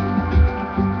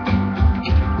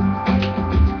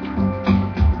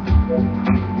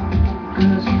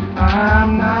 Cause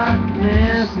I'm not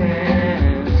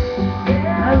missing.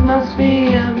 There must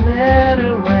be a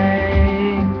better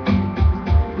way.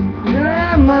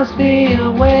 There must be a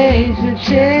way to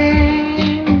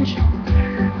change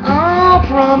all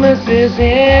promises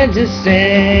and to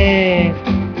stay.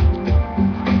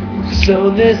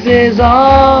 So this is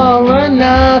all or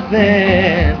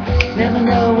nothing. Never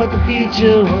know what the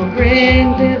future will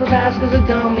bring. Live the past cause it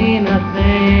don't mean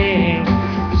nothing.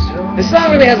 This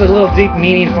song really has a little deep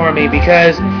meaning for me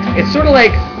because it's sort of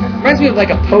like, reminds me of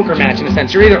like a poker match in a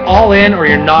sense. You're either all in or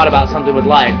you're not about something with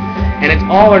life. And it's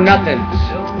all or nothing.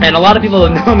 And a lot of people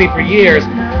who know me for years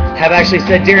have actually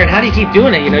said, Darren, how do you keep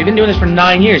doing it? You know, you've been doing this for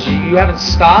 9 years. You haven't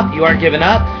stopped. You aren't giving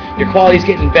up. Your quality's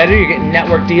getting better. You're getting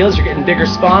network deals. You're getting bigger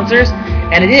sponsors.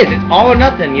 And it's all or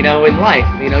nothing, you know, in life.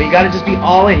 You know, you got to just be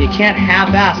all in. You can't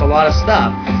half-ass a lot of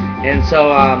stuff. And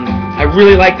so I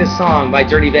really like this song by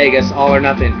Dirty Vegas, All or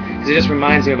Nothing, because it just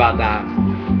reminds me about that.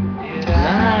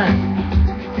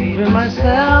 Leaving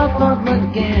myself up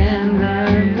again,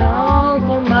 and all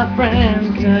for my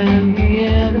friends, and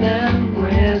hear them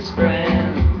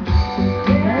whispering.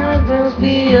 There must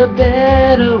be a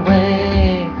better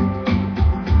way.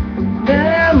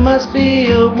 There must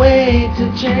be a way to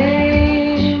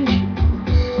change.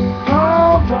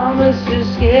 All promises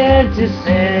scared to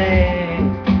say.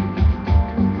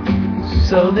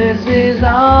 So this is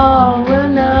all or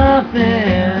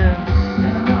nothing.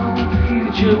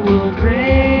 Future will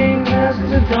bring us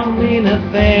to don't mean a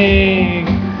thing.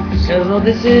 Cause oh,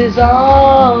 this is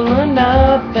all or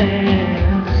nothing.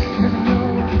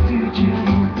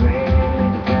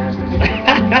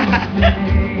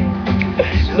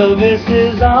 So this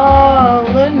is all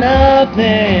or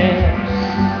nothing.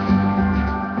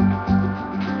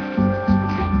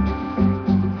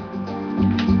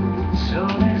 So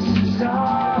this is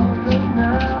all or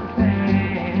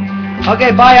nothing.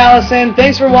 Okay, bye, Allison.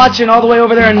 Thanks for watching all the way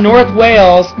over there in North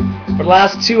Wales. For the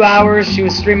last 2 hours, she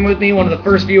was streaming with me, one of the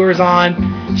first viewers on.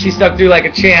 She stuck through like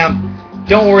a champ.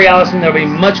 Don't worry, Allison, there'll be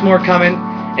much more coming.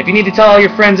 If you need to tell all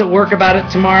your friends at work about it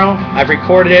tomorrow, I've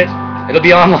recorded it. It'll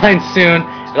be online soon.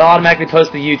 It'll automatically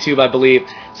post to YouTube, I believe.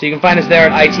 So you can find us there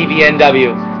at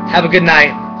ITVNW. Have a good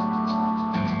night.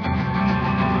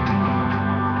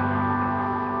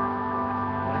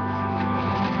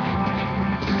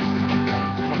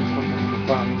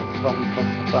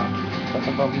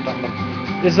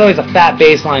 This is always a fat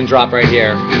bass line drop right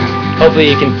here. Hopefully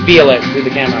you can feel it through the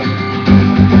camera.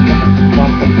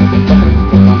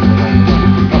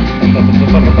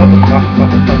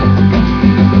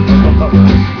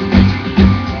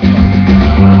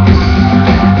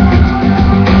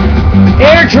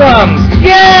 Air drums!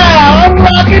 Yeah! I'm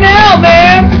rocking out,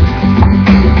 man!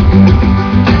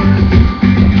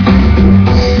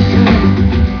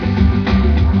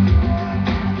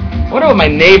 I wonder what my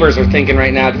neighbors are thinking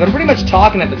right now, because I'm pretty much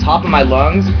talking at the top of my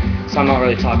lungs, so I'm not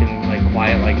really talking like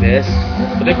quiet like this.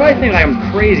 But they probably think like I'm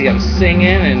crazy. I'm singing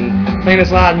and playing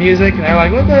this loud music, and they're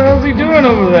like, what the hell's he doing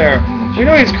over there? We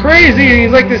know he's crazy and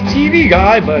he's like this TV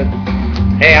guy, but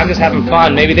hey, I'm just having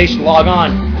fun. Maybe they should log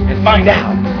on and find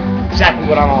out exactly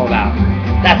what I'm all about.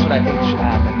 That's what I think should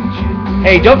happen.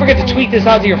 Hey, don't forget to tweet this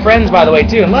out to your friends, by the way,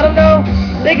 too, and let them know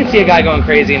they can see a guy going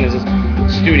crazy in his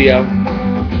studio.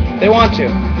 They want to.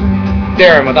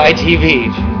 Darren with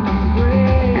ITV.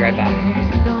 Be right back.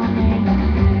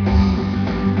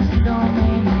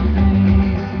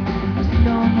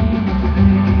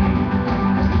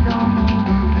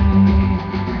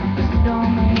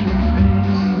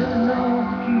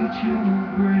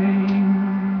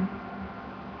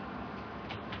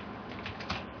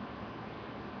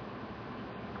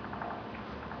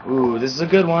 Ooh, this is a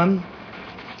good one.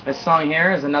 This song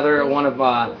here is another one of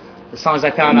the songs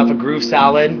I found off of Groove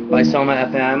Salad by Soma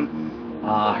FM.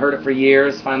 Heard it for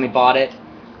years, finally bought it.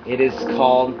 It is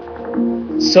called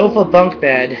Sofa Bunk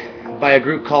Bed by a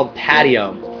group called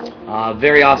Patio.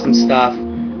 Very awesome stuff.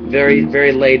 Very,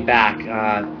 very laid back.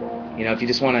 You know, if you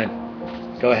just want to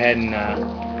go ahead and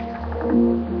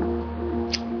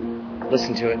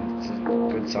listen to it, it's a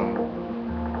good song.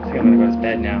 I think I'm going to go to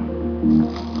bed now.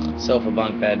 Sofa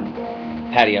Bunk Bed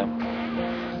Patio.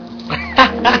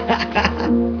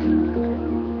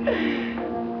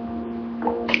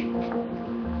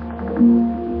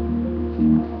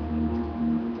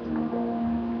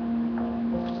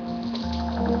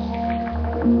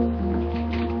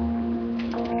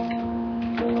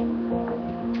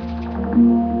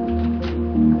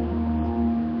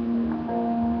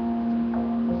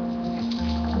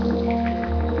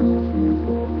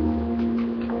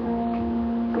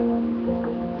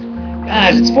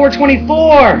 Guys, it's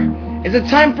 4:24. Is it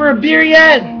time for a beer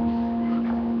yet?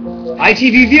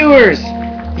 ITV viewers,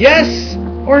 yes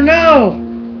or no?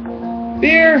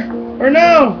 Beer or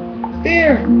no?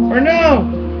 Beer or no?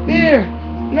 Beer,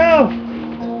 no.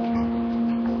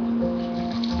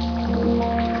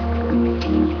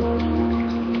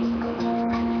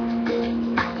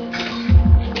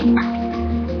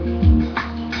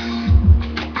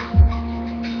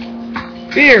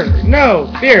 beer,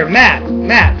 no, beer, Matt,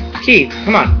 Keith,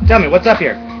 come on, tell me, what's up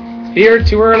here? Beer,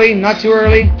 too early, not too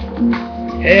early?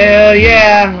 Hell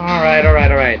yeah,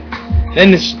 alright.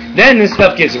 Then this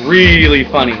stuff gets really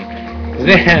funny.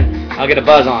 Then I'll get a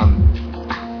buzz on.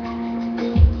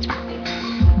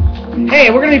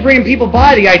 Hey, we're going to be bringing people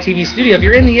by the ITV studio. If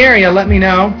you're in the area, let me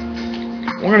know.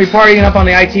 We're going to be partying up on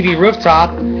the ITV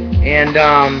rooftop. And,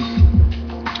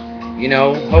 you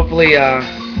know, hopefully, going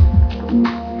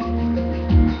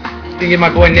to give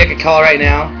my boy Nick a call right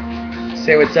now.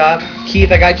 Say what's up.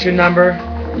 Keith, I got your number.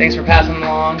 Thanks for passing it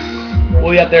along.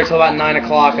 We'll be up there till about 9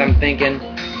 o'clock, I'm thinking.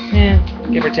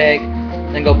 Give or take.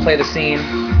 Then go play the scene.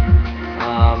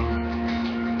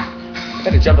 I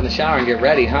better jump in the shower and get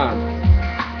ready, huh?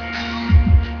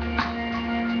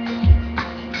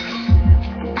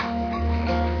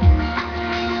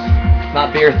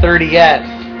 Not beer 30 yet.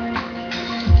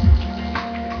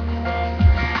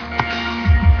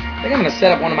 I think I'm going to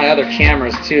set up one of my other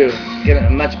cameras too. Get a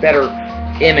much better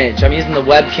image. I'm using the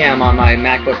webcam on my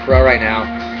MacBook Pro right now.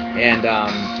 And,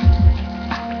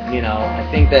 you know, I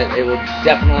think that it will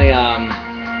definitely...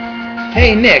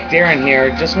 Hey Nick, Darren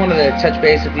here. Just wanted to touch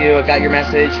base with you. I got your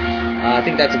message. I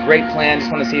think that's a great plan.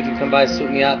 Just want to see if you can come by and swoop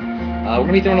me up. We're going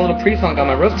to be throwing a little pre-funk on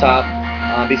my rooftop.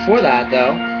 Before that,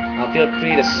 though, feel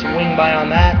free to swing by on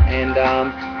that and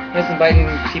just inviting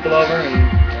people over and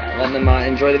letting them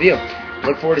enjoy the view.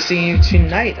 Look forward to seeing you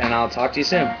tonight, and I'll talk to you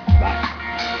soon. Bye.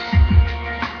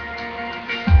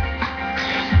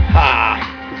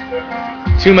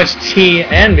 Ha! Too much tea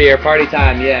and beer. Party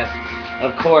time, yes.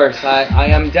 Of course, I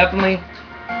am definitely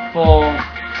full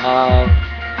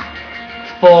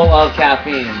of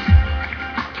caffeine.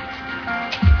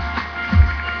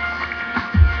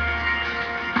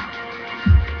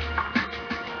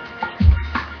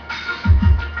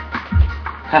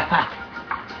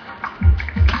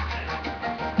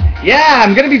 Yeah,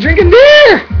 I'm gonna be drinking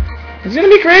beer. It's gonna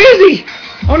be crazy.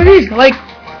 I wanna be like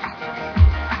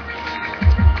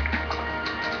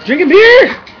drinking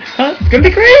beer. It's gonna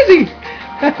be crazy.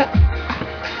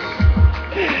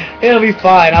 It'll be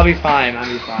fine. I'll be fine.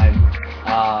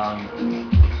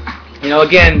 You know,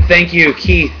 again, thank you,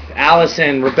 Keith,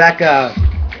 Allison, Rebecca,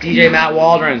 DJ Matt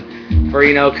Waldron, for,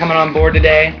 you know, coming on board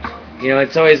today. You know,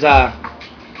 it's always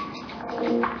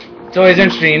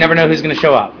interesting. You never know who's gonna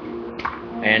show up.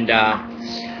 And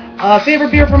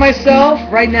favorite beer for myself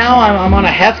right now, I'm on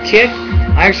a hef kick.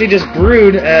 I actually just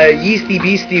brewed Yeasty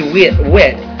Beastie Wit.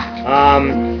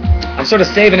 I'm sort of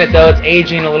saving it though. It's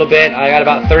aging a little bit. I got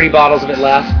about 30 bottles of it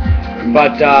left.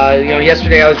 But you know,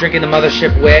 yesterday I was drinking the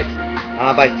Mothership Wit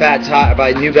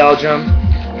by New Belgium.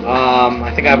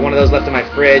 I think I have one of those left in my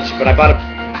fridge. But I bought a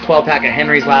 12-pack of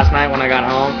Henry's last night when I got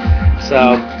home.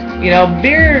 So, you know,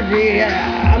 beer.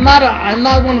 I'm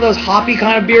not one of those hoppy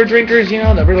kind of beer drinkers. You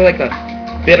know, that really like the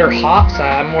bitter hops.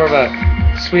 I'm more of a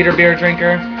sweeter beer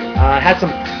drinker. Had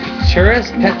some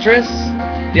Petrus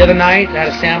the other night. I had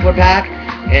a sampler pack,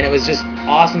 and it was just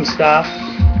awesome stuff.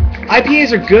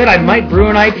 IPAs are good. I might brew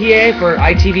an IPA for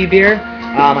ITV beer.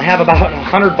 I have about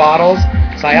 100 bottles,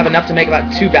 so I have enough to make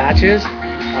about 2 batches.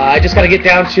 I just got to get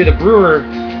down to the brewer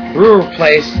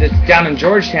place that's down in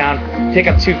Georgetown, pick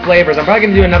up 2 flavors. I'm probably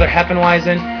going to do another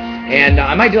Hefeweizen, and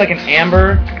I might do like an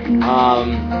amber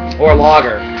or a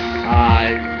lager.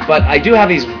 But I do have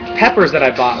these peppers that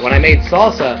I bought when I made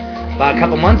salsa about a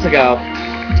couple months ago,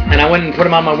 and I went and put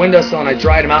them on my windowsill and I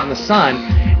dried them out in the sun.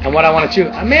 And what I want to chew,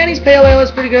 Manny's Pale Ale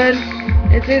is pretty good.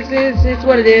 It's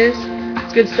what it is.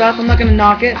 It's good stuff. I'm not going to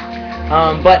knock it.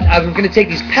 But I'm going to take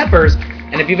these peppers,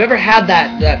 and if you've ever had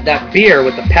that beer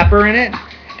with the pepper in it,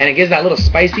 and it gives that little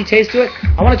spicy taste to it,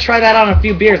 I want to try that on a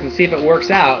few beers and see if it works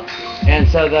out. And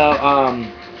so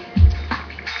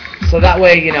that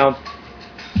way, you know,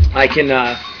 I can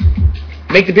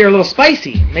make the beer a little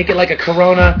spicy. Make it like a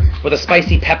Corona with a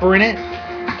spicy pepper in it.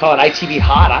 Call it ITV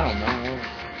Hot. I don't know.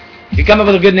 If you come up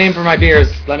with a good name for my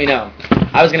beers, let me know.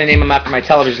 I was going to name them after my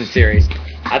television series.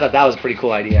 I thought that was a pretty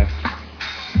cool idea.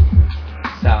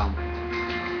 So,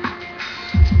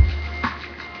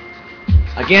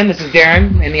 again, this is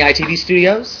Darren in the ITV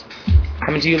studios,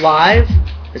 coming to you live.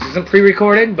 This isn't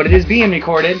pre-recorded, but it is being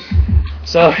recorded.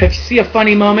 So if you see a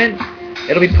funny moment,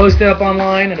 it'll be posted up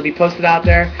online. It'll be posted out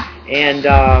there. And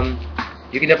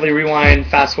you can definitely rewind,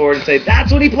 fast forward, and say,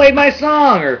 that's when he played my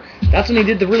song, or that's when he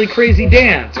did the really crazy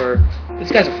dance, or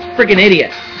this guy's a freaking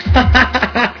idiot.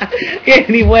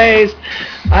 Anyways,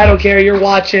 I don't care. You're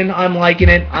watching. I'm liking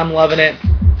it. I'm loving it.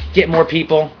 Get more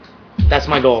people. That's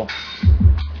my goal.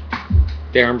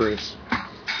 Darren Bruce.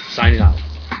 Signing out.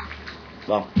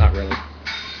 Well, not really.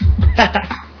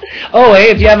 Oh,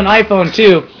 hey, if you have an iPhone,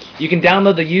 too, You can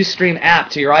download the Ustream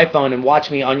app to your iPhone and watch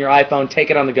me on your iPhone,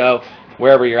 take it on the go,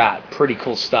 wherever you're at. Pretty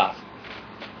cool stuff.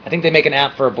 I think they make an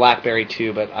app for a BlackBerry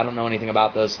too, but I don't know anything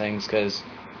about those things because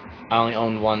I only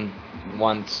owned one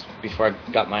once before I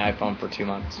got my iPhone for 2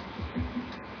 months.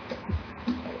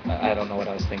 I don't know what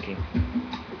I was thinking.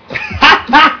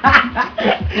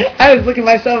 I was looking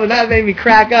at myself and that made me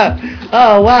crack up.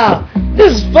 Oh, wow.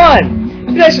 This is fun.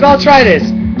 You guys should all try this.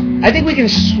 I think we can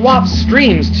swap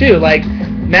streams too. Like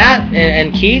Matt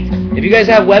and Keith, if you guys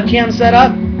have webcams set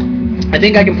up, I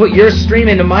think I can put your stream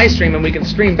into my stream and we can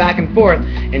stream back and forth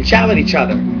and chat with each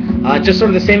other. Just sort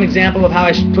of the same example of how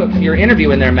I should put your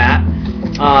interview in there, Matt.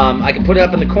 I could put it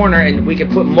up in the corner and we could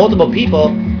put multiple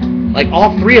people. Like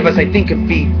all three of us, I think, could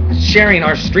be sharing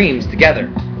our streams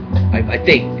together. I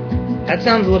think. That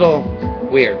sounds a little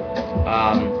weird.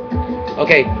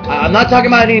 Okay, I'm not talking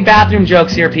about any bathroom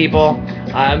jokes here, people.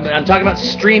 I'm talking about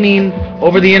streaming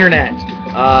over the internet.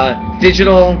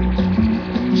 Digital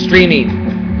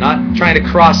streaming. Not trying to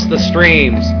cross the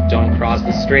streams. Don't cross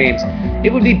the streams.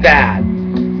 It would be bad.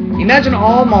 Imagine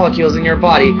all molecules in your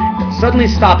body suddenly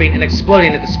stopping and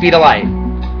exploding at the speed of light.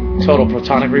 Total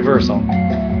protonic reversal.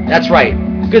 That's right.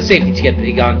 Good safety tip,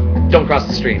 Egon. Don't cross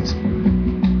the streams.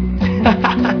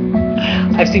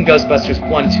 I've seen Ghostbusters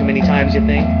one too many times, you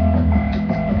think?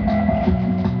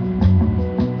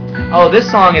 Oh, this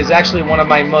song is actually one of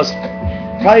my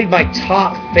probably my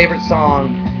top favorite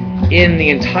song in the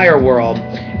entire world.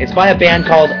 It's by a band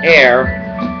called Air,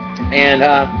 and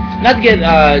not to get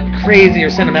crazy or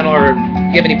sentimental or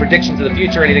give any predictions of the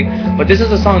future or anything, but this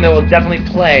is a song that will definitely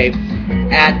play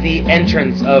at the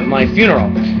entrance of my funeral.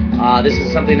 This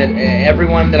is something that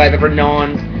everyone that I've ever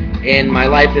known in my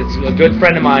life that's a good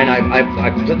friend of mine, I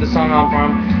put the song on for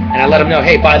him, and I let him know,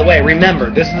 hey, by the way,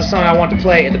 remember, this is the song I want to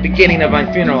play at the beginning of my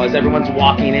funeral as everyone's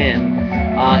walking in.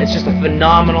 It's just a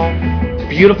phenomenal,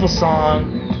 beautiful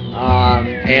song,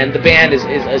 and the band is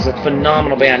a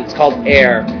phenomenal band. It's called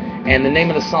Air, and the name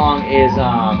of the song is,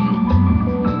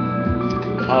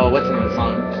 what's the name of the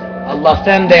song? La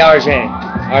Femme d'Argent.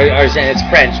 Argent, it's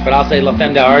French, but I'll say La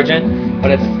Femme d'Argent, but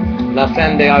it's La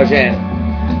Femme d'Argent.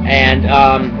 And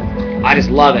I just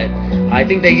love it. I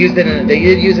think they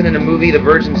did use it in a movie, The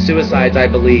Virgin Suicides, I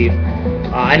believe.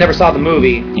 I never saw the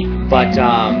movie, but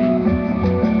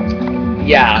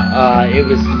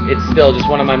it's still just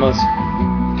one of my most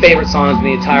favorite songs in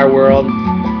the entire world,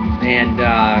 and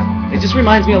it just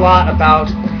reminds me a lot about,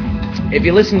 if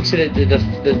you listen to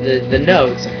the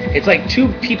notes, it's like two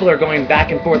people are going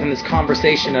back and forth in this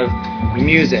conversation of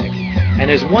music, and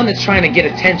there's one that's trying to get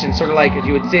attention, sort of like if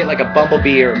you would say it like a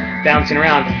bumblebee or bouncing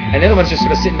around, and the other one's just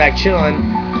sort of sitting back chilling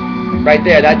right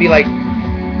there. That'd be like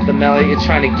the melody. It's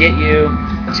trying to get you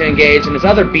to engage, and this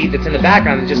other beat that's in the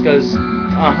background that just goes so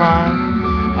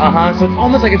it's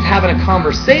almost like it's having a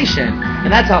conversation,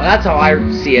 and that's how I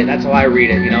see it. That's how I read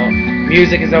it. You know,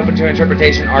 music is open to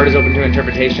interpretation, art is open to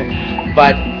interpretation,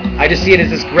 but I just see it as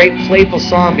this great playful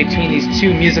song between these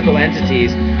two musical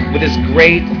entities with this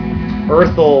great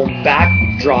earthal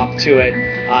backdrop to it.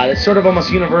 It's sort of almost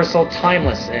universal,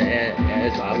 timeless,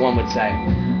 as one would say.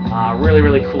 Really,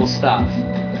 really cool stuff.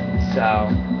 So.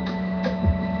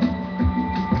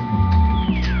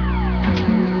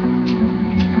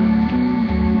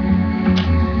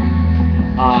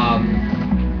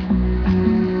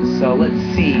 So let's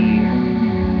see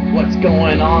what's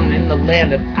going on in the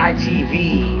land of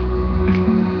ITV.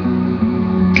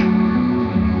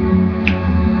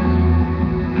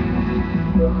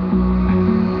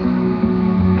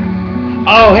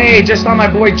 Oh, hey, just saw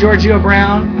my boy Giorgio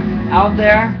Brown out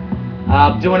there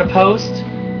doing a post.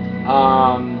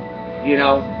 You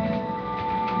know,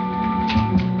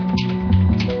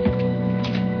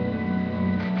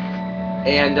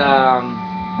 and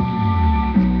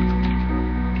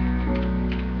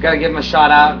gotta give him a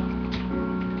shout out.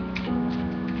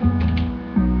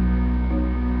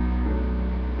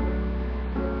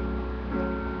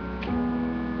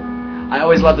 I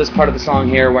always love this part of the song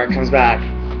here where it comes back.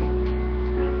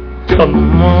 I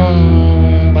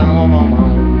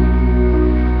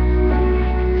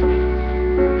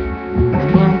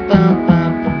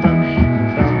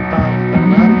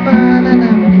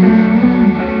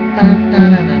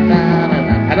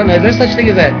don't know, is there such thing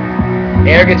as an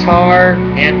air guitar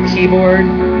and keyboard?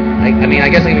 I mean, I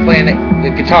guess I can be playing the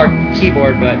guitar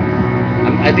keyboard, but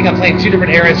I think I'm playing two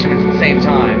different air instruments at the same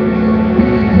time.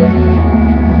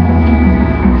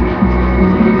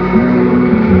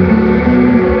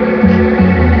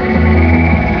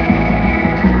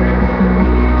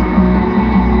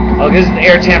 Oh, this is the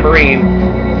air tambourine.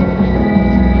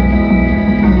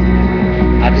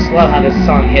 I just love how this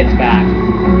song hits back.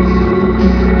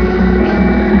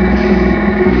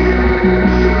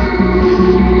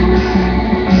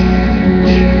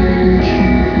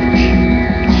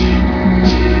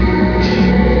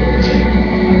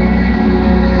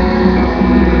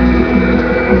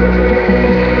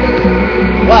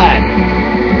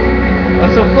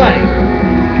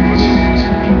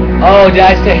 did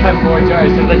I say I'm bored? Sorry,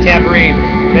 so the tambourine.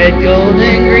 Red, gold,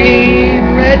 and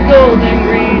green. Red, gold, and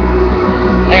green.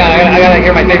 Hang on, I gotta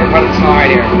hear my favorite part of the song right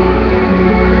here.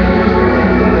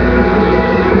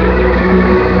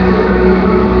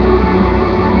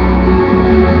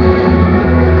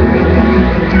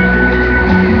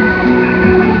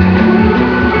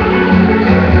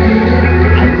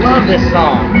 This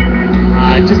song,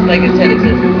 just like I said, it's a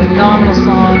phenomenal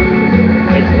song.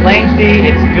 It's lengthy,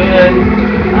 it's good.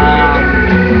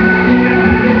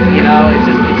 You know, it's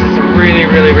just a really,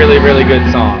 really, really, really good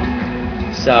song.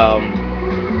 So,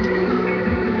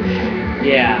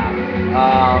 yeah.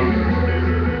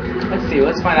 Let's see.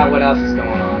 Let's find out what else is going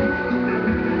on.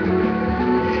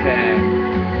 Okay.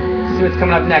 Let's see what's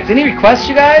coming up next. Any requests,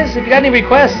 you guys? If you got any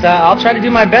requests, I'll try to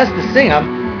do my best to sing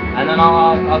them. And then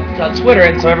I'll Twitter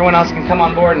it so everyone else can come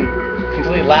on board and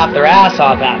completely laugh their ass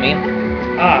off at me.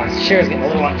 This chair's getting a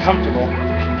little uncomfortable.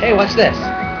 Hey, watch this.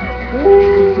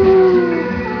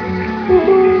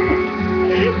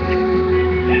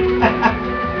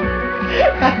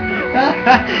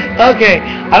 Okay,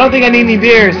 I don't think I need any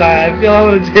beers. I feel a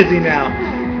little dizzy now.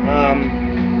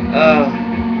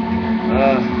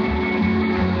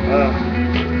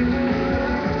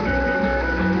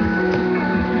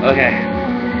 Okay.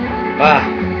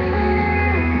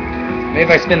 Maybe if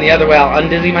I spin the other way, I'll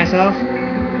undizzy myself.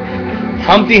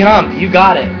 Humpty Hump, you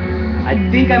got it. I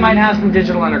think I might have some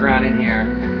Digital Underground in here.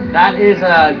 That is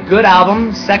a good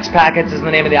album. Sex Packets is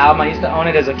the name of the album. I used to own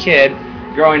it as a kid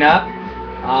growing up.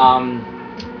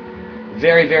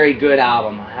 Very, very good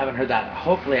album. I haven't heard that.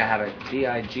 Hopefully I have it.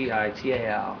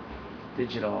 Digital.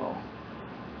 Digital.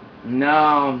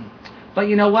 No. But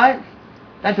you know what?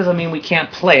 That doesn't mean we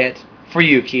can't play it for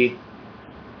you, Key.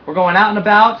 We're going out and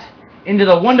about into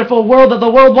the wonderful world of the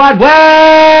World Wide Web!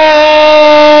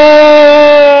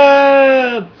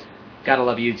 Gotta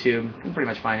love YouTube. You can pretty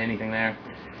much find anything there.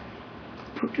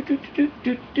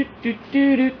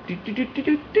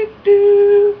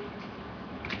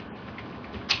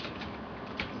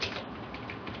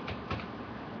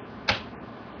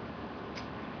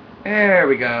 There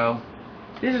we go.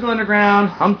 Digital Underground,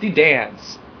 Humpty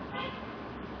Dance.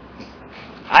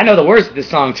 I know the words to this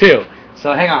song too.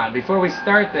 So hang on, before we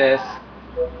start this,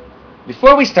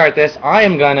 I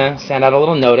am gonna send out a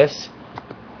little notice.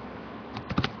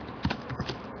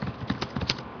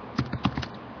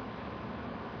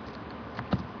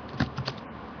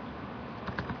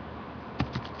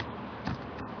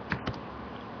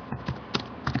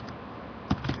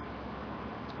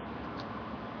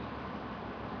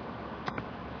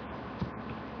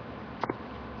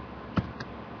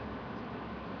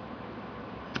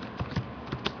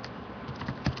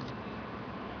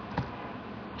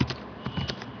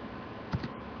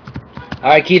 All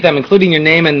right, Keith, I'm including your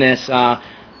name in this. I'm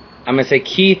going to say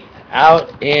Keith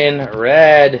out in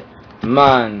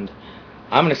Redmond.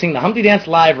 I'm going to sing the Humpty Dance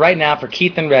live right now for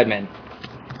Keith in Redmond.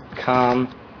 Come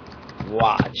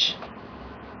watch.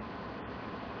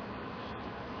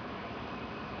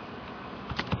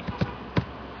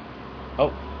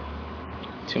 Oh,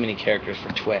 too many characters for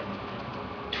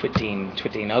twitting.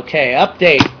 Okay,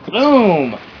 update.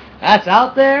 Boom. That's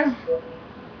out there.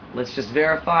 Let's just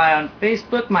verify on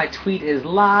Facebook. My tweet is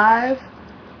live.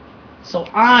 So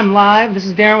I'm live. This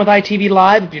is Darren with ITV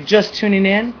Live. If you're just tuning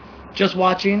in, just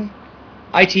watching,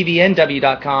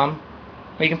 itvnw.com,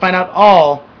 where you can find out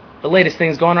all the latest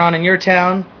things going on in your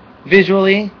town,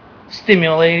 visually,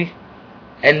 stimulating,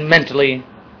 and mentally,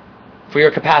 for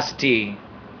your capacity.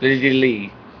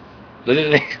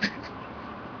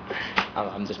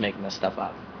 I'm just making this stuff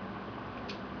up.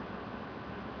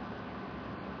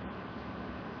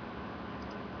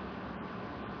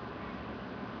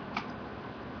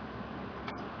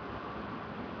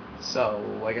 So,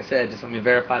 like I said, just let me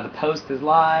verify the post is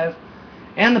live.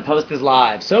 And the post is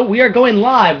live. So we are going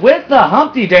live with the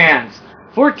Humpty Dance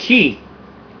for Keith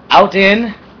out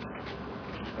in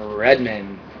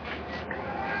Redmond.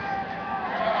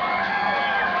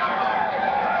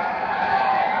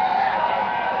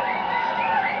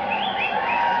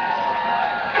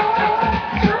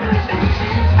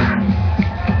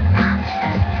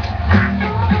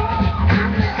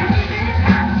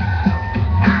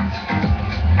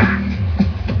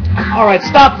 Alright,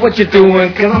 stop what you're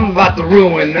doing, cause I'm about to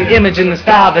ruin the image and the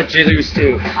style that you're used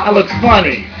to. I look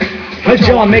funny, but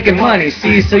yo, I'm making money,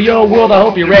 see? So yo, world, I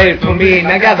hope you're ready for me.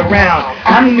 Now gather round,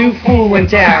 I'm the new fool in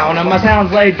town, and my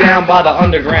sound's laid down by the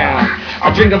underground.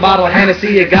 I'll drink a bottle of Hennessy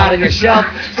you got on your shelf.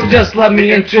 So just let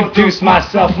me introduce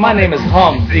myself. My name is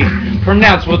Humpty,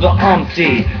 pronounced with a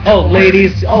umpty. Oh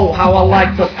ladies, oh how I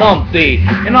like to thump thee.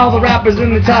 And all the rappers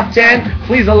in the top 10,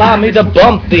 please allow me to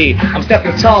bump thee. I'm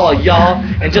stepping tall, y'all,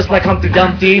 and just like Humpty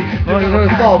Dumpty,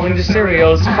 fall when the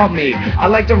stereos pump me. I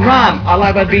like to rhyme, I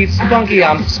like my beats funky,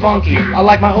 I'm spunky. I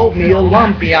like my oatmeal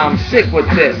lumpy, I'm sick with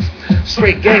this.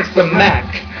 Straight gangsta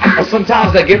Mac. Or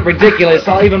sometimes I get ridiculous.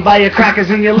 I'll even buy you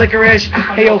crackers and your licorice.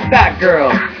 Hey, yo, fat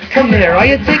girl, come here. Are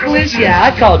you ticklish? Yeah,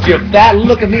 I called you fat.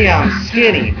 Look at me, I'm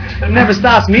skinny. It never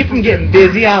stops me from getting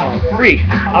busy. I'm a freak.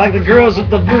 I like the girls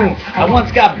with the boom. I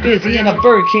once got busy in a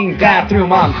Burger King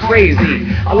bathroom. I'm crazy.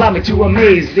 Allow me to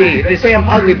amaze thee. They say I'm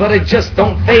ugly, but it just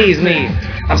don't faze me.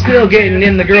 I'm still getting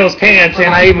in the girls' pants,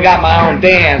 and I even got my own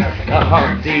dance. The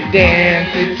Humpty dance,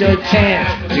 it's your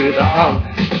chance. Do the hump.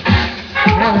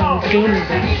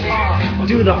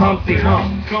 Do the Humpty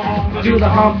Hump. Do the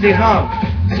Humpty Hump.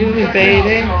 Do me,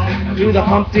 baby. Do the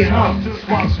Humpty Hump.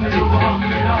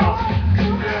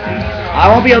 I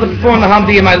won't be able to perform the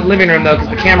Humpty in my living room, though, because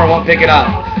the camera won't pick it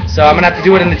up. So I'm going to have to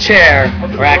do it in the chair,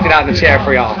 or act it out in the chair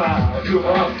for y'all.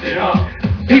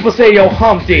 People say, yo,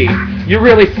 Humpty, you're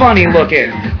really funny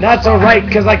looking. That's alright,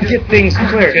 because I get things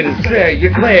clear. It is clear,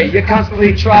 you're clear. You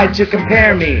constantly try to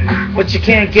compare me, but you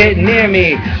can't get near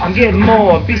me. I'm getting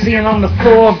more. Be seeing on the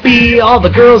floor. Be all the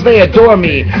girls, they adore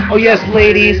me. Oh, yes,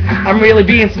 ladies, I'm really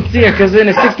being sincere, because in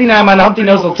a 69, my Humpty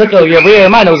nose will tickle you. Yeah,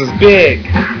 my nose is big.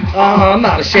 I'm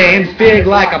not ashamed, big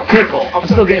like a pickle. I'm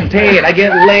still getting paid. I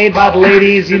get laid by the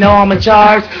ladies, you know I'm in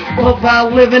charge. Well, if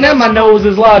I'm living and my nose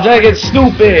is large, I get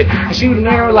stupid. I shoot an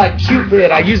arrow like Cupid.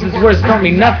 I use these words that don't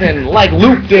mean nothing, like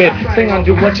Luke did. Sing on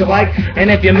Do What You Like, and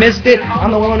if you missed it,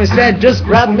 I'm the one who said, just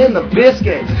grab them in the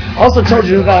biscuits. Also told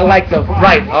you that I like to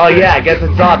write. Oh yeah, I guess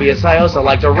it's obvious, I also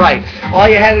like to write. All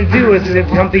you had to do is give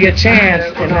Humpty a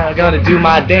chance, and I'm gonna do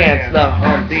my dance. The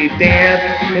Humpty dance,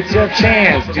 it's your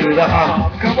chance. Do the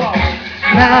hump.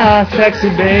 Nah, sexy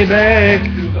baby.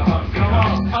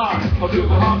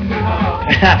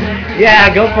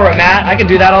 Yeah, go for it, Matt. I can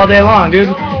do that all day long, dude.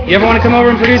 You ever want to come over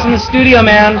and produce in the studio,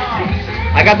 man?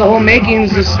 I got the whole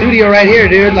makings of the studio right here,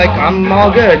 dude. Like, I'm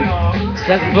all good.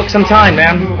 So book some time,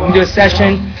 man. We can do a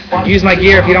session. Use my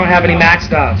gear if you don't have any Mac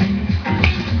stuff.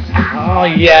 Oh,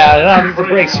 yeah. That's the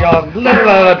breaks, y'all.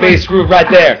 Little bass groove right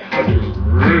there.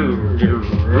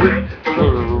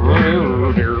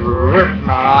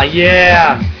 Aw,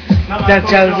 yeah.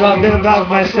 That's a little bit about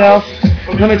myself.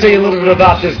 Let me tell you a little bit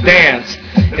about this dance.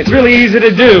 It's really easy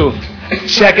to do.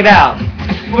 Check it out.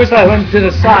 First I went to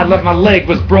the side, left my leg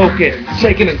was broken.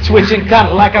 Shaking and twitching,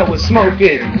 kinda like I was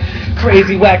smoking.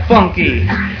 Crazy, whack, funky.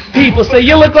 People say,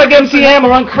 you look like MC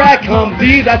Hammer on crack,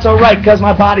 Humpty. That's alright, cause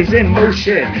my body's in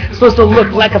motion. It's supposed to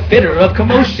look like a fitter of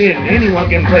commotion. Anyone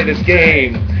can play this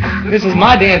game. This is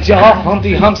my dance, y'all.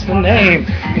 Humpty Hump's the name.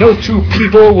 No true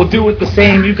people will do it the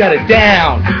same. You got it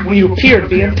down when you appear to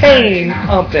be in pain.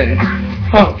 Humping,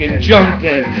 hunking,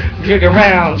 jumping, jig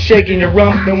around, shaking your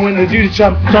rump. And when the dude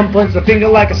jump, puts the finger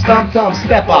like a stump,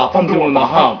 step off. I'm doing the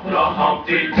hump. The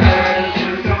Humpty dance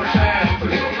is your chance to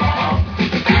do the hump.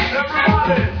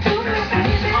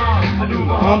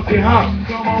 Humpty Hump.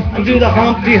 I do the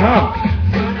Humpty Hump.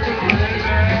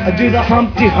 I do the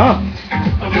Humpty Hump.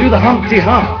 I do the Humpty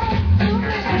Hump.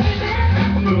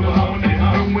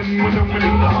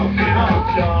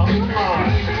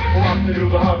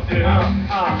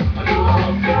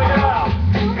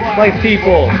 White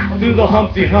people, do the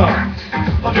Humpty Hump.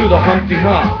 Do the Humpty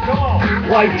Hump.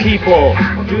 White people,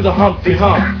 do the Humpty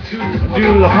Hump.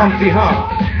 Do the Humpty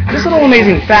Hump. Just a little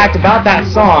amazing fact about that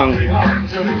song.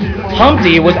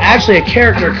 Humpty was actually a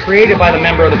character created by the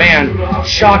member of the band,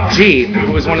 Shock G,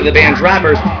 who was one of the band's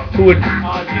rappers, who would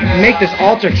make this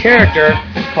alter character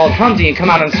called Humpty and come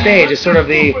out on stage as sort of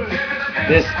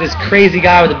this crazy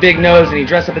guy with a big nose, and he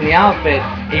dressed up in the outfit.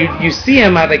 And you see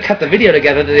him, they cut the video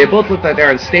together, that they both look like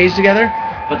they're on stage together,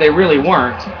 but they really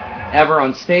weren't ever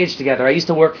on stage together. I used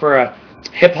to work for a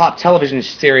hip-hop television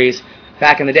series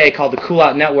back in the day called The Cool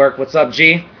Out Network. What's up,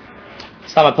 G?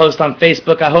 Saw my post on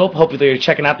Facebook, I hope. Hopefully you're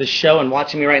checking out this show and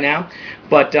watching me right now.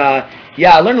 But,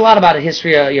 yeah, I learned a lot about the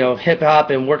history of,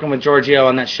 hip-hop and working with Giorgio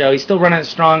on that show. He's still running it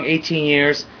strong, 18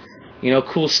 years.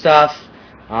 Cool stuff.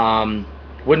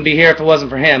 Wouldn't be here if it wasn't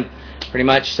for him, pretty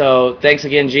much. So thanks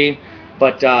again, G.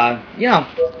 But,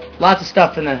 lots of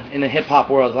stuff in the hip-hop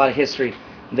world, a lot of history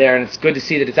there. And it's good to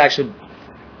see that it's actually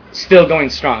still going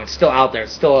strong. It's still out there.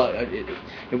 It's still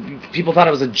people thought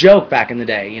it was a joke back in the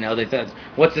day. They thought,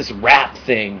 what's this rap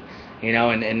thing?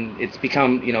 And it's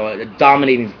become, a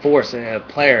dominating force, a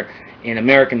player in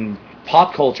American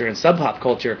pop culture and sub-pop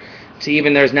culture. To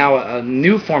even there's now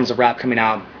new forms of rap coming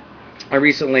out I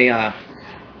recently, you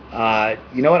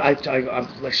know what?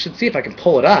 I should see if I can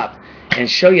pull it up and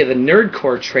show you the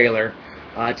Nerdcore trailer.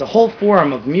 It's a whole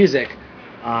forum of music,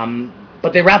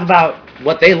 but they rap about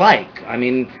what they like. I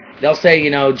mean, they'll say, you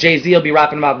know, Jay-Z will be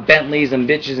rapping about Bentleys and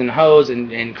bitches and hoes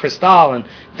and crystal and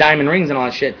diamond rings and all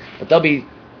that shit, but they'll be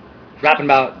rapping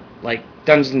about, like,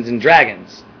 Dungeons and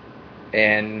Dragons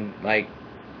and, like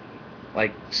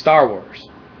Star Wars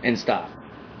and stuff.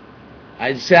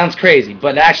 It sounds crazy,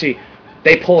 but actually,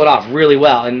 they pull it off really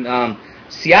well. And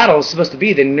Seattle is supposed to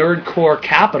be the nerdcore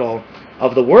capital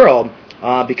of the world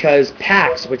because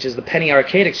PAX, which is the Penny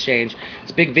Arcade Exchange,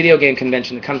 it's a big video game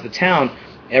convention that comes to town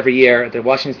every year at the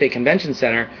Washington State Convention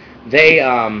Center. They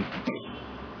hold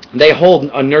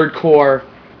a nerdcore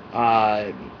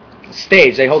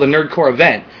stage. They hold a nerdcore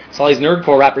event. So all these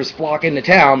nerdcore rappers flock into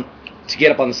town to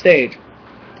get up on the stage.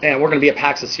 And we're going to be at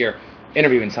PAX this year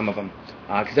interviewing some of them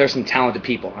because there's some talented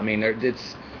people. I mean,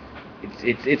 it's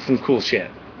some cool shit,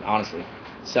 honestly.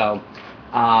 So,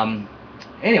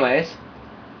 anyways,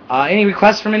 any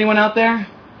requests from anyone out there?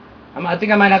 I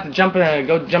think I might have to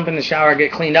go jump in the shower,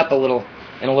 get cleaned up in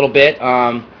a little bit.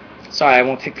 Sorry, I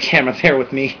won't take the camera there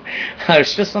with me.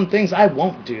 There's just some things I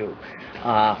won't do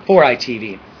for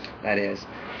ITV, that is.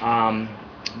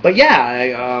 But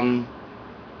yeah,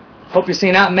 hope you're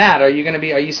seeing out. Matt, are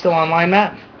you still online,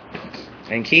 Matt?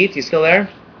 And Keith, you still there?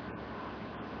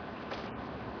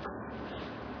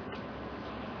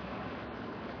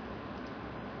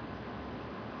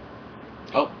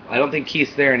 Oh, I don't think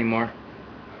Keith's there anymore.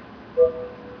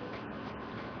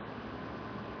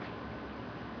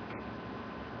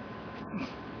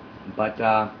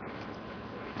 But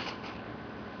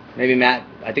maybe Matt,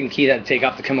 I think Keith had to take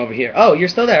off to come over here. Oh, you're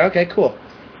still there. Okay, cool.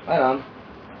 Right on.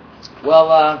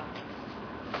 Well,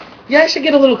 yeah, I should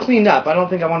get a little cleaned up. I don't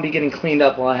think I want to be getting cleaned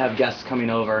up while I have guests coming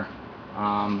over.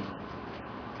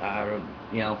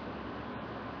 You know,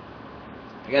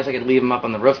 I guess I could leave them up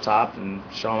on the rooftop and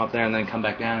show them up there and then come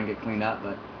back down and get cleaned up,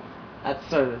 but that's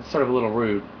sort of a little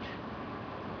rude.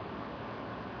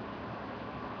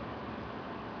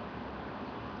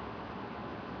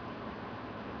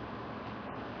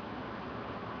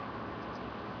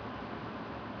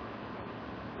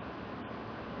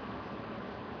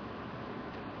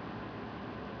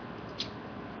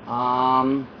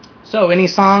 So any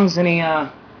songs, any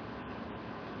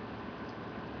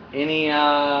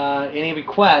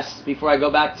requests before I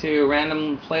go back to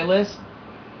random playlist?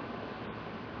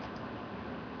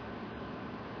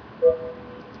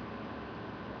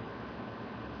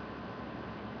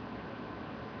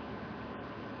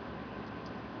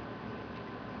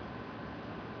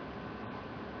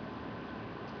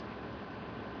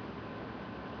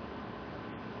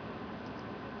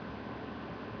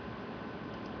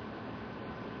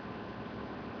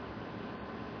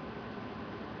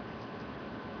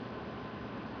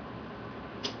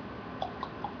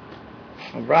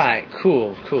 Alright,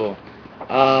 cool.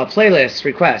 Playlist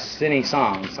requests, any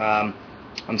songs. I'm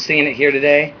seeing it here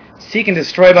today. Seek and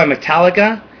Destroy by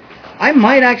Metallica. I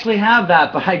might actually have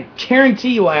that, but I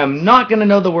guarantee you I am not going to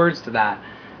know the words to that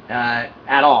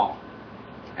at all.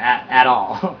 At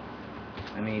all.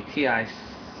 I mean, wait.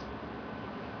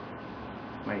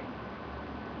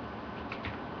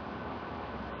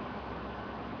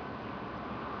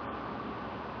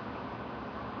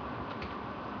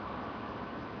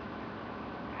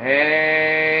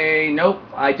 Hey, nope,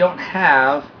 I don't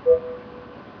have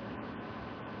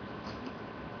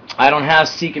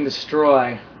Seek and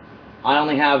Destroy. I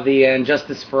only have the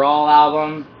Injustice for All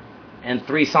album and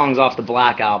 3 songs off the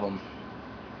Black album.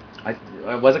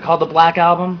 Was it called the Black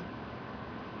Album?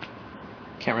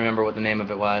 Can't remember what the name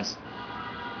of it was.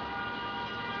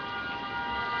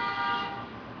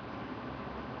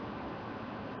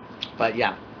 But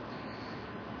yeah.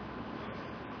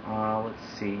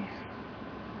 Let's see.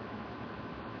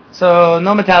 So,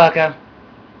 no Metallica.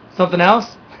 Something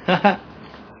else? I'd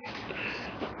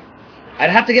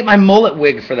have to get my mullet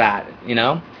wig for that, you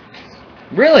know?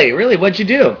 Really? What'd you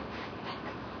do?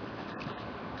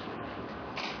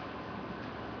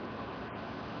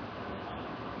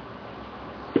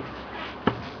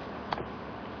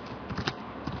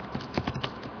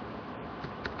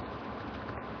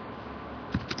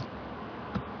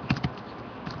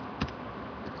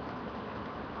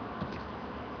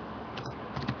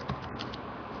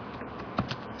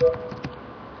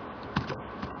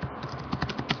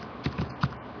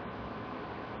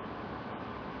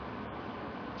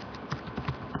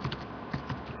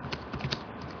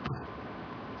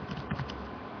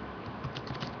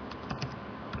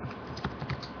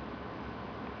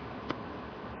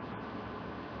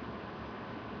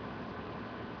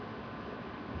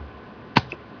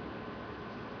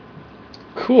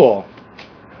 Cool.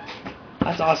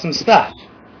 That's awesome stuff.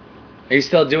 Are you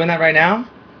still doing that right now?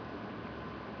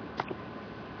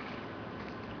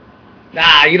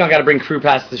 Nah, you don't got to bring crew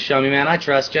passes to show me, man. I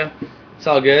trust you. It's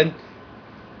all good.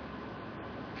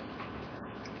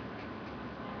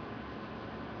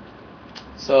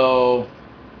 So,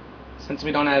 since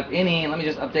we don't have any, let me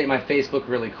just update my Facebook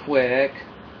really quick.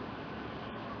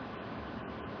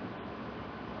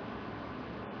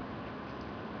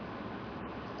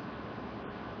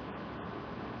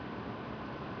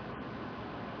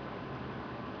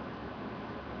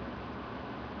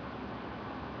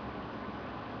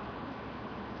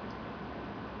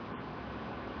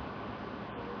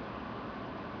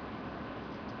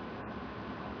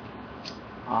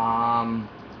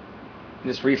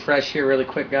 Just refresh here really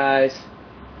quick, guys.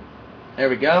 There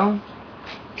we go.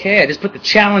 Okay, I just put the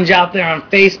challenge out there on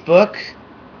Facebook.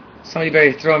 Somebody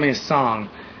better throw me a song.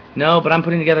 No, but I'm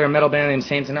putting together a metal band named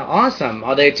Saints and awesome.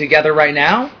 Are they together right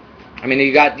now? I mean,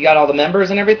 you got all the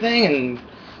members and everything, and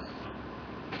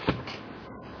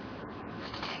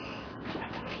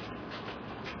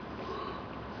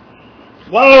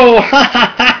whoa!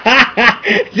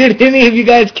 Did any of you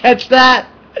guys catch that?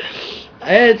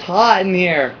 It's hot in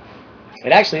here.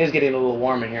 It actually is getting a little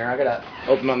warm in here. I gotta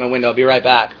open up my window. I'll be right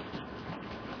back.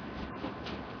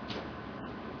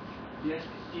 Yes,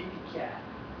 kitty cat.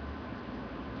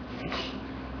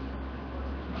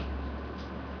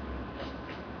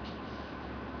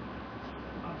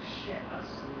 Oh shit, that's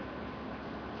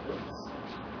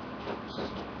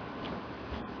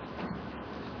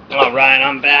Alright,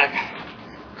 I'm back.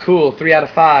 Cool, 3 out of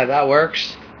 5. That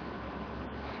works.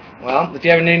 Well, if you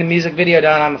ever need a music video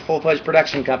done, I'm a full-fledged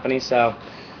production company, so,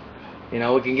 you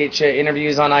know, we can get you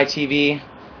interviews on ITV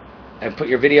and put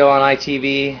your video on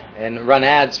ITV and run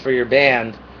ads for your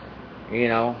band, you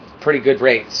know, pretty good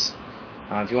rates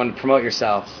if you want to promote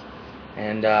yourself.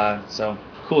 And so,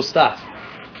 cool stuff.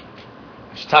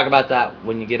 We should talk about that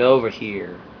when you get over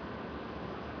here.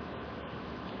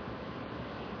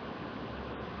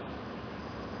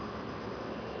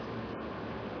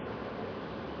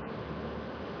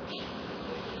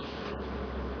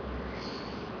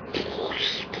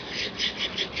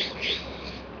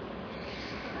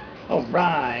 All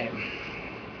right.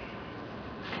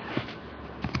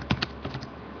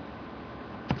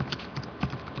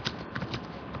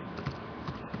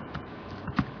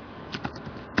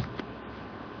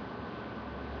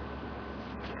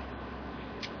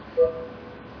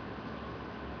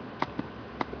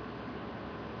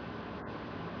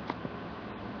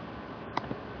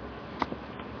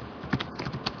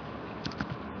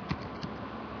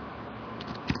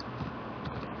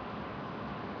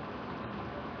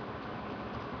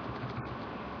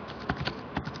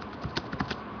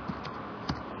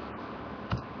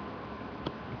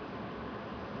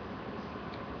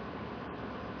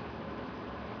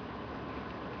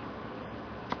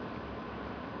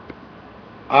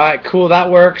 Alright, cool,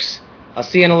 that works. I'll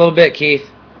see you in a little bit, Keith.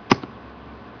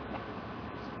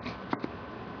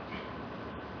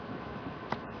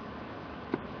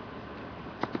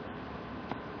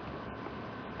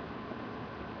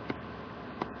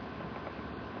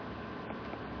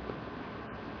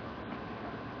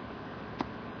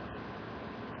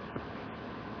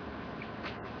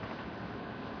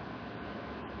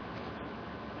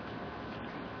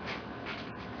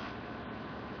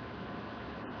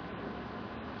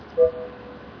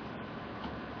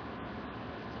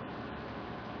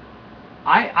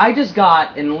 I just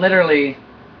got in literally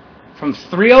from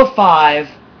 3:05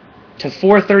 to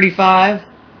 4:35,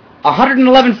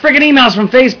 111 friggin' emails from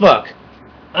Facebook.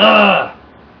 Ugh.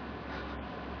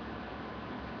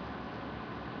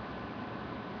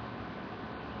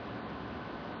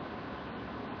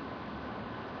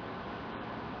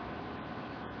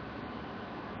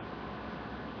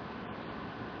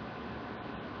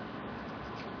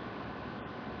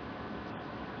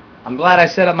 I'm glad I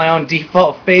set up my own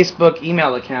default Facebook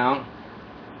email account.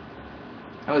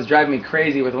 That was driving me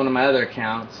crazy with one of my other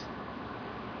accounts.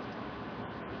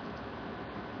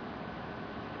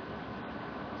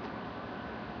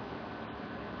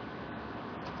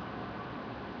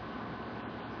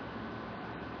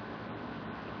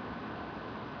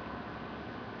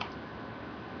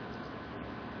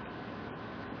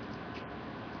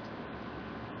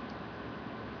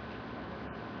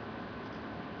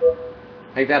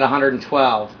 Make that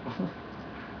 112.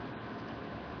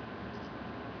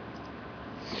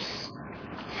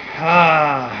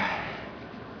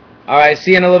 Alright,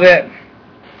 see you in a little bit.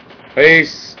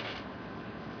 Peace.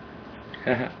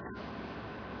 Hey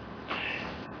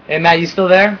Matt, you still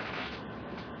there?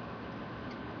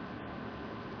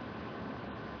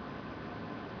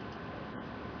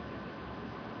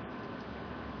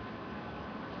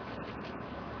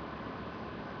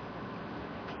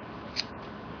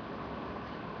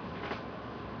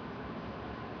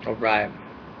 Alright.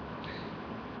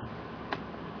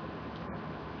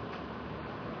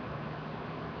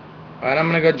 Alright, I'm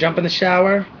gonna go jump in the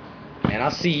shower, and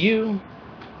I'll see you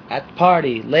at the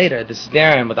party later. This is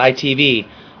Darren with ITV.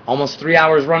 Almost 3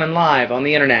 hours running live on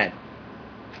the internet.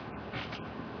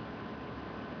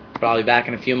 Probably back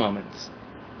in a few moments.